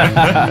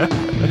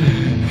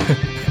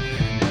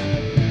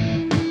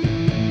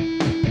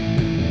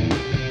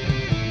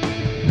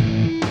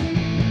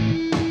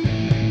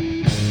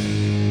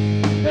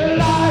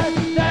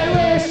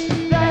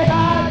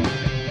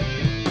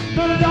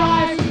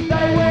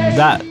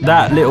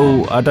 That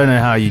little, I don't know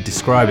how you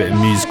describe it in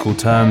musical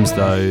terms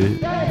though,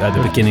 at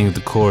the beginning of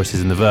the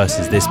choruses and the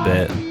verses, this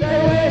bit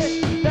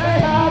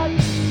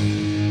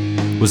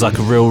was like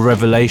a real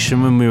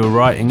revelation when we were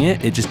writing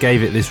it. It just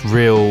gave it this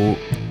real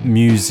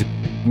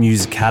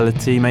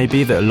musicality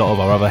maybe that a lot of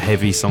our other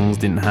heavy songs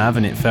didn't have,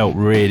 and it feels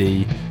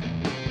really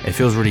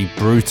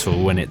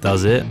brutal when it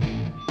does it.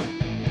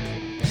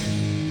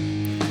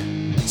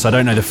 So I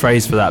don't know the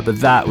phrase for that, but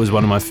that's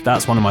one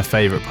of my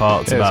favourite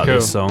parts about cool.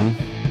 this song.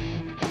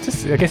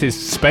 I guess it's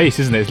space,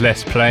 isn't it? It's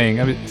less playing.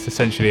 I mean, it's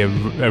essentially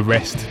a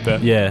rest,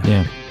 but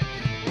Yeah.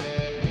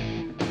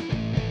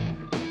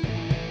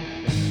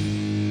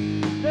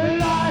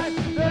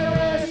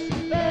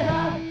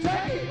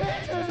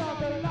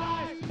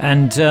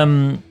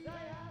 And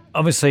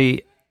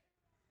obviously,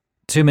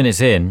 2 minutes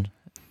in,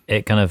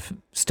 it kind of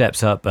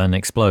steps up and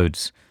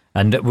explodes.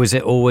 And was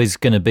it always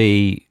going to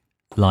be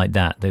like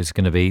that? There's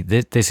going to be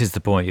this is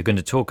the point. You're going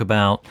to talk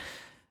about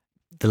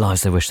the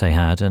lives they wish they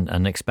had,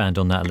 and expand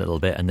on that a little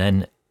bit, and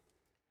then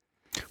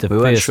the we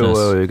weren't fierceness. sure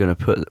where we were going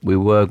to put. We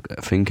were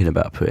thinking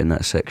about putting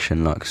that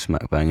section like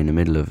smack bang in the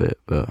middle of it,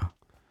 but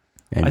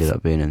it ended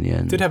up being in the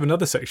end. did have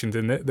another section,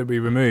 didn't it, that we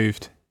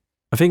removed?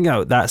 I think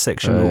that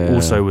section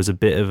also was a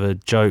bit of a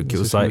joke. It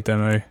was like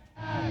demo.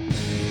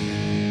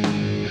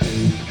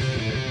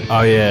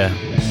 Oh yeah,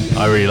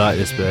 I really like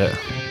this bit.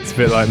 It's a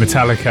bit like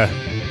Metallica,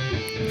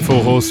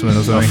 Four Horsemen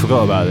or I something.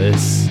 forgot about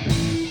this.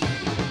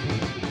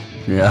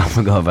 Yeah, I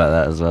forgot about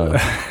that as well.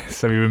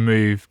 So we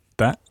removed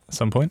that at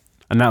some point.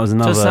 And that was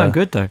another. Does sound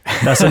good though.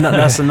 That's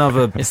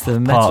another It's the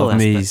part metal of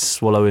me aspect.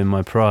 swallowing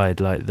my pride.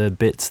 Like the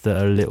bits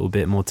that are a little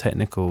bit more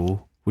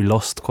technical, we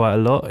lost quite a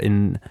lot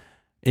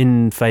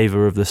in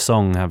favour of the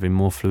song having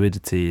more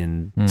fluidity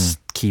and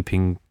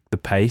keeping the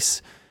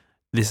pace.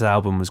 This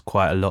album was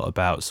quite a lot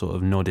about sort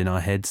of nodding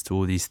our heads to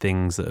all these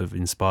things that have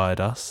inspired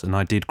us. And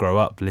I did grow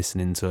up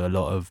listening to a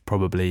lot of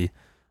probably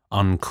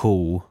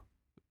uncool,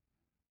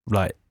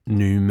 like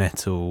new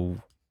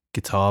metal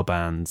guitar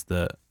bands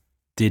that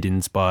did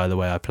inspire the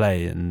way I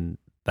play, and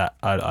that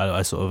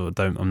I sort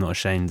of I'm not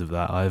ashamed of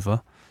that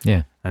either.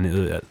 Yeah. And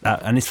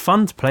and it's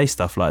fun to play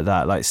stuff like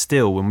that. Like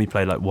still, when we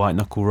play like White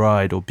Knuckle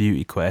Ride or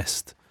Beauty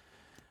Quest,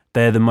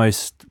 they're the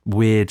most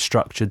weird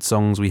structured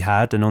songs we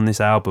had. And on this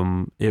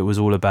album, it was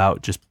all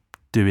about just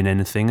doing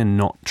anything and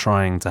not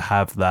trying to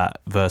have that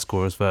verse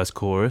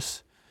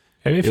chorus.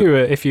 If you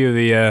were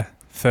the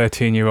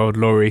 13-year-old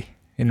Laurie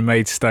in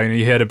Maidstone and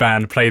you heard a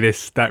band play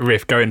that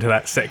riff go into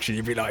that section,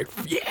 you'd be like,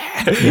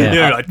 yeah. You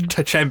know,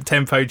 like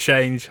tempo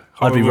change.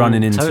 I'd be horrible.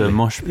 running into Totally. a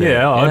mosh pit.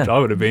 Yeah, I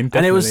would have been.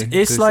 And it was-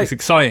 definitely. it's like- it's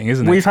exciting,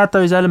 isn't it? We've had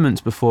those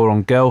elements before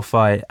on Girl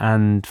Fight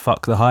and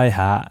Fuck the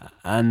Hi-Hat,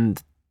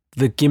 and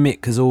the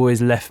gimmick has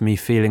always left me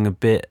feeling a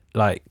bit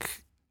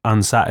like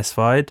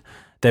unsatisfied.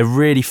 They're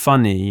really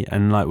funny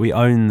and like we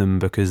own them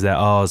because they're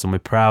ours and we're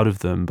proud of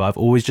them, but I've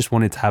always just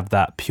wanted to have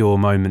that pure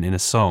moment in a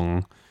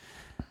song.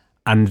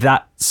 And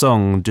that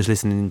song, just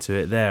listening to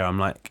it there, I'm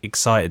like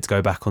excited to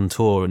go back on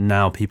tour, and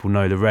now people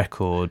know the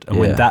record, and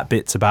when that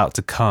bit's about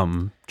to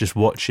come, just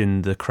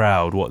watching the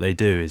crowd, what they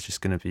do is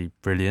just going to be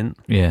brilliant.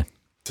 Yeah.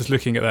 Just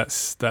looking at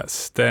that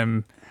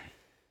stem.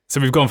 So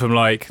we've gone from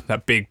like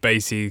that big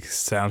bassy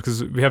sound,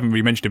 because we haven't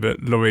really mentioned it,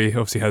 but Laurie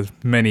obviously has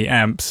many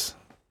amps,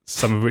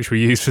 some of which we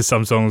use for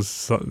some songs,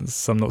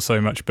 some not so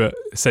much. But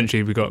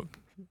essentially we've got,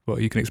 well,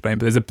 you can explain,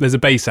 but there's a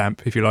bass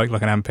amp, if you like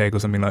an Ampeg or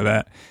something like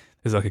that.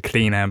 There's like a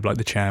clean amp like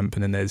the Champ,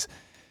 and then there's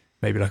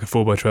maybe like a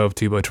 4x12,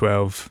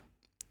 2x12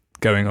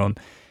 going on. And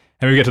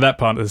when we get to that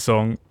part of the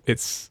song,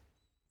 it's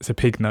a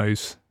pig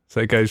nose.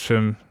 So it goes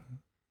from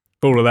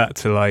all of that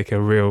to like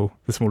the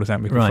smallest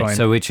amp we can Right. find.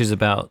 So which is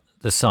about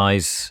the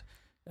size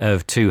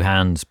of two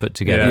hands put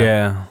together.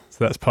 Yeah.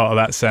 So that's part of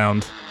that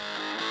sound.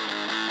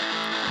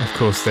 Of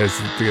course, there's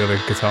the other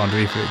guitar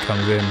underneath that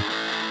comes in.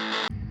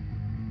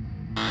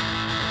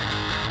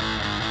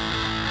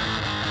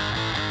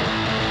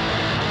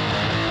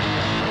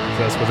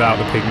 So that's without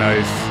the pig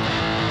nose.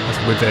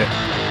 That's with it.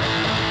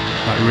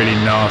 Like really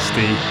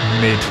nasty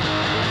mid.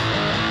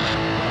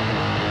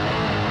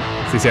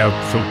 So you see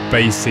how sort of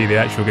bassy the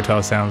actual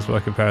guitar sounds by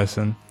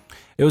comparison.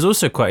 It was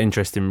also quite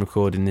interesting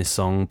recording this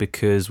song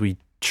because we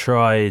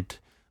tried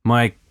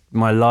my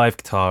live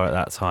guitar at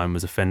that time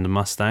was a Fender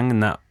Mustang,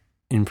 and that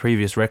in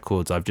previous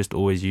records I've just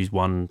always used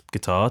one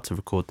guitar to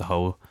record the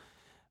whole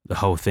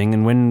thing.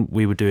 And when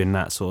we were doing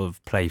that sort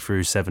of play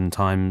through 7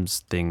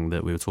 times thing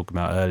that we were talking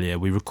about earlier,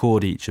 we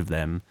record each of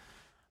them,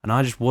 and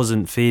I just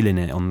wasn't feeling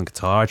it on the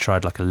guitar. I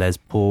tried like a Les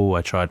Paul,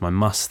 I tried my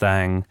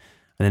Mustang,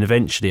 and then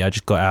eventually I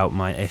just got out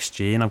my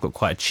SG, and I've got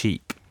quite a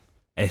cheap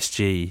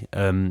SG,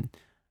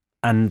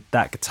 and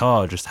that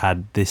guitar just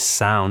had this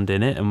sound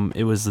in it, and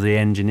it was the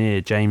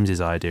engineer James's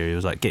idea. He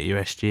was like, get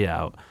your SG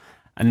out.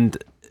 And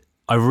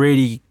I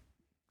really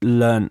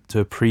learnt to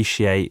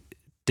appreciate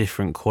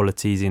different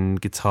qualities in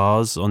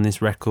guitars on this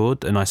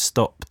record, and I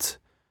stopped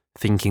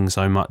thinking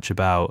so much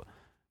about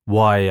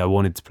why I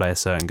wanted to play a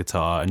certain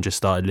guitar and just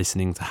started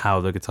listening to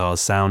how the guitars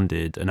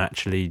sounded and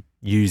actually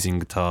using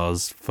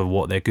guitars for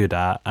what they're good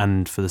at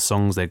and for the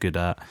songs they're good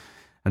at.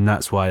 And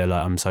that's why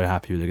like I'm so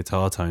happy with the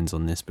guitar tones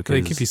on this, because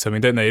They give you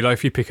something, don't they? Like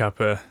if you pick up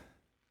a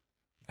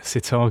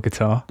sitar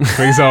guitar,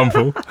 for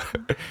example,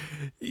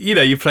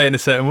 you play it in a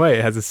certain way.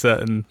 It has a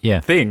certain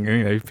thing.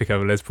 You pick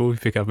up a Les Paul, you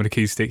pick up an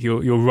acoustic,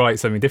 you'll write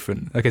something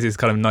different. I guess it's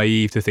kind of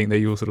naive to think that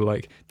you're sort of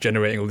like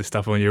generating all this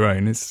stuff on your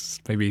own. It's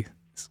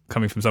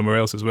coming from somewhere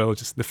else as well,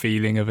 just the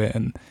feeling of it.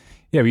 And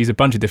we use a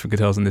bunch of different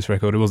guitars on this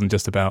record. It wasn't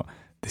just about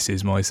this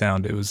is my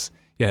sound. It was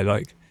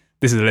like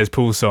this is a Les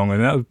Paul song,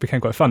 and that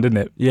became quite fun, didn't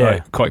it? Yeah,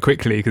 like, quite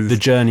quickly, because the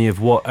journey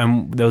of what.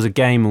 And there was a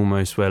game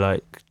almost where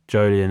like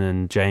Jolien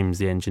and James,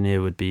 the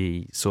engineer, would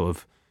be sort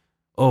of,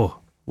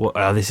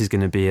 this is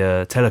going to be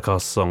a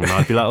Telecast song, and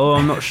I'd be like,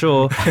 I'm not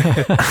sure.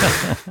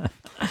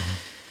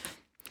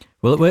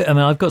 Well,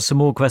 I've got some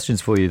more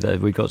questions for you.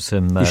 We've got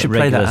some. You should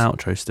play that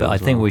outro still. But I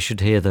think we should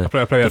hear the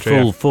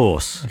full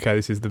force. Okay,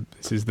 this is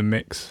the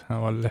mix.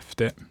 How I left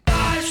it.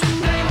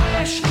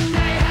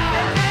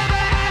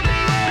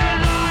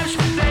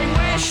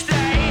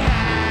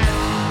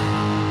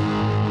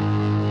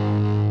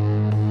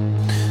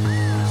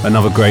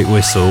 Another great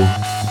whistle.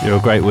 You're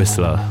a great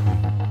whistler.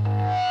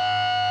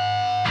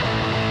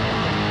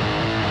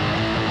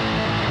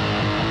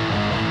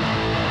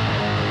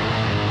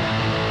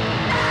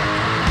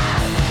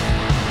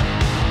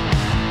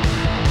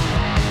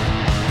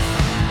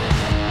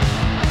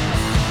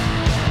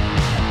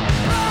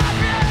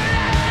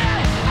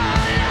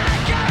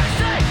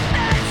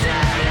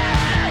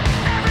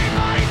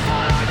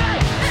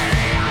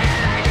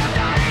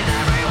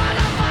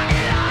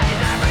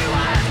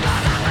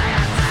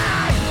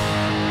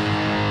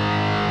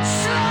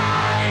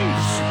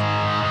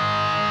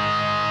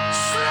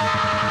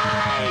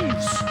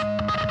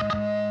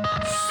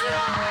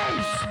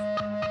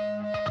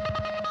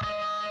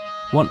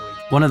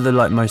 One of the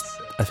most,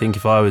 I think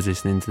if I was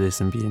listening to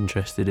this and be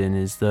interested in,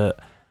 is that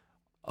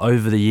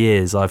over the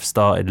years I've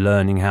started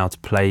learning how to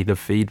play the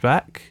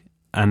feedback,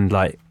 and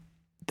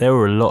there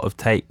were a lot of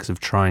takes of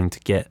trying to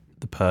get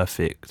the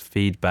perfect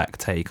feedback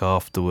take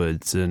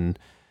afterwards, and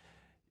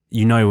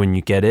when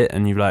you get it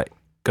and you're like,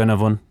 go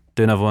another one,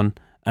 do another one,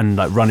 and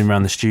running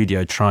around the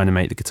studio trying to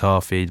make the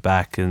guitar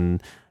feedback.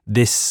 And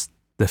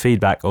the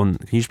feedback on,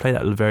 can you just play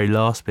that very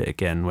last bit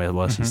again where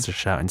whilst he's just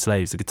shouting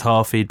Slaves? The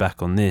guitar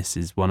feedback on this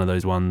is one of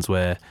those ones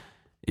where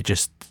it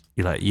just,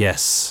 you're like,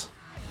 yes.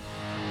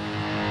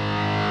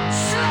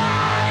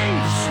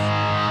 Slaves!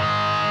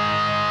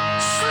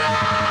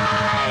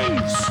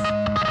 Slaves!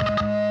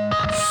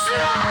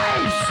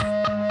 Slaves!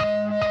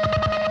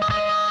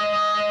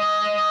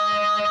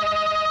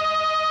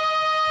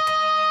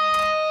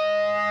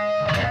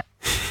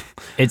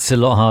 It's a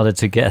lot harder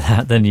to get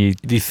that than you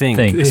think.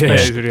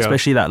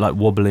 Especially that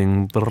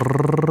wobbling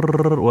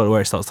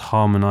where it starts to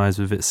harmonise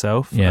with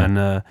itself,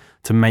 and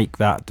to make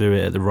that do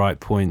it at the right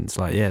points.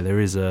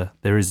 It's a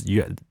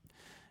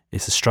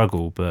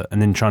struggle, and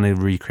then trying to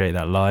recreate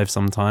that live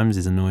sometimes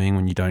is annoying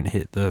when you don't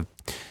hit the.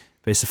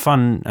 But it's a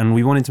fun, and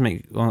we wanted to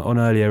make on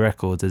earlier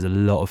records. There's a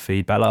lot of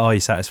feedback. Are you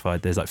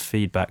satisfied? There's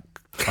feedback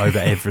over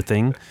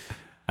everything,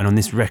 and on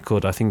this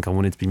record, I think I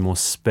wanted to be more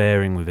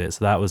sparing with it.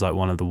 So that was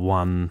one of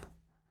the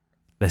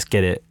let's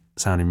get it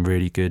sounding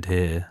really good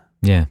here.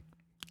 Yeah.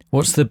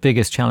 What's the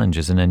biggest challenge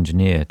as an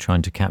engineer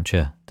trying to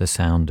capture the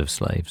sound of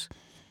Slaves?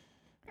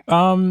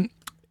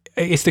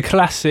 It's the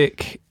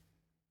classic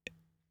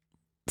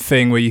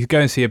thing where you go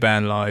and see a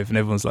band live and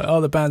everyone's like,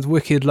 the band's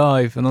wicked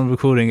live, and on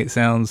recording it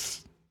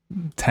sounds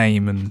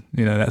tame and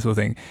that sort of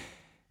thing.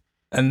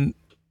 And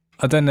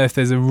I don't know if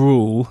there's a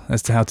rule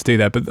as to how to do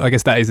that, but I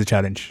guess that is a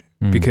challenge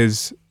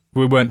because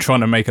we weren't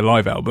trying to make a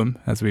live album,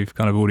 as we've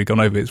kind of already gone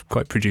over. It's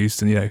quite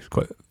produced and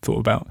quite thought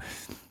about,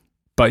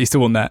 but you still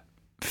want that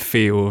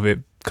feel of it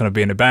kind of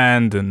being a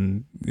band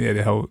and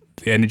the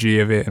energy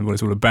of it and what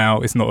it's all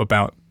about. It's not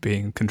about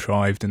being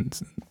contrived and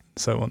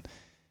so on.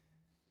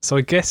 So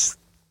I guess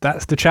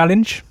that's the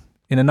challenge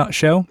in a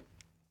nutshell.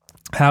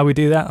 How we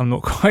do that, I'm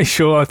not quite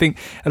sure. I think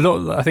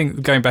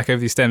going back over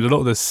these stems, a lot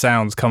of the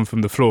sounds come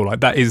from the floor.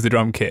 That is the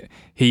drum kit.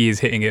 He is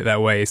hitting it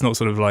that way. It's not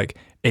sort of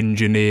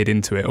engineered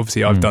into it.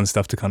 Obviously, I've done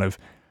stuff to kind of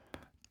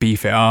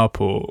beef it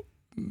up or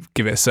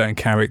give it a certain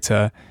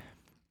character.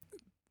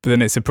 But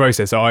then it's a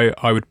process. I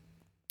would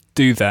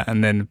do that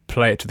and then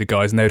play it to the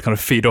guys, and they would kind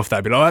of feed off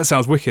that. Be like, that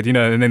sounds wicked,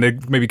 and then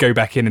they'd maybe go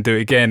back in and do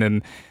it again.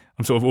 And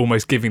I'm sort of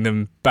almost giving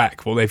them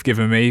back what they've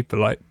given me,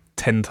 but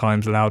 10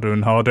 times louder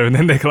and harder, and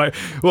then they're like,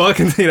 well, I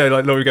can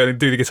Laurie go and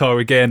do the guitar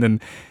again,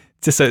 and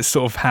just so it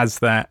sort of has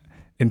that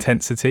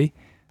intensity,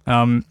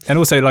 and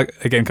also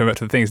again coming back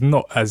to the thing, it's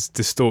not as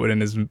distorted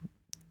and it's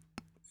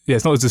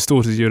not as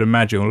distorted as you would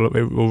imagine,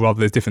 or rather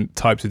there's different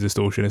types of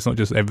distortion. It's not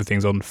just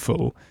everything's on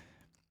full,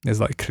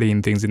 there's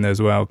clean things in there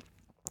as well,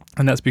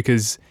 and that's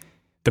because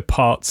the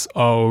parts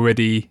are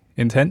already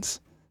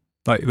intense.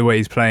 The way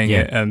he's playing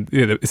it, and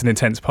it's an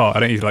intense part. I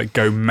don't need to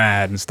go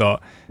mad and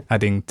start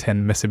adding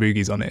 10 Mesa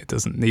Boogies on it. It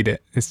doesn't need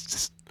it. It's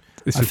just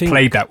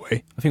played that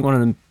way. I think one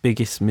of the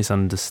biggest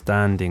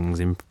misunderstandings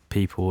in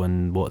people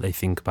and what they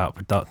think about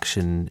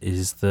production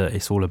is that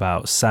it's all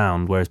about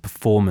sound, whereas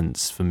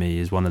performance for me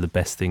is one of the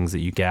best things that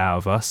you get out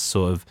of us.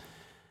 Sort of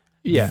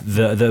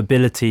the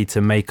ability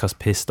to make us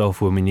pissed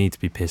off when we need to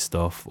be pissed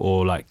off,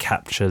 or like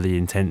capture the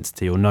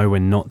intensity, or know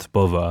when not to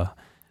bother.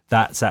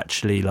 That's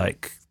actually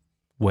like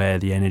where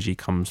the energy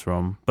comes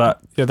from. But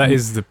yeah, that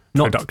is the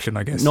production,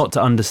 I guess. Not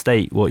to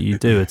understate what you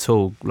do at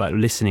all, like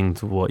listening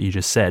to what you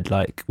just said,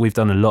 like we've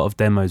done a lot of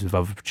demos with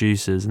other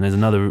producers, and there's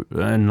another,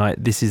 and like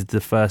this is the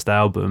first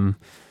album,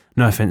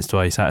 no offense to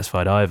Are You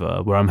Satisfied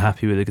either, where I'm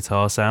happy with the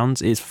guitar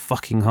sounds. It's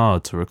fucking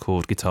hard to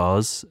record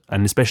guitars,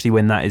 and especially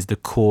when that is the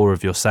core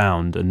of your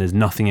sound and there's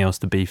nothing else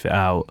to beef it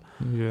out.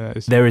 Yeah,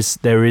 there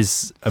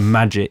is a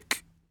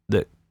magic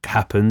that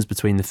happens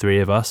between the three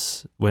of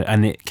us,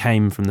 and it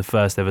came from the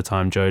first ever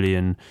time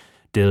Jolien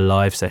did a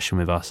live session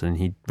with us and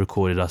he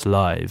recorded us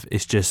live.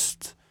 It's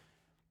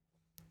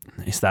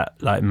that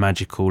like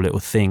magical little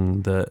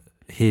thing that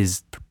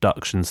his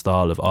production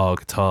style of our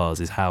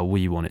guitars is how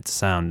we want it to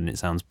sound, and it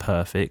sounds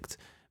perfect.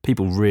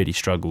 People really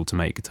struggle to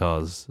make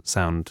guitars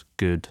sound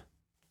good.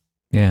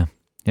 Yeah,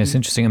 it's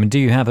interesting. I mean, do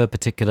you have a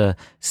particular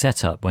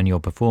setup when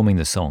you're performing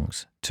the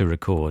songs to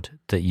record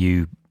that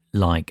you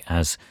like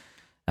as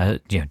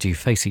do you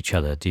face each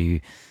other? Do you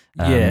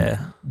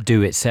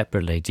do it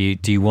separately?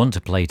 Do you want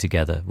to play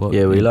together?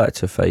 We like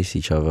to face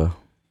each other.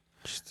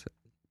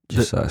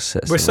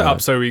 We're set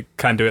up so we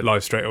can do it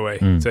live straight away.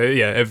 So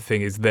yeah,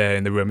 everything is there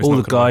in the room. It's all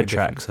not the guide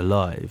tracks are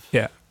live.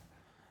 Yeah.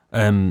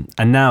 And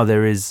now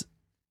there is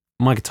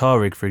my guitar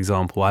rig, for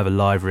example. I have a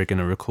live rig and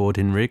a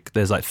recording rig.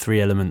 There's like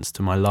 3 elements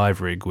to my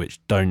live rig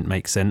which don't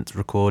make sense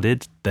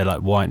recorded. They're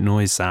like white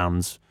noise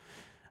sounds.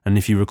 And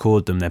if you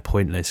record them, they're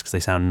pointless because they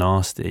sound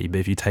nasty.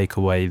 But if you take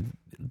away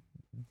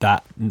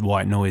that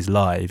white noise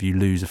live, you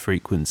lose a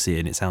frequency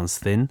and it sounds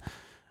thin.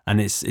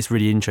 And it's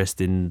really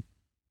interesting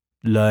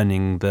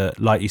learning that,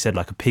 like you said,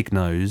 like a pig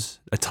nose,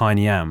 a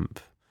tiny amp,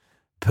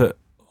 put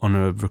on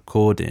a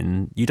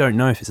recording, you don't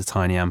know if it's a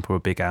tiny amp or a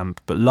big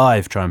amp. But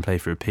live, try and play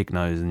through a pig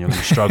nose and you're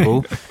going to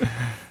struggle.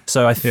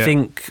 So I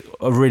think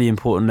a really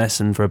important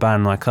lesson for a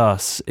band like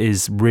us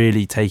is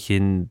really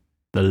taking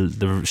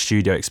the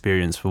studio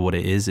experience for what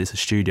it is. It's a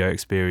studio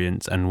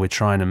experience, and we're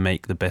trying to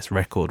make the best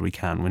record we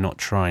can. We're not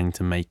trying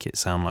to make it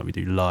sound like we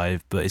do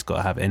live, but it's got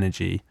to have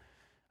energy,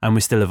 and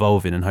we're still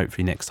evolving, and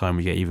hopefully next time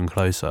we get even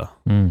closer.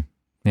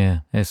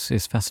 Yeah,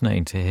 it's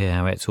fascinating to hear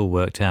how it's all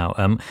worked out.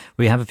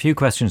 We have a few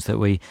questions that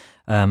we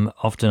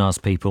often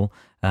ask people,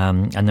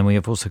 and then we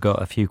have also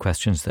got a few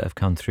questions that have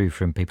come through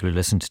from people who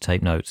listen to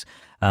Tape Notes.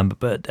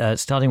 But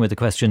starting with the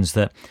questions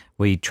that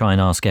we try and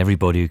ask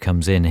everybody who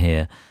comes in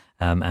here,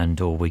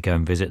 or we go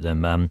and visit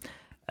them.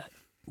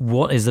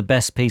 What is the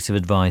best piece of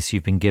advice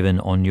you've been given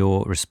on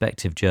your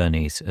respective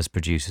journeys as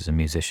producers and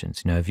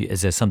musicians? You know,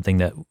 is there something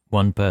that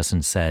one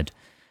person said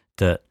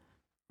that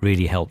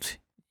really helped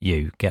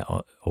you get,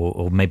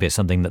 or maybe it's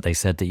something that they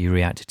said that you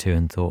reacted to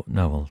and thought,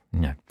 no,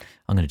 I'm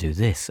going to do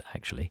this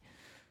actually.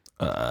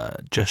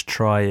 Just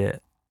try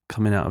it.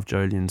 Coming out of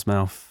Jolien's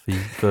mouth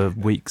for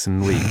weeks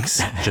and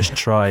weeks. Just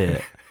try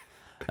it.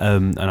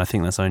 And I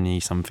think that's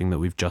only something that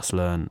we've just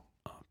learned.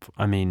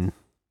 I mean,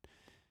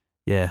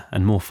 yeah,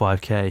 and more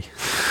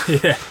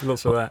 5K. Yeah,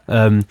 lots of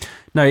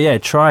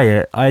that. Try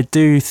it. I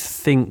do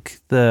think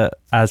that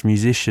as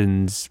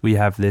musicians, we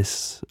have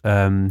this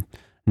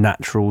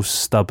natural,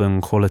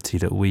 stubborn quality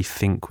that we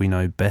think we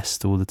know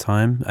best all the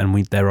time,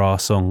 and there are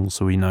songs,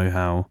 so we know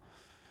how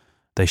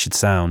they should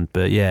sound.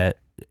 But yeah,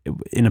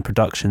 in a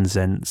production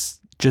sense,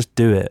 just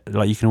do it.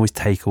 Like, you can always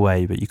take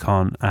away, but you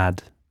can't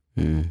add.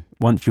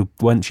 Once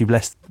you've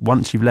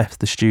left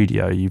the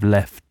studio, you've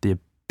left the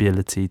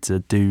ability to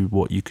do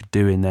what you could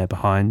do in there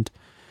behind.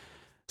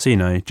 So,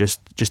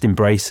 just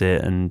embrace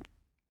it and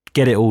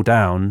get it all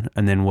down,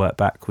 and then work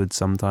backwards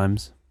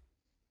sometimes.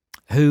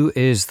 Who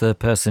is the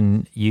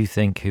person you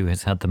think who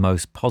has had the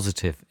most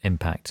positive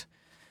impact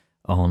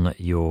on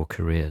your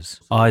careers?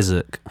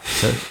 Isaac.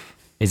 So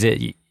is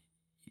it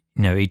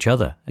each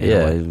other?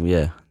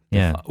 Yeah.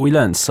 We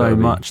learned so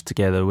much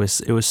together.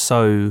 It was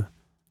so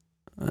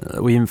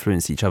we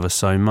influenced each other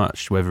so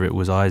much, whether it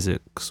was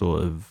Isaac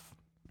sort of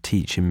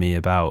teaching me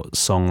about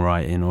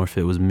songwriting, or if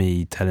it was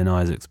me telling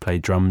Isaac to play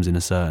drums in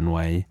a certain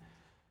way.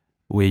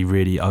 We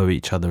really owe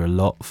each other a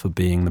lot for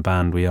being the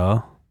band we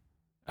are.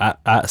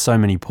 At so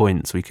many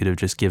points we could have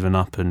just given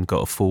up and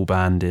got a full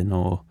band in,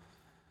 or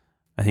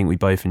I think we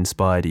both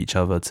inspired each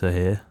other to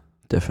here.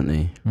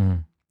 Definitely.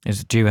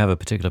 Do you have a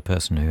particular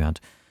person who had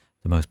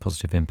the most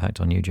positive impact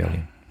on you,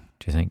 Jolien,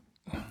 do you think?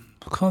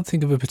 I can't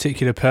think of a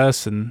particular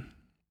person,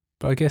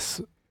 but I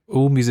guess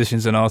all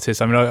musicians and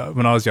artists. I mean,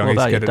 when I was young, What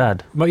I about used to your get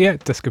dad? Well, yeah,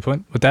 that's a good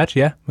point. My dad,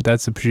 yeah. My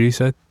dad's a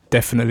producer,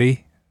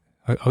 definitely.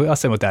 I'll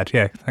say my dad,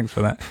 yeah. Thanks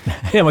for that.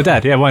 Yeah, my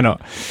dad, yeah, why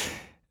not?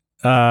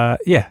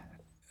 Yeah,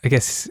 I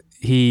guess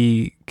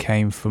he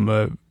came from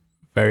a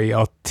very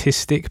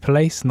artistic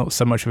place, not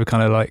so much of a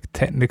kind of like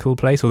technical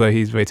place, although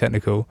he's very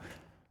technical.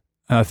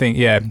 And I think,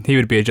 yeah, he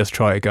would be a just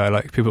try it guy.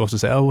 Like, people also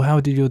say, oh, how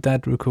did your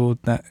dad record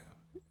that?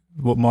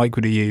 What mic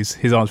would he use?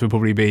 His answer would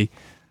probably be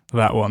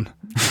that one.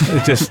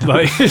 Just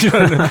like, he's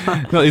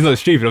not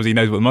stupid, obviously he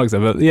knows what the mics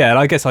are, but yeah,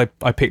 I guess I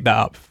picked that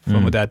up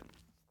from my dad.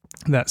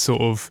 That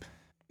sort of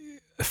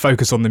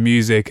focus on the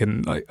music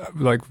and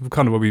like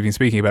kind of what we've been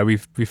speaking about.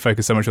 We've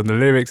focused so much on the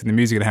lyrics and the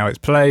music and how it's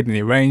played and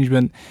the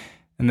arrangement,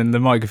 and then the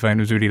microphone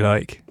was really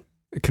like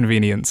a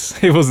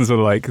convenience. It wasn't sort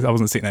of like I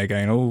wasn't sitting there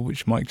going, "Oh,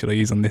 which mic should I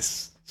use on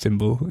this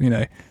cymbal?" You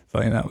know,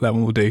 like that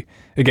one will do.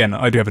 Again,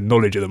 I do have a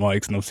knowledge of the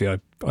mics, and obviously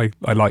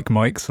I like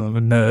mics. I'm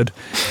a nerd,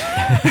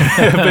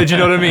 but do you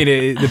know what I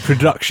mean? The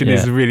production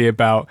is really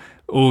about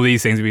all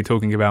these things we've been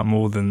talking about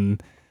more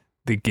than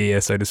the gear,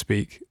 so to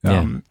speak.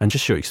 And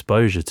just your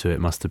exposure to it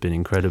must have been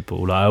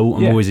incredible. Like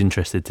I'm always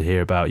interested to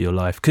hear about your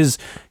life because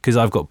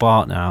I've got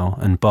Bart now,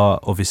 and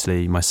Bart,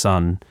 obviously my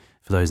son,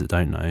 for those that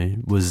don't know,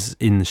 was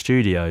in the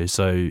studio,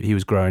 so he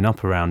was growing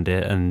up around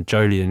it, and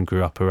Jolien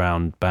grew up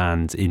around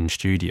bands in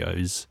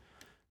studios.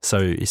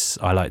 So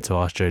I like to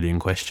ask Jolien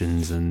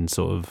questions and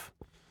sort of,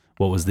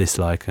 what was this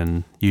like?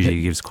 And usually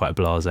he gives quite a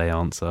blasé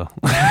answer.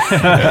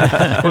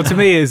 Well, to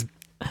me,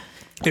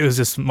 it was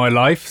just my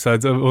life, so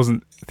I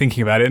wasn't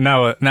thinking about it.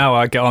 Now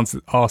I get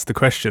asked the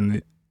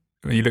question.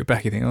 When you look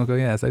back, you think, "Oh, God,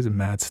 yeah, those are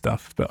mad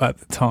stuff." But at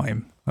the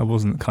time, I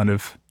wasn't kind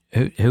of.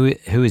 Who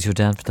is your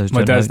dad? For those,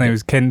 my dad's name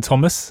is Ken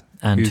Thomas,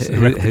 and who's a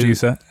record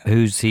producer.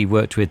 Who's he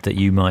worked with that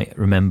you might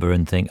remember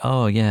and think,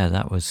 "Oh, yeah,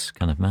 that was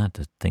kind of mad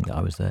to think that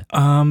I was there."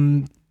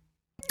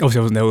 Obviously,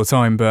 I wasn't there all the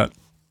time, but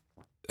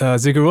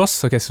Sigur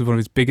Rós, I guess, was one of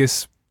his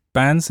biggest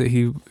bands that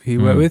he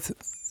worked with.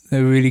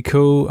 They were really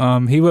cool.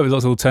 He worked with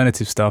lots of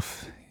alternative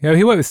stuff.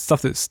 He worked with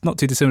stuff that's not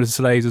too dissimilar to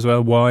Slaves as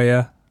well.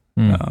 Wire.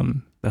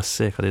 That's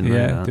sick. I didn't know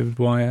that. Yeah, David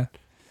Wire.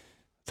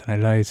 I don't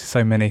know, loads.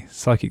 So many.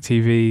 Psychic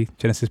TV,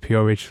 Genesis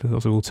Peorage,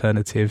 lots of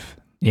alternative.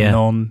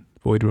 Non,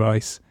 Boyd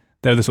Rice.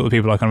 They're the sort of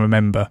people I can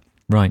remember.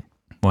 Right.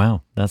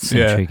 Wow. That's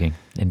intriguing.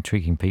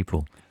 Intriguing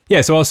people.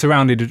 Yeah, so I was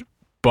surrounded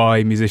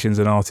by musicians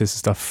and artists and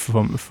stuff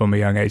from a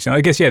young age. And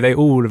I guess, they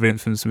all have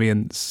influenced me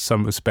in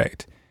some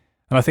respect.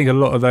 And I think a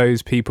lot of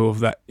those people of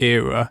that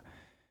era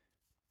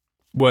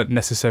weren't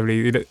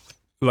necessarily,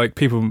 like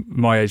people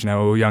my age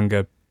now or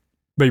younger,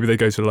 maybe they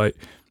go to like,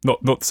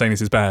 not saying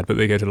this is bad, but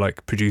they go to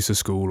like producer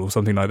school or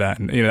something like that.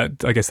 And,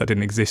 I guess that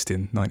didn't exist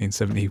in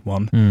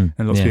 1971. And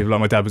lots of people, like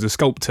my dad was a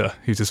sculptor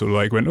who just sort of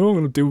like went, "Oh, I'm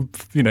going to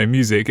do,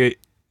 music."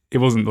 It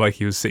wasn't like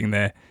he was sitting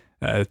there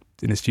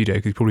in a studio,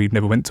 because he probably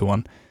never went to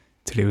one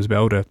till he was a bit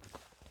older.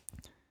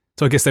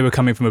 So I guess they were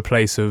coming from a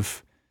place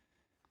of,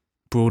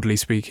 broadly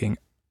speaking,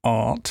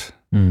 art.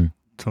 Trying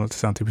not to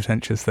sound too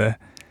pretentious there,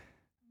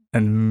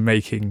 and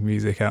making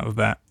music out of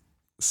that.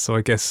 So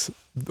I guess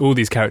all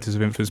these characters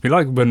have influenced me.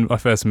 Like when I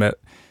first met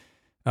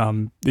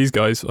these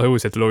guys, I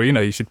always said to Laurie,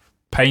 you should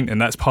paint,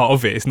 and that's part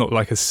of it. It's not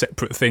like a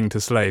separate thing to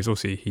Slaves.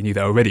 Obviously, he knew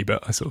that already,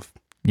 but I sort of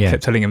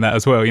kept telling him that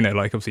as well.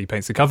 Like obviously he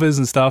paints the covers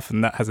and stuff,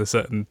 and that has a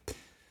certain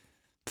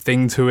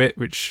thing to it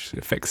which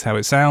affects how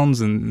it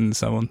sounds and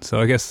so on. So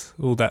I guess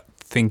all that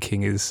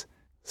thinking is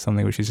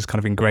something which is just kind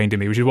of ingrained in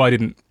me, which is why I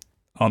didn't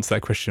answer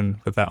that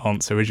question with that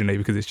answer originally,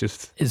 because it's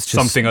just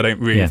something I don't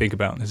really think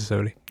about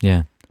necessarily.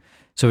 Yeah.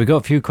 So we've got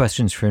a few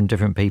questions from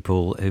different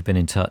people who've been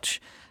in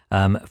touch.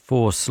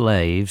 For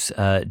Slaves,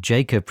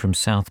 Jacob from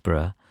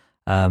Southborough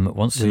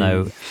wants to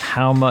know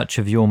how much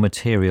of your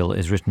material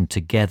is written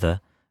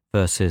together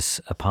versus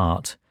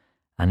apart,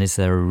 and is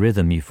there a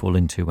rhythm you fall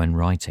into when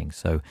writing?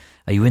 So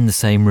are you in the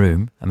same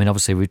room? I mean,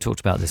 obviously we've talked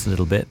about this a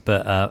little bit,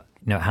 but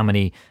how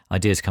many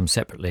ideas come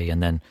separately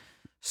and then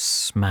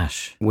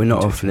smash? We're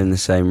not often in the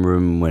same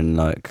room when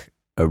like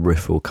a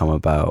riff will come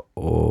about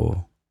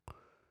or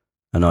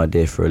an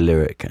idea for a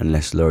lyric,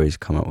 unless Laurie's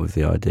come up with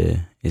the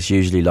idea. It's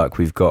usually like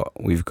we've got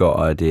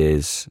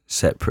ideas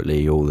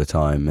separately all the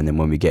time, and then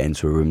when we get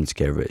into a room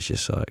together, it's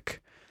just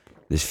like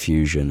this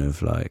fusion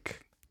of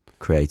like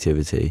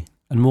creativity.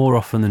 And more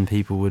often than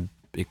people would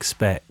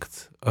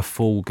expect, a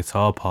full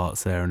guitar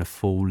part's there and a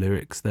full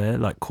lyrics there.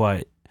 Like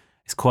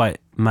it's quite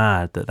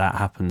mad that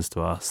happens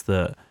to us,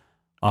 that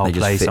I'll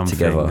play something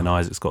together, and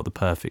Isaac's got the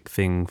perfect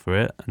thing for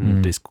it,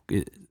 and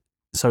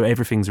so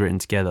everything's written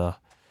together.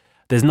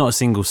 There's not a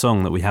single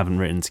song that we haven't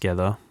written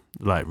together,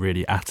 like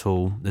really at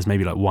all. There's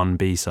maybe like one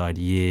B-side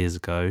years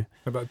ago.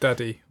 How about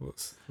Daddy?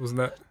 Wasn't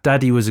that?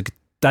 Daddy was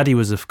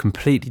a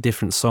completely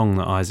different song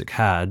that Isaac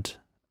had,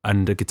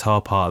 and a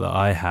guitar part that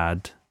I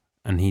had,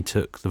 and he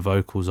took the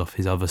vocals off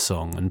his other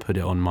song and put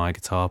it on my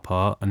guitar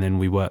part, and then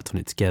we worked on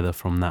it together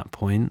from that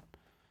point.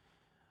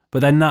 But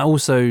then that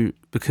also,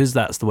 because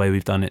that's the way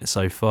we've done it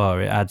so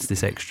far, it adds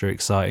this extra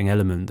exciting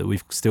element that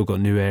we've still got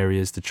new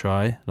areas to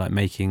try, like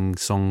making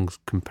songs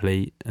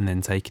complete and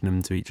then taking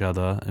them to each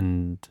other.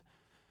 And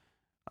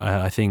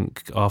I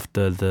think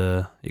after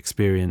the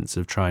experience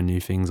of trying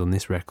new things on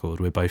this record,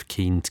 we're both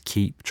keen to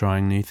keep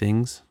trying new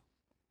things.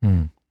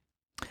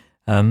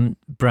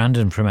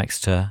 Brandon from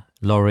Exeter,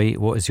 Laurie,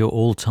 what is your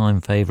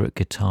all-time favourite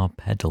guitar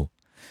pedal?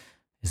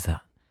 Is that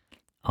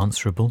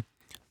answerable?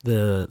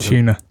 The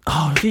tuner.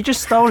 Oh, you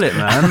just stole it,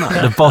 man.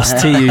 The Boss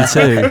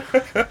TU2.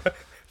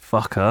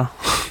 Fucker.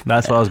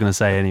 That's what I was going to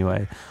say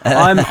anyway.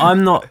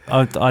 I'm not.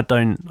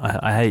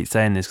 I hate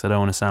saying this because I don't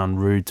want to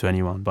sound rude to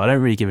anyone, but I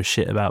don't really give a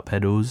shit about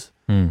pedals.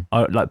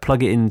 I like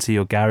plug it into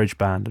your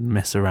GarageBand and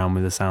mess around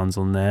with the sounds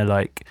on there.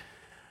 Like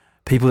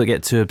people that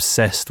get too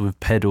obsessed with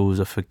pedals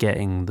are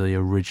forgetting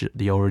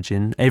the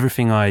origin.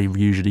 Everything I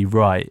usually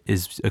write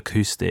is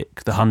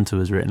acoustic. The Hunter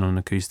was written on an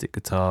acoustic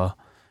guitar,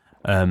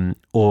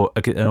 or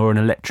an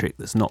electric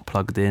that's not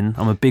plugged in.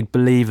 I'm a big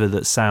believer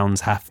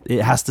that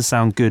it has to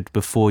sound good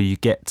before you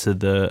get to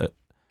the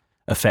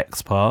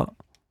effects part,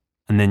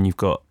 and then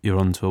you're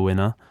onto a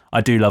winner.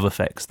 I do love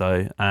effects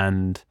though,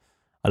 and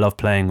I love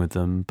playing with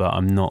them, but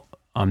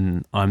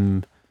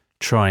I'm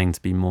trying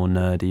to be more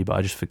nerdy, but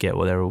I just forget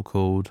what they're all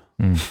called.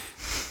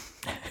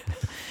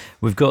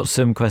 We've got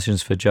some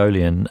questions for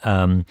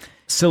Jolyon.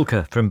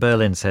 Silke from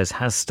Berlin says,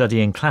 has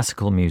studying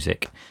classical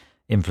music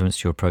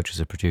influenced your approach as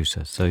a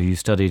producer? So you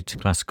studied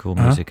classical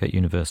music at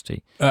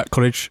university? At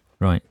college.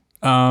 Right.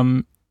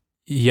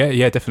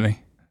 Yeah,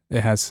 definitely.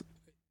 It has.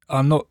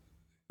 I'm not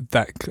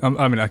that...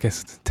 I mean, I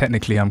guess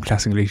technically I'm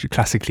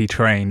classically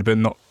trained, but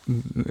not...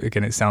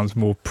 Again, it sounds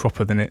more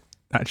proper than it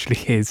actually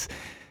is.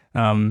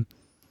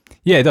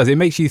 Yeah, it does. It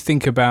makes you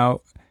think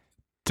about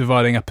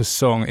dividing up a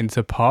song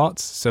into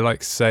parts. So,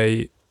 like,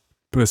 say,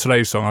 with a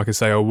Slave song, I could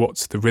say, oh,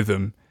 what's the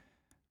rhythm?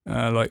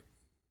 Like,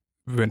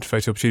 we went to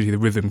Photo Opportunity, the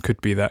rhythm could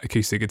be that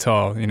acoustic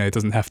guitar. You know, it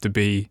doesn't have to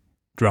be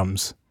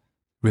drums.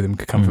 Rhythm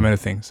could come from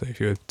anything. So if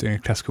you're doing a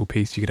classical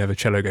piece, you could have a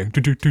cello going,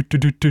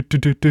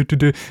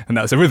 and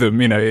that's a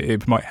rhythm. You know,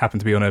 it might happen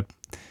to be on a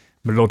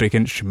melodic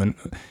instrument.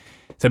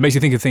 So it makes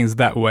you think of things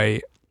that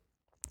way.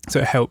 So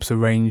it helps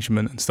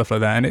arrangement and stuff like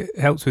that. And it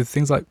helps with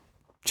things like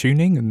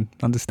tuning and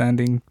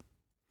understanding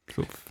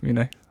sort of, you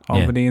know,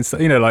 harmony and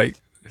stuff. You know, like,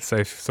 so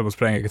if someone's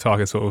playing a guitar,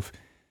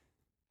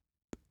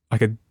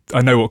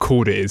 I know what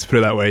chord it is, put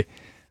it that way.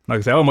 Like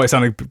I say, it might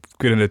sound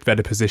good in a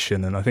better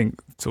position. And I think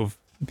sort of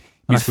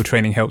musical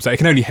training helps. It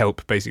can only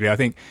help, basically. I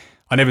think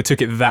I never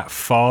took it that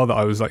far that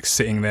I was like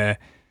sitting there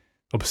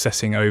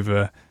obsessing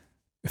over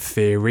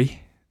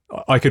theory.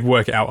 I could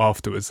work it out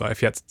afterwards. Like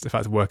if I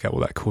had to work out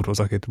what that chord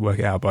was, I could work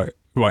it out. But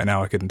right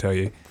now, I couldn't tell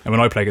you. And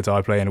when I play guitar,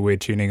 I play in a weird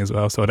tuning as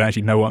well, so I don't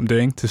actually know what I'm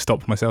doing to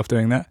stop myself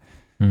doing that.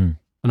 And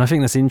I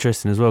think that's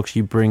interesting as well, because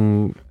you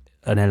bring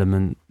an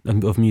element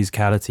of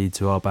musicality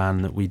to our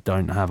band that we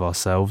don't have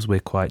ourselves. We're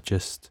quite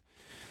just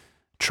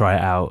try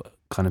it out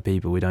kind of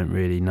people. We don't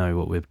really know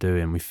what we're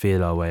doing. We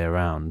feel our way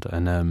around,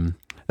 and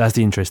that's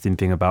the interesting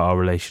thing about our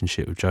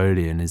relationship with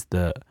Jolyon, is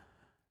that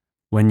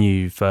when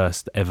you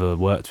first ever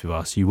worked with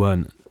us, you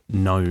weren't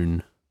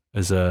known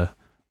as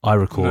I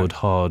record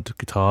hard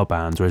guitar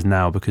bands, whereas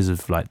now, because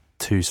of like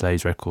Two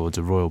Slaves records,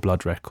 a Royal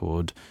Blood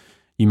record,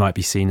 you might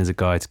be seen as a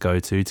guy to go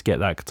to get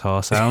that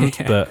guitar sound.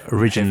 But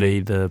originally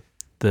the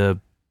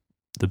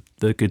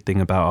good thing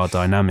about our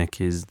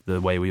dynamic is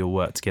the way we all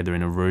work together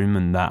in a room,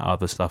 and that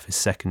other stuff is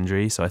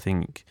secondary. So I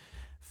think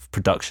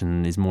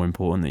production is more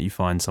important, that you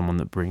find someone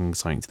that brings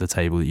something to the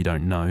table that you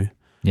don't know,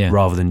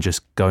 rather than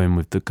just going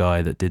with the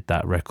guy that did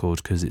that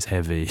record because it's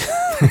heavy.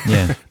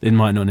 It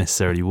might not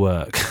necessarily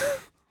work.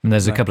 And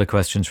there's a couple of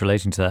questions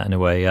relating to that in a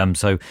way.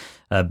 So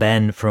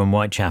Ben from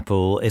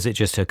Whitechapel, is it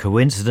just a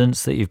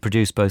coincidence that you've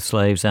produced both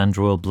Slaves and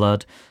Royal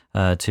Blood,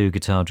 two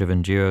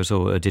guitar-driven duos,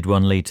 or did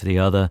one lead to the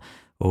other?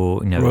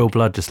 Or, you know, Royal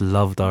Blood just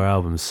loved our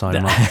album so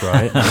much,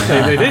 right?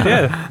 They did,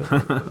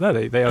 yeah. No,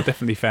 they are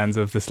definitely fans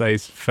of the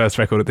Slaves' first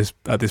record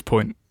at this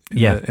point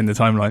in the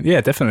timeline.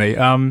 Yeah, definitely.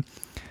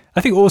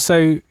 I think also,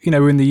 you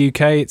know, we're in the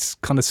UK, it's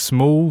kind of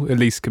small, at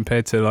least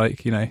compared to,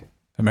 like, you know,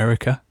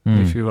 America.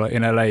 If you were like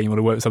in LA and you want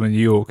to work with someone in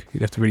New York,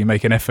 you'd have to really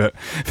make an effort.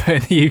 But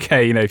in the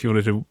UK, you know, if you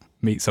wanted to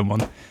meet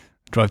someone,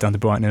 drive down to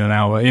Brighton in an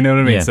hour, you know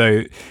what I mean? Yeah.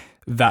 So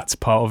that's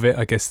part of it.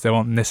 I guess there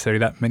aren't necessarily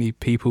that many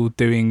people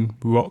doing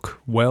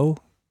rock well,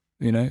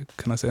 you know,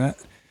 can I say that?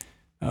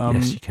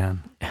 Yes, you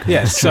can.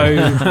 Yeah, so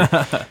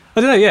I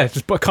don't know,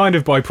 just kind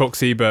of by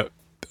proxy, but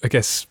I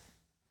guess...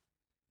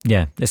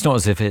 Yeah, it's not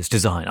as if it's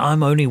designed.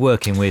 I'm only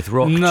working with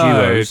rock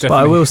duos. But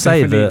I will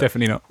say that,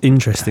 definitely not.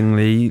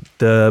 Interestingly,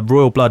 the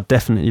Royal Blood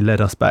definitely led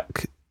us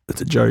back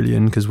to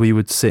Jolyon, because we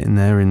would sit in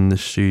there in the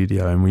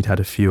studio and we'd had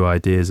a few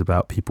ideas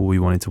about people we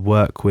wanted to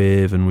work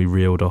with, and we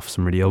reeled off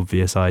some really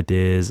obvious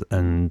ideas,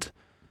 and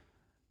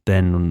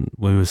then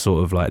we were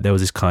sort of like, there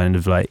was this kind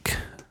of like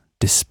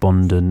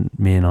despondent,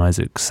 me and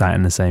Isaac sat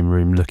in the same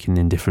room looking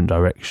in different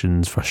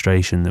directions,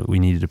 frustration that we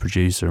needed a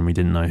producer and we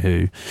didn't know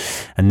who.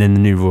 And then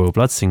the new Royal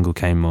Blood single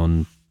came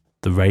on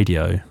the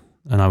radio,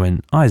 and I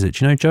went, Isaac,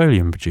 do you know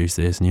Jolyon produced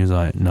this? And he was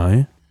like,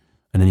 no.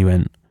 And then he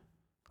went,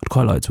 I'd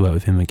quite like to work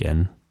with him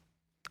again.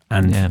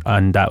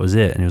 And that was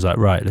it. And he was like,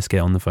 right, let's get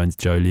on the phone to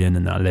Jolyon,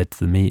 and that led to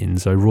the meeting.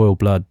 So Royal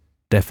Blood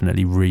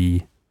definitely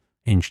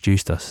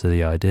reintroduced us to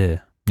the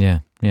idea. Yeah.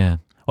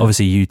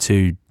 Obviously you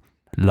two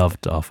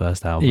loved our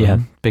first album. Yeah,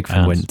 big fans.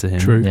 And went to him.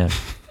 True. Yeah.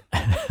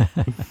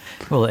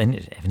 Well,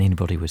 if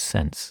anybody with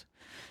sense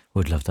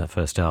would love that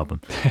first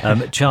album.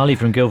 Charlie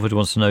from Guildford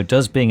wants to know,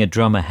 does being a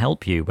drummer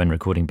help you when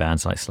recording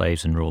bands like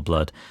Slaves and Royal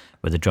Blood,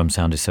 where the drum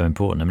sound is so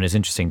important? I mean, it's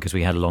interesting because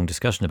we had a long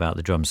discussion about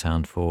the drum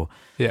sound for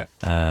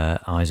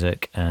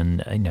Isaac,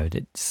 and you know,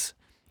 it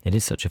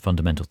is such a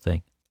fundamental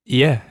thing.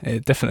 Yeah,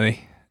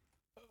 definitely.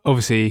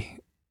 Obviously,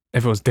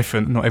 everyone's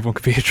different. Not everyone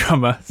could be a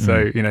drummer,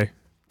 so you know,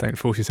 don't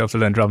force yourself to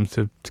learn drums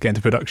to get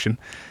into production.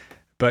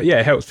 But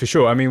yeah, it helps for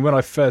sure. I mean, when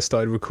I first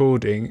started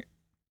recording,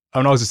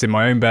 I was just in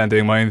my own band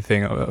doing my own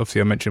thing. Obviously,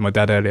 I mentioned my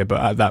dad earlier,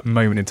 but at that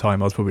moment in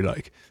time, I was probably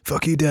like,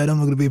 "Fuck you, Dad! I'm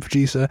not going to be a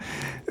producer."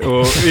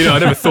 Or I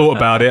never thought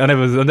about it. I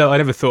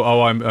never thought,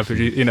 "Oh, I'm a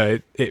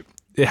producer." It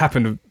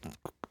happened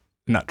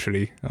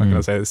naturally. Like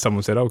I say,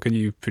 someone said, "Oh, can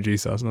you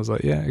produce us?" And I was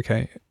like, "Yeah,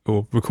 okay,"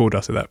 or record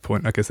us at that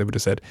point. I guess they would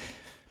have said.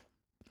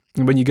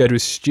 And when you go to a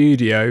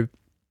studio,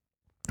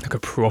 like a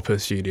proper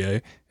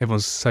studio,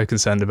 everyone's so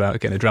concerned about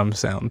getting a drum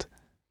sound.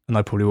 And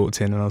I probably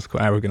walked in and I was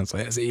quite arrogant. I was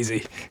like, "That's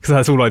easy," because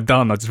that's all I'd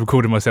done. I just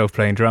recorded myself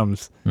playing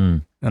drums,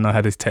 and I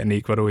had this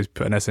technique where I'd always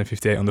put an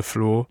SM58 on the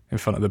floor in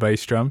front of the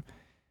bass drum.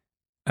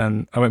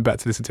 And I went back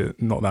to listen to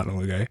it not that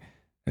long ago,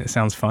 and it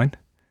sounds fine.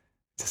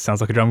 It just sounds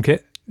like a drum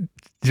kit. Do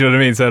you know what I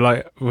mean? So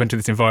like, I went to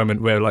this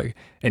environment where like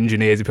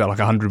engineers would put like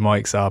 100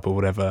 mics up or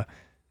whatever,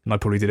 and I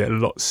probably did it a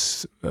lot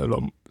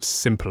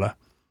simpler.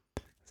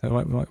 Is that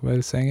the right way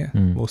of saying it?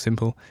 More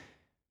simple.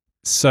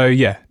 So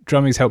yeah,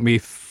 drumming's helped me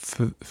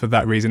for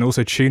that reason.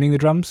 Also tuning the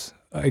drums.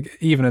 Like,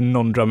 even a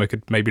non-drummer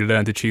could maybe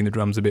learn to tune the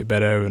drums a bit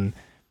better and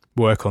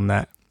work on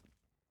that.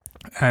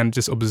 And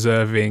just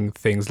observing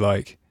things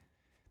like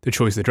the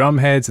choice of the drum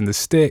heads and the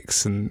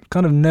sticks and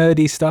kind of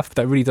nerdy stuff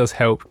that really does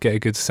help get a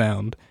good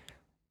sound.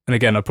 And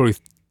again, I probably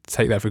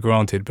take that for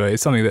granted, but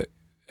it's something that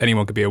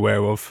anyone could be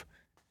aware of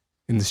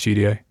in the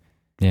studio.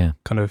 Yeah.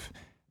 Kind of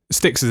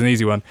sticks is an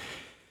easy one.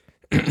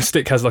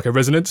 Stick has like a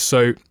resonance,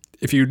 so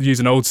if you use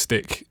an old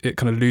stick, it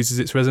kind of loses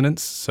its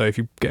resonance. So if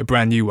you get a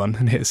brand new one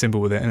and hit a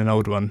cymbal with it and an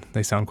old one,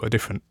 they sound quite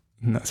different.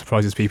 And that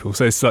surprises people.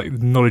 So it's like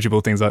knowledgeable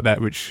things like that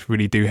which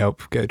really do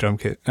help get a drum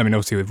kit. I mean,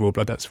 obviously with Raw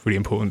Blood, that's really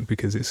important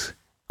because it's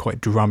quite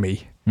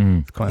drummy.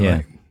 It's kind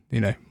of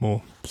like,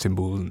 more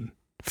cymbals and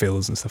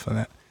fills and stuff like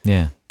that.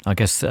 Yeah. I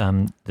guess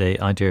the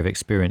idea of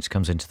experience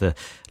comes into the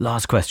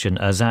last question.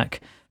 Zach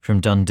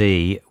from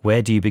Dundee,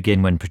 where do you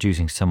begin when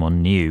producing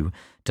someone new?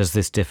 Does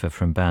this differ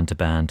from band to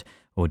band,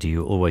 or do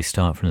you always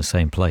start from the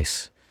same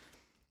place?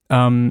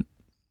 So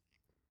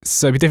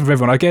it'd be different for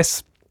everyone. I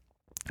guess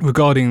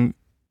regarding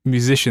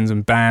musicians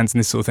and bands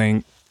and this sort of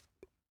thing,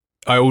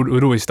 I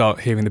would always start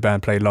hearing the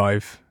band play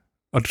live.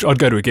 I'd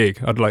go to a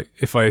gig.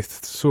 If I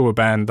saw a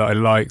band that I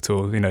liked,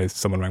 or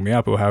someone rang me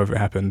up, or however it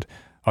happened,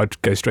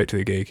 I'd go straight to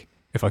the gig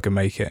if I could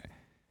make it.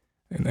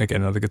 And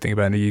again, another good thing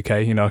about in the UK,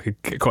 I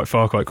could get quite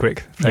far quite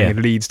quick. Playing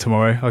in Leeds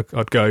tomorrow,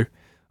 I'd go.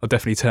 I'd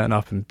definitely turn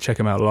up and check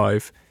them out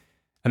live.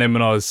 And then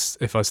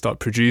if I start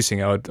producing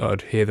it,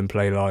 I'd hear them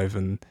play live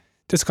and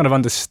just kind of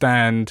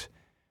understand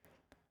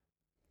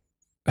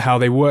how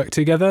they work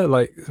together.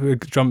 Like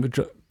come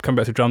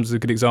back to drums is a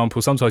good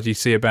example. Sometimes you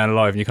see a band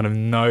live and you kind of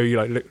know,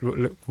 you like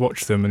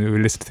watch them and you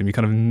listen to them, you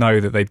kind of know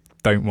that they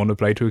don't want to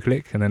play to a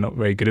click and they're not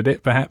very good at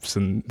it perhaps,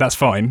 and that's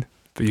fine,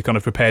 but you're kind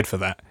of prepared for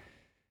that.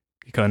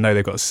 You kind of know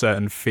they've got a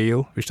certain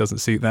feel which doesn't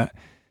suit that.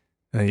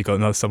 And then you've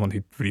got someone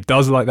who really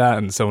does like that,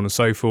 and so on and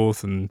so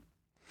forth. And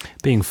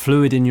being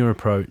fluid in your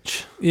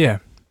approach. Yeah,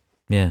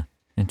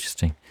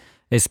 interesting.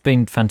 It's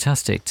been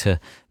fantastic to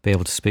be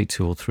able to speak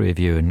to all three of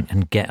you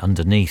and get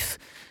underneath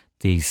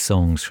these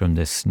songs from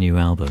this new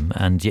album.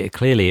 And yeah,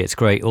 clearly it's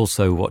great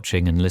also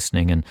watching and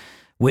listening and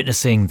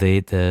witnessing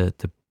the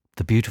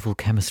beautiful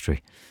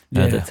chemistry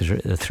that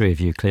the three of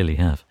you clearly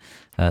have.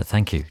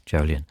 Thank you,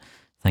 Jolyon.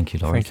 Thank you,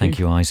 Laurie. Thank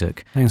you,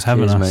 Isaac. Thanks for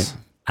having us. Mate.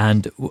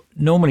 And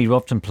normally we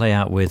often play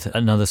out with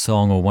another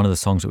song or one of the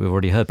songs that we've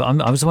already heard.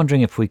 But I was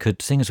wondering if we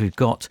could, seeing as we've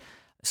got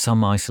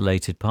some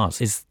isolated parts,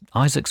 is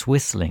Isaac's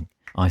whistling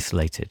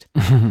isolated?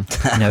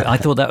 I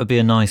thought that would be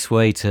a nice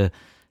way to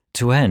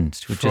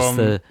end with just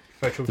the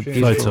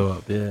photo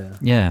up.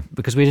 Yeah,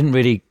 because we didn't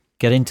really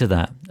get into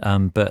that,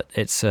 but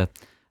it's a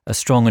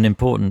strong and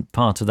important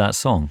part of that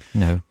song.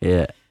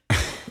 Yeah.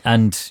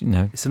 And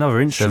it's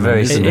another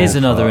instrument. It is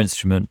another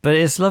instrument, but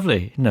it's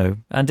lovely,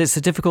 and it's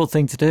a difficult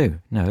thing to do.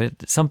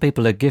 Some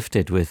people are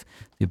gifted with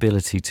the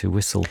ability to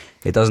whistle.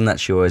 It doesn't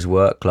actually always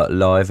work like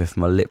live if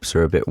my lips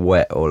are a bit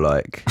wet, or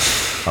like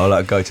I'll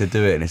like go to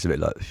do it and it's a bit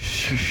like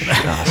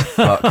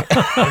fuck.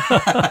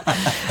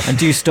 And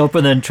do you stop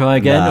and then try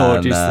again,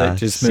 or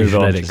just move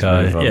on? Let it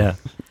go. Yeah,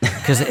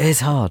 because it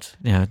is hard.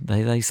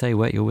 They say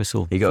wet your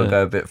whistle. You got to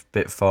go a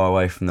bit far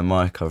away from the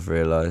mic. I've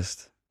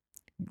realised.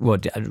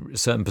 What a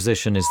certain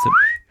position is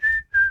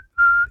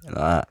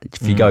the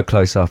if you go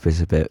close up,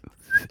 it's a bit.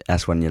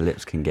 That's when your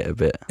lips can get a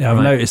bit. Yeah,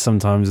 I've noticed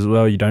sometimes as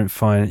well. You don't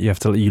find you have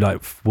to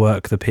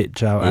work the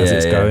pitch out as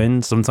it's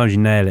going. Sometimes you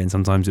nail it, and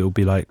sometimes it will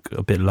be like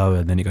a bit lower,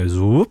 and then it goes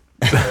whoop.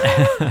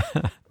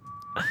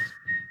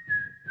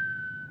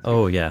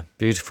 Oh yeah,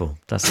 beautiful.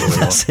 That's what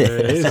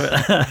we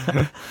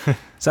want.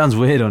 Sounds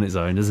weird on its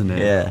own, doesn't it?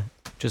 Yeah,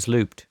 just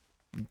looped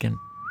again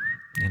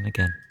and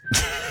again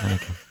and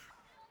again.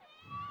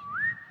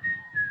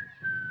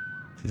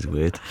 This is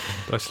weird.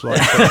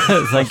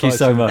 Thank you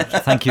so much.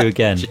 Thank you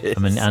again. Cheers. I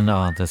mean, and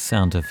the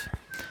sound of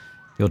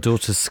your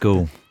daughter's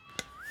school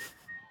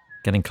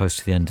getting close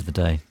to the end of the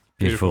day.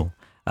 Beautiful.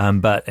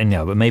 But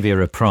maybe a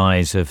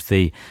reprise of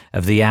the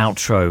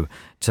outro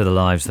to the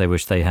lives they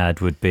wish they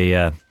had would be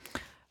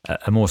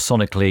a more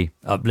sonically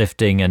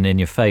uplifting and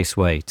in-your-face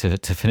way to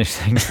finish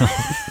things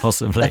off,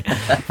 possibly.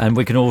 And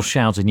we can all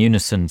shout in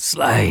unison,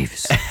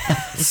 slaves,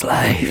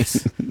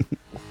 slaves.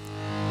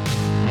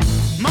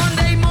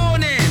 Monday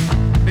morning,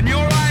 and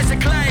your eyes are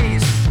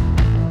glazed.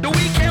 The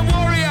weekend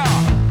warrior,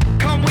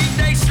 come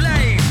weekday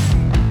slave.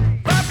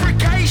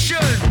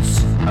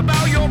 Fabrications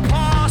about your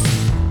past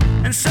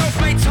and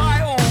self-made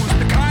titles,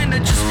 the kind that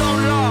just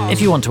don't last. If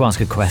you want to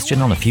ask a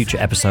question on a future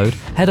episode,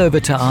 head over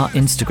to our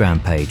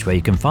Instagram page where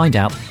you can find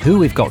out who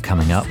we've got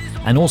coming up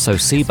and also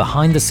see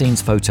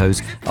behind-the-scenes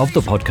photos of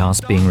the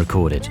podcast being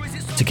recorded.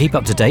 To keep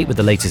up to date with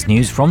the latest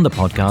news from the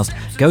podcast,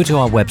 go to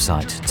our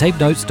website,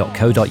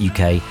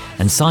 tapenotes.co.uk,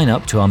 and sign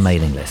up to our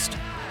mailing list.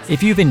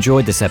 If you've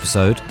enjoyed this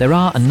episode, there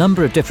are a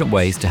number of different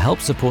ways to help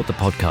support the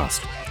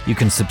podcast. You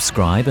can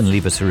subscribe and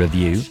leave us a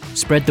review,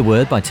 spread the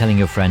word by telling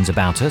your friends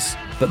about us,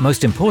 but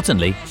most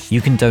importantly,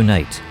 you can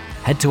donate.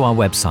 Head to our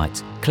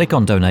website, click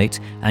on donate,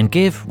 and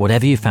give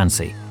whatever you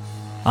fancy.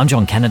 I'm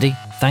John Kennedy.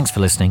 Thanks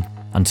for listening.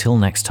 Until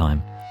next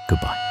time,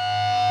 goodbye.